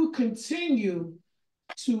 Can you continue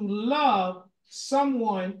to love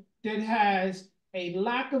someone that has a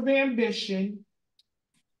lack of ambition?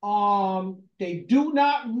 They do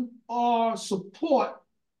not support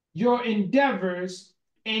your endeavors,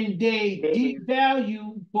 and they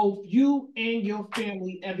devalue both you and your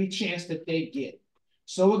family every chance that they get.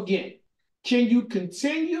 So again, can you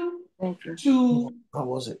continue to? How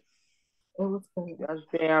was it? That's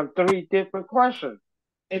damn 3 different questions.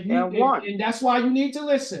 And that's why you need to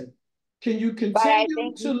listen. Can you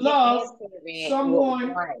continue to love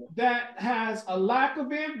someone that has a lack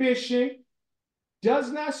of ambition,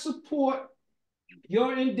 does not support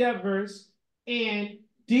your endeavors, and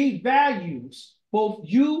devalues both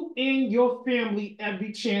you and your family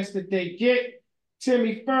every chance that they get?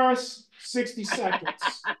 Timmy first, 60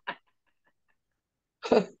 seconds.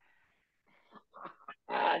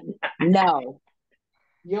 No.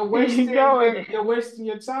 You're wasting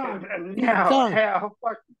your time. No,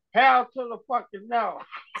 hell to the fucking no.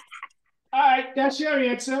 All right, that's your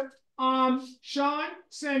answer. Sean,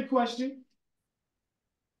 same question.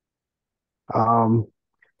 For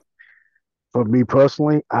me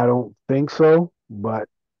personally, I don't think so. But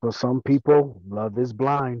for some people, love is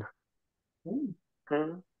blind.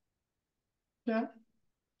 Okay.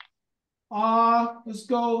 Let's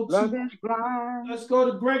go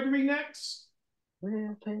to Gregory next.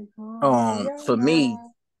 For me,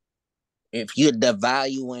 if you're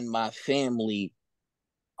devaluing my family,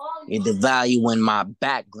 you're devaluing my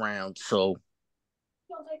background. So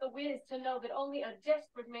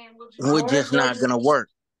we're just not gonna work.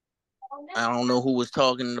 I don't know who was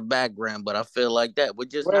talking in the background, but I feel like that. We're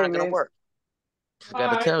just not gonna work. I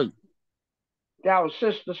gotta tell you. That was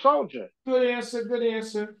Sister Soldier. Good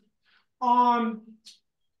answer. I'm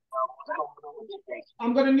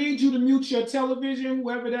gonna need you to mute your television,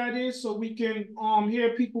 whoever that is, so we can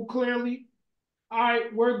hear people clearly. All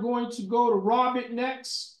right, we're going to go to Robert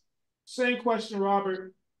next. Same question,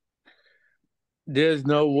 Robert. There's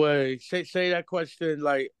no way. Say that question,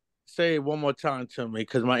 like, say it one more time to me,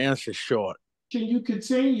 because my answer's short. Can you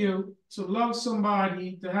continue to love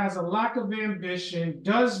somebody that has a lack of ambition,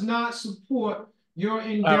 does not support your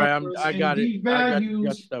endeavors, I got and it. I got the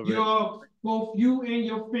gist devalues both you and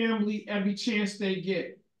your family every chance they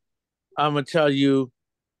get? I'm gonna tell you,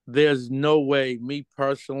 there's no way me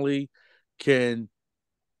personally can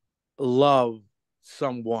love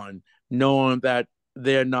someone knowing that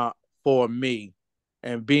they're not for me,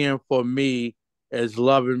 and being for me is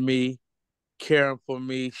loving me, caring for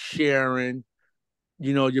me, sharing.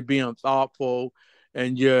 You're being thoughtful,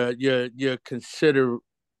 and you're considering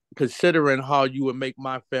how you would make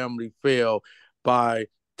my family feel by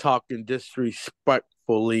talking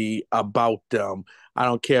disrespectfully about them. I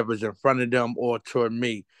don't care if it's in front of them or toward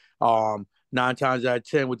me. Nine times out of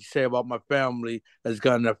ten, what you say about my family is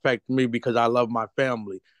going to affect me because I love my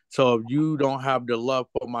family. So if you don't have the love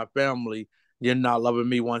for my family, you're not loving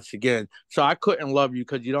me once again. So I couldn't love you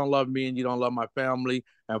because you don't love me and you don't love my family.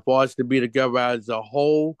 And for us to be together as a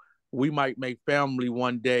whole, we might make family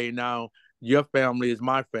one day. Now, your family is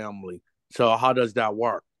my family. So how does that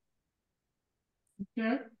work?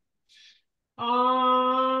 Okay.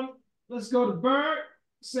 Let's go to Bird.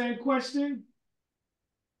 Same question.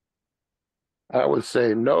 I would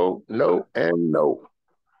say no, no, and no.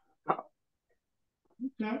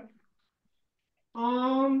 Okay.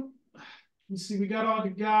 Let's see. We got all the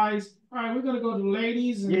guys. All right, we're gonna go to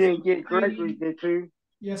ladies and You didn't get Gregory, did you?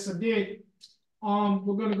 Yes, I did.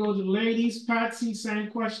 We're gonna go to ladies. Patsy, same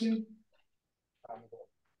question.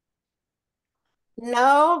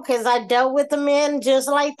 No, because I dealt with the men just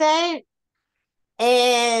like that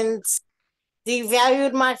and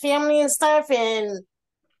devalued my family and stuff. And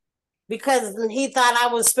because he thought I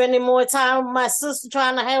was spending more time with my sister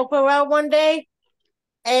trying to help her out one day,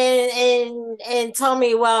 and told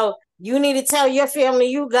me, well, you need to tell your family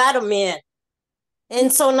you got a man.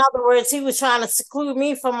 And so, in other words, he was trying to seclude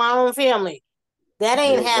me from my own family. That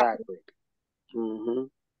ain't happening. Exactly. Mm-hmm.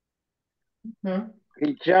 Okay.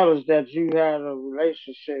 He's jealous that you had a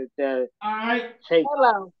relationship that All right.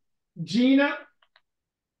 Hello. Gina.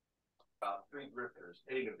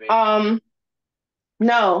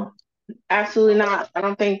 No, absolutely not. I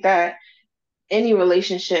don't think that any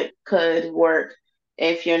relationship could work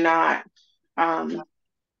if you're not um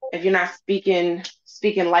if you're not speaking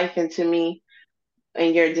life into me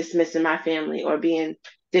and you're dismissing my family or being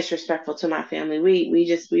disrespectful to my family.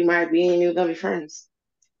 We might be ain't even gonna be friends.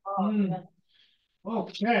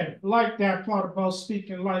 Okay, like that part about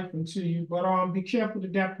speaking life into you, but be careful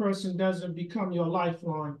that that person doesn't become your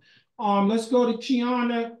lifeline. Let's go to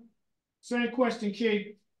Kiana. Same question,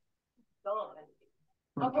 Kate.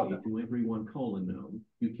 Frankly, to everyone calling now,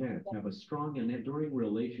 you can't have a strong and enduring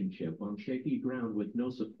relationship on shaky ground with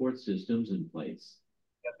no support systems in place.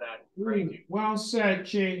 Well said,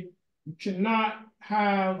 Kate. You cannot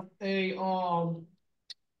have a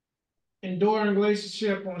enduring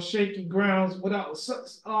relationship on shaky grounds without say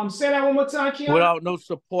that one more time, Kiana. Without no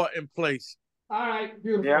support in place. All right,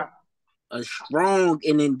 beautiful. Yeah. A strong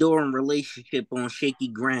and enduring relationship on shaky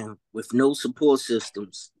ground with no support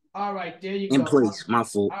systems All right, there you in go. place. My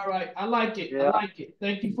fault. All right, I like it. Yeah. I like it.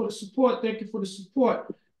 Thank you for the support. Thank you for the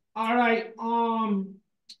support. All right, Tanya,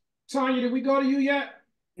 did we go to you yet?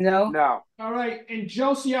 No. No. All right, and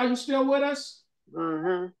Josie, are you still with us?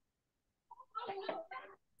 Mm-hmm.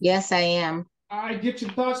 Yes, I am. All right, get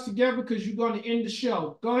your thoughts together because you're going to end the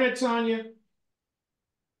show. Go ahead, Tanya.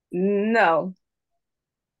 No.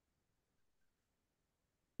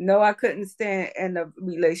 No, I couldn't stand in a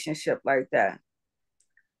relationship like that.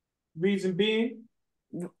 Reason being?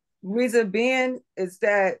 Reason being is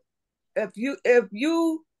that if you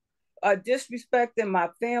are disrespecting my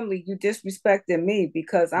family, you disrespecting me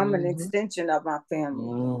because I'm an extension of my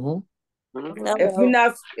family.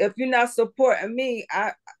 If you're not supporting me,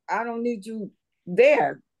 I don't need you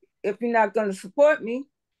there. If you're not going to support me.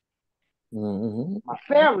 My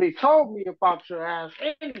family told me about your ass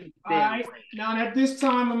any All right. Now at this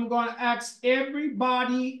time, I'm going to ask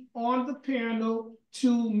everybody on the panel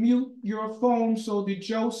to mute your phone so that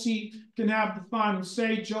Josie can have the final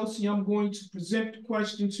say. Josie, I'm going to present the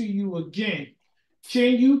question to you again.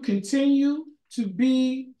 Can you continue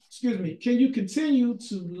to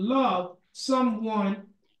love someone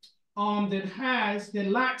that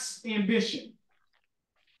lacks ambition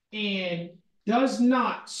and does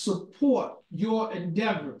not support your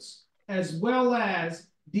endeavors, as well as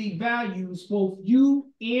devalues both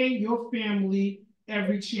you and your family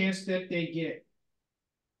every chance that they get?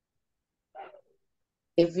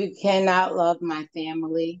 If you cannot love my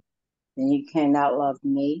family, then you cannot love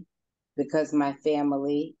me because my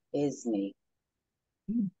family is me.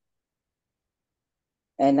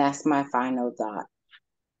 And that's my final thought.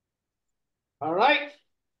 All right.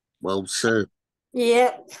 Well said.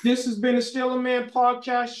 Yeah. This has been a Still a Man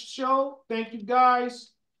podcast show. Thank you,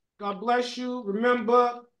 guys. God bless you.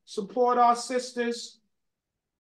 Remember, support our sisters.